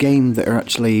it's game that are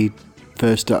actually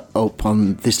first up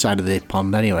on this side of the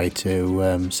pond anyway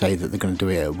to say that they're going to do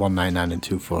it at $199 and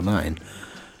 $249.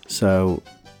 So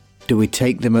do we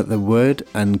take them at their word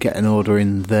and get an order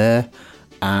in there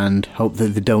and hope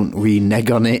that they don't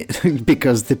renege on it?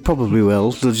 Because they probably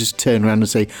will. They'll just turn around and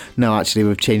say, no, actually,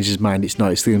 we've changed his mind. It's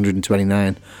not. It's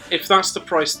 $329. If that's the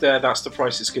price there, that's the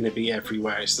price it's going to be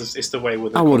everywhere. It's the way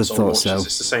with the I would have console thought launches. so.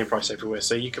 It's the same price everywhere.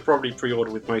 So you could probably pre-order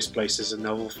with most places and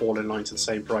they'll all fall in line to the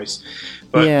same price.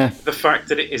 But the fact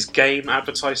that it is Game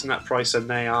advertising that price, and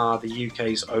they are the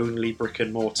UK's only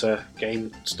brick-and-mortar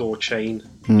game store chain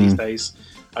these days...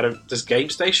 Does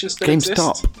GameStation still exist?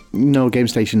 GameStop. No,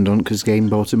 GameStation don't, because Game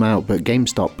bought them out, but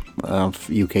GameStop have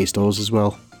UK stores as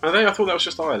well. Are they? I thought that was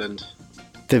just Ireland.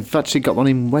 They've actually got one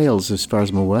in Wales, as far as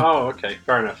I'm aware. Oh, okay,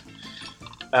 fair enough.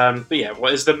 But yeah,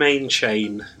 what is the main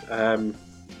chain?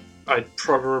 I'd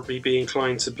probably be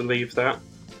inclined to believe that.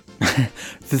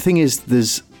 The thing is,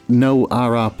 there's no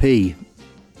RRP,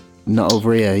 not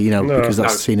over here, because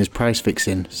that's seen as price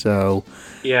fixing, so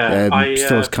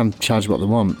stores can charge what they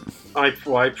want. I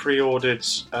pre-ordered.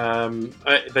 I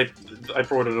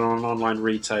brought it on an online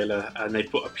retailer, and they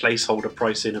put a placeholder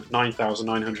price in of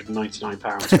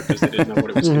 £9,999 because they didn't know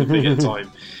what it was going to be at the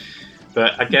time.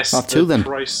 But I guess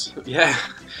price. Yeah,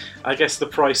 I guess the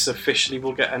price officially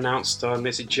will get announced on.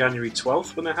 Is it January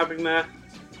 12th when they're having their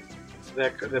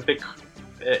big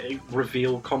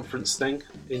reveal conference thing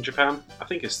in Japan? I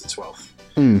think it's the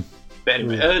 12th. But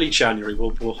anyway, early January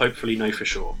we'll hopefully know for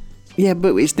sure. Yeah,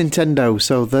 but it's Nintendo,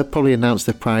 so they'll probably announce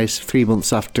the price 3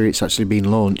 months after it's actually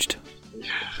been launched.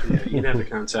 Yeah, you never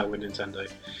can tell with Nintendo.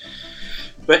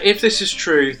 But if this is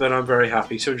true, then I'm very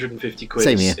happy.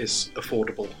 £250 is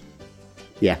affordable.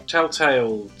 Yeah.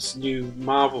 Telltale's new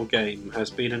Marvel game has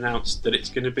been announced that it's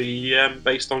going to be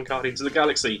based on Guardians of the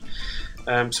Galaxy.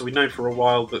 So we know for a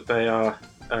while that they are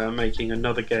making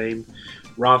another game.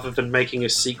 Rather than making a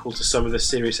sequel to some of the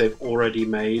series they've already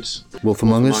made. Wolf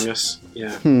Among Us?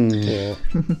 Yeah.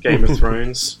 Game of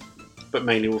Thrones, but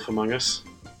mainly Wolf Among Us.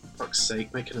 For fuck's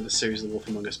sake, make another series of Wolf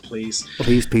Among Us, please.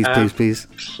 Please.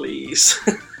 Please.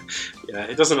 Yeah,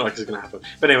 it doesn't look like it's going to happen.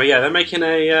 But anyway, they're making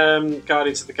a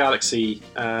Guardians of the Galaxy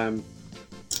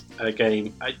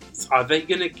game. Are they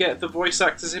going to get the voice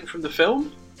actors in from the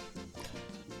film?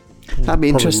 That'd be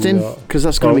interesting, because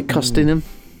that's going to be costing them.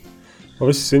 Well,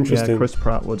 this is interesting. Yeah, Chris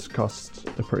Pratt would cost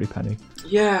a pretty penny.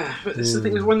 Yeah, but this is the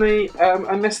thing is when they,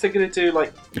 unless they're going to do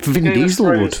like Vin Diesel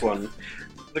would.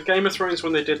 The Game of Thrones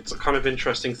one, they did a kind of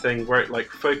interesting thing where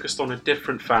it focused on a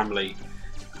different family,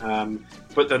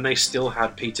 but then they still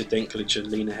had Peter Dinklage and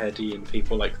Lena Headey and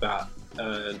people like that,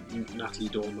 Natalie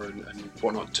Dormer and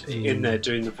whatnot in there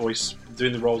doing the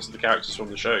roles of the characters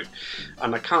from the show,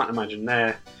 and I can't imagine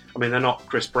they're not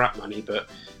Chris Pratt money, but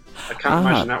I can't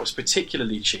imagine that was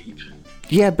particularly cheap.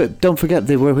 Yeah, but don't forget,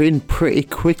 they were in pretty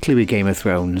quickly with Game of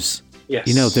Thrones.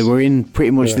 Yes. They were in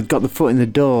pretty much, they'd got the foot in the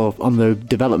door on the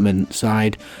development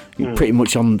side, pretty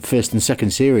much on first and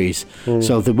second series.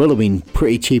 So they will have been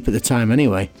pretty cheap at the time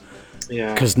anyway.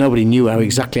 Yeah. Because nobody knew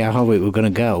exactly how it was going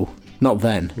to go. Not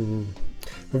then.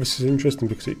 Well, this is interesting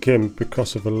because it came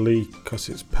because of a leak, because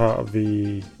it's part of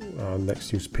the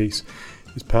next news piece.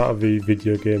 It's part of the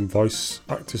video game voice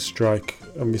actors strike,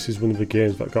 and this is one of the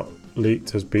games that got leaked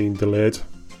has been delayed,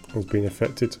 has been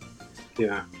affected.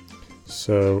 Yeah.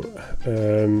 So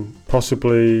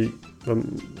possibly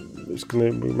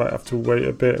we might have to wait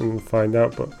a bit and find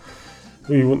out, but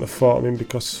we wouldn't have thought.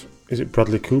 Because is it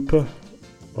Bradley Cooper?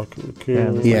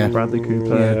 Yeah, Bradley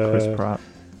Cooper, Chris Pratt,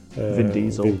 Vin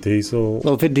Diesel.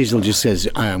 Well, Vin Diesel just says,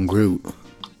 "I am Groot."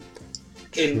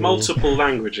 In multiple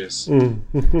languages.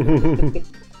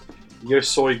 Yo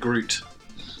soy Groot.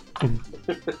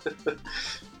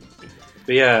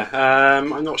 But yeah,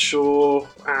 I'm not sure.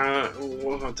 I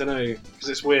don't know, because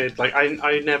it's weird.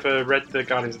 I never read the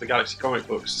Guardians of the Galaxy comic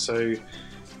books, so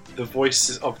the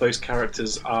voices of those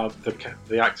characters are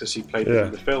the actors who played them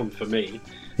in the film for me.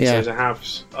 Yeah. So to have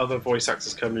other voice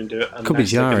actors come in and do it, could be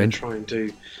jarring.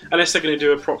 Unless they're going to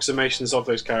do approximations of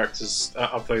those characters,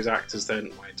 of those actors,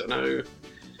 then I don't know.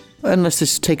 Unless they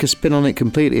just take a spin on it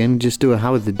completely and just do a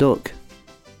Howard the Duck.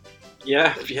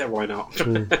 Yeah, why not?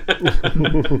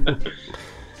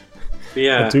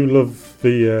 Yeah. I do love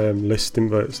the listing,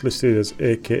 but it's listed as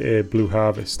AKA Blue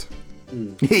Harvest.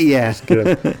 Yeah.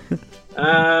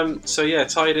 So yeah,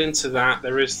 tied into that,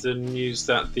 there is the news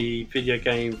that the video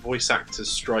game voice actors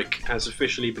strike has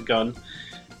officially begun.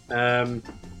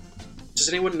 Does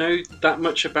anyone know that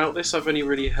much about this? I've only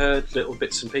really heard little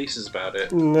bits and pieces about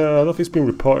it. No, I don't think it's been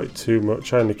reported too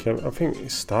much. I think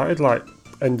it started like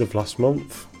end of last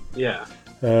month. Yeah.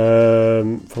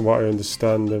 From what I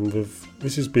understand, and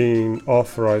this has been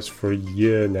authorised for a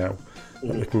year now.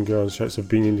 That they can go on strikes. Of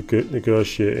been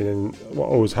negotiating, and what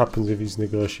always happens with these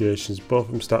negotiations, both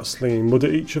of them start slinging mud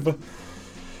at each other.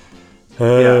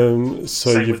 So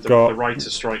Same you've with got the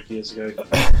writer's strike years ago.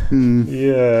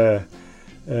 Yeah.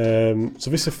 So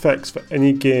this affects for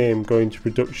any game going to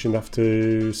production after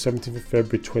 17th of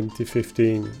February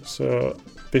 2015. So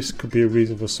this could be a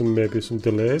reason for some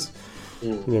delays.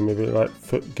 You know, maybe like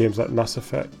for games like Mass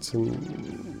Effect,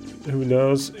 and who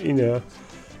knows, you know.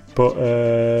 But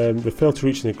they failed to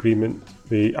reach an agreement,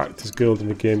 the Actors Guild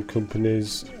and the game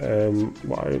companies.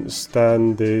 What I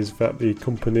understand is that the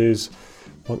companies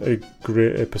want a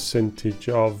greater percentage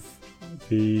of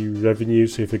the revenue.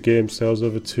 So if a game sells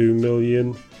over 2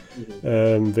 million,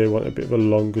 they want a bit of a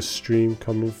longer stream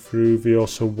coming through. They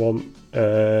also want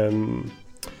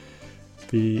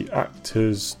the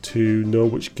actors to know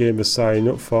which game they're signing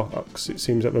up for, because it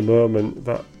seems at the moment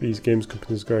that these games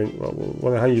companies are going, well, we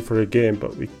want to hire you for a game,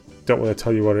 but we don't want to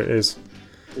tell you what it is.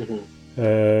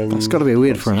 That's got to be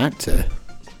weird for an actor.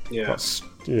 Yeah.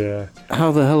 Yeah.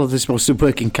 How the hell are they supposed to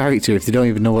work in character if they don't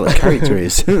even know what the character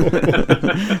is?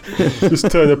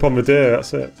 Just turn up on the day,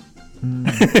 that's it.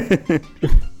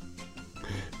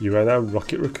 You are now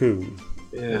Rocket Raccoon.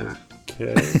 Yeah.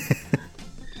 Okay.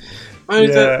 I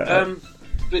know that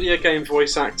video game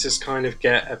voice actors kind of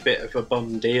get a bit of a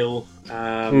bum deal.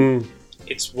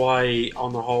 It's why,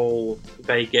 on the whole,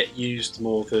 they get used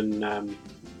more than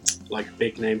like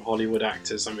big name Hollywood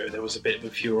actors. I mean, there was a bit of a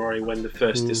furore when the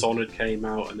first Dishonored came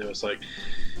out, and there was like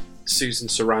Susan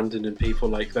Sarandon and people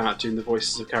like that doing the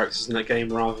voices of characters in that game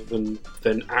rather than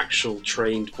actual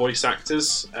trained voice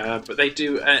actors. But they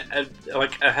do a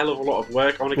hell of a lot of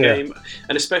work on a game,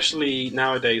 and especially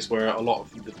nowadays where a lot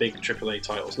of the big AAA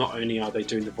titles, not only are they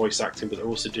doing the voice acting, but they're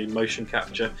also doing motion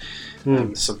capture.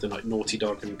 Something like Naughty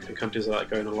Dog and companies like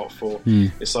that are going a lot for.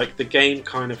 It's like the game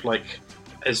kind of like,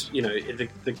 as you know,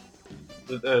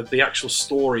 the actual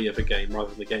story of a game rather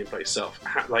than the gameplay itself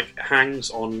hangs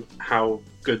on how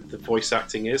good the voice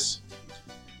acting is.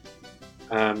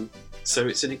 So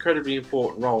it's an incredibly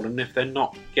important role, and if they're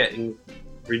not getting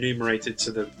remunerated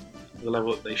to the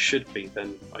level that they should be,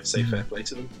 then I'd say fair play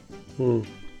to them.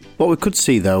 What we could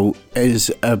see, though,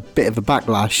 is a bit of a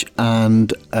backlash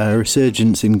and a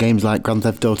resurgence in games like Grand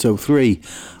Theft Auto 3,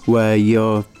 where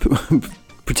your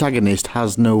protagonist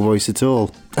has no voice at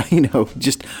all. You know,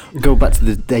 just go back to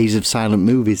the days of silent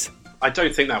movies. I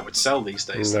don't think that would sell these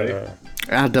days, though.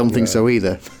 I don't think so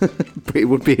either. But it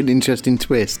would be an interesting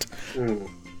twist. I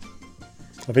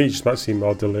think you just might see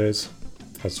more delays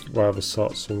as whatever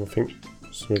sorts, and I think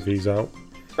some of these out.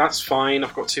 That's fine.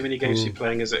 I've got too many games to be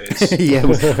playing as it is. Yeah,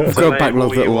 we've got a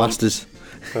backlog that will last us.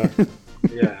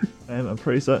 Yeah. I'm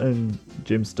pretty certain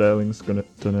Jim Sterling's done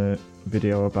a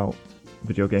video about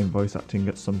video game voice acting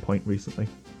at some point recently.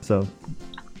 So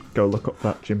go look up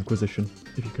that Jimquisition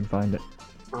if you can find it.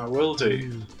 I will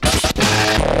do.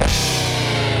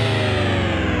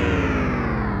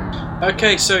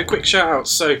 Okay, so quick shout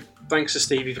outs. So thanks to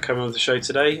Stevie for coming on the show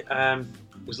today.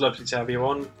 It was lovely to have you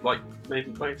on.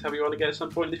 Maybe to have you on again at some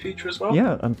point in the future as well.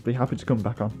 Yeah, I'd be happy to come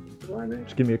back on.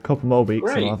 Just give me a couple more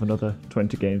weeks and I'll have another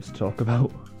 20 games to talk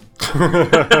about.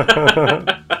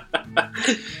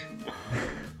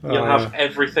 You'll have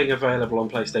everything available on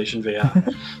PlayStation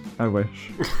VR. I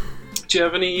wish. Do you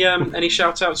have any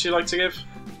shout outs you'd like to give?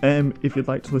 If you'd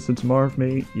like to listen to more of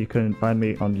me, you can find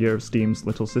me on Year of Steam's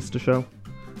Little Sister Show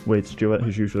with Stuart,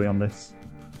 who's usually on this.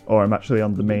 Or I'm actually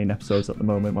on the main episodes at the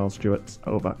moment while Stuart's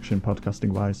out of action podcasting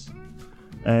wise.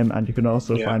 And you can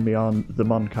also find me on the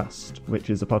Moncast, which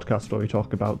is a podcast where we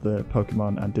talk about the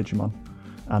Pokemon and Digimon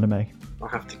anime. I'll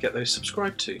have to get those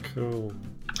subscribed to. Cool.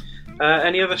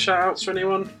 Any other shout outs for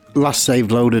anyone? Last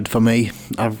Save Loaded for me.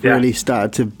 I've really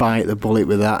started to bite the bullet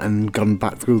with that and gone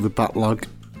back through the backlog.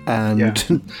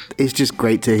 And it's just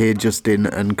great to hear Justin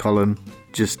and Colin,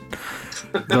 just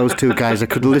those two guys. I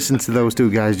could listen to those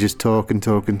two guys just talk and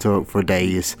talk and talk for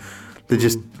days. They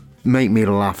just make me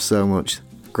laugh so much.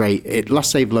 Great.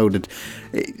 Last Save Loaded,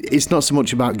 it's not so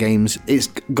much about games. It's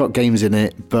got games in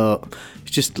it, but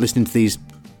it's just listening to these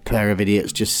pair of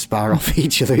idiots just spar off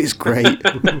each other. It's great.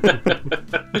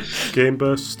 Game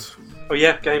Burst. Oh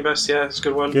yeah, Game Burst. Yeah, it's a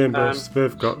good one. Game Burst.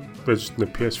 They've done the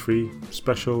PS3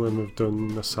 special, and we've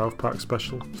done the South Park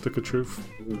special, Stick of Truth.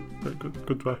 Very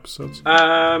good episodes.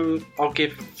 I'll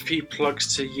give a few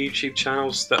plugs to YouTube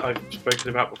channels that I've spoken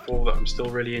about before that I'm still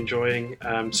really enjoying.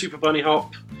 Super Bunny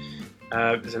Hop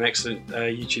is an excellent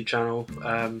YouTube channel.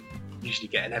 Usually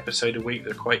get an episode a week.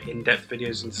 They're quite in-depth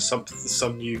videos into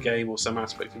some new game or some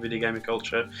aspect of video gaming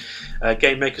culture.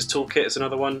 Game Maker's Toolkit is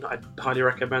another one I'd highly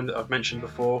recommend that I've mentioned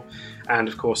before. And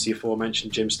of course the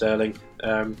aforementioned Jim Sterling.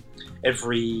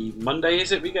 Every Monday,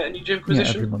 is it, we get a new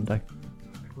Jimquisition? Yeah, every Monday.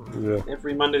 Yeah.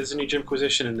 Every Monday there's a new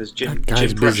Jimquisition, and there's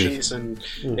Jimpressions, and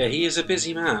yeah, he is a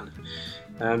busy man.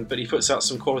 But he puts out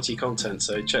some quality content,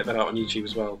 so check that out on YouTube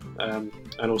as well. And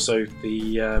also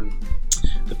the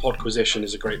Podquisition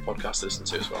is a great podcast to listen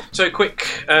to as well. So quick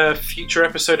future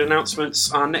episode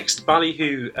announcements. Our next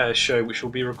Ballyhoo show, which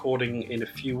we'll be recording in a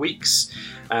few weeks,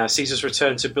 sees us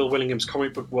return to Bill Willingham's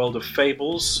comic book world of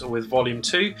Fables with Volume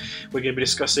 2. We're going to be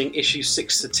discussing issues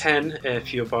 6 to 10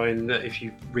 if you're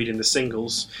reading the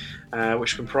singles,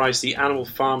 which comprise the Animal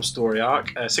Farm story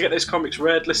arc. So get those comics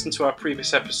read, listen to our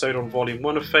previous episode on Volume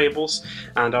 1 of Fables,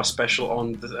 and our special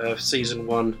on Season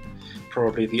 1,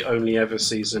 probably the only ever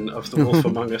season of the Wolf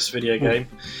Among Us video game,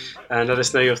 and let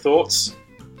us know your thoughts.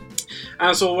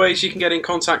 As always, you can get in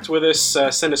contact with us,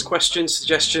 send us questions,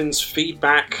 suggestions,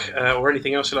 feedback, or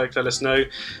anything else you'd like to let us know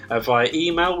via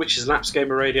email, which is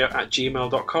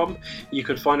lapsgamerradio@gmail.com. You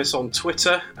can find us on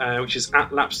Twitter, which is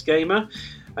 @lapsgamer.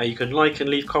 You can like and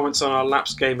leave comments on our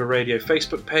Lapsed Gamer Radio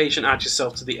Facebook page and add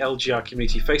yourself to the LGR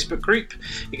Community Facebook group.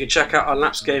 You can check out our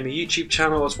Lapsed Gamer YouTube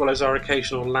channel as well as our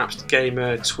occasional Lapsed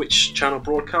Gamer Twitch channel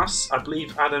broadcasts. I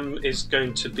believe Adam is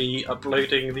going to be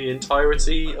uploading the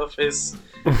entirety of his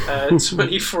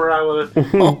 24-hour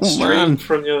stream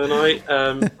from the other night,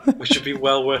 which would be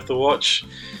well worth the watch.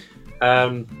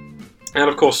 And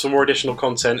of course, for more additional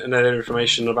content and other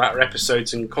information about our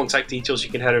episodes and contact details, you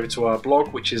can head over to our blog,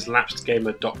 which is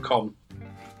lapsedgamer.com.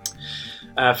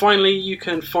 Finally, you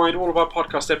can find all of our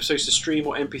podcast episodes to stream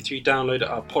or MP3 download at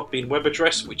our Podbean web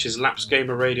address, which is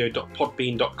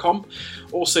lapsedgamerradio.podbean.com.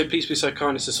 Also, please be so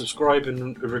kind as to subscribe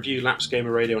and review Lapsed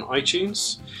Gamer Radio on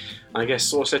iTunes. I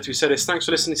guess all that's left to be said is thanks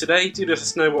for listening today. Do let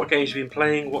us know what games you've been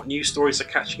playing, what news stories are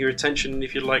catching your attention, and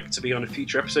if you'd like to be on a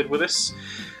future episode with us.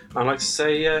 I'd like to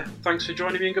say thanks for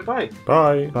joining me and goodbye.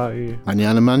 Bye. Bye.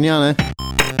 Mañana.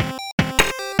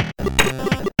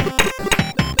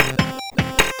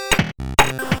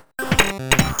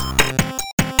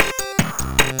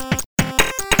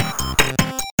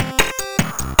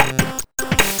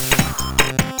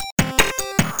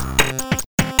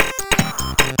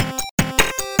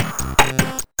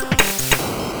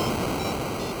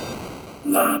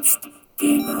 Lapsed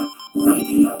Gamer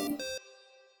Radio.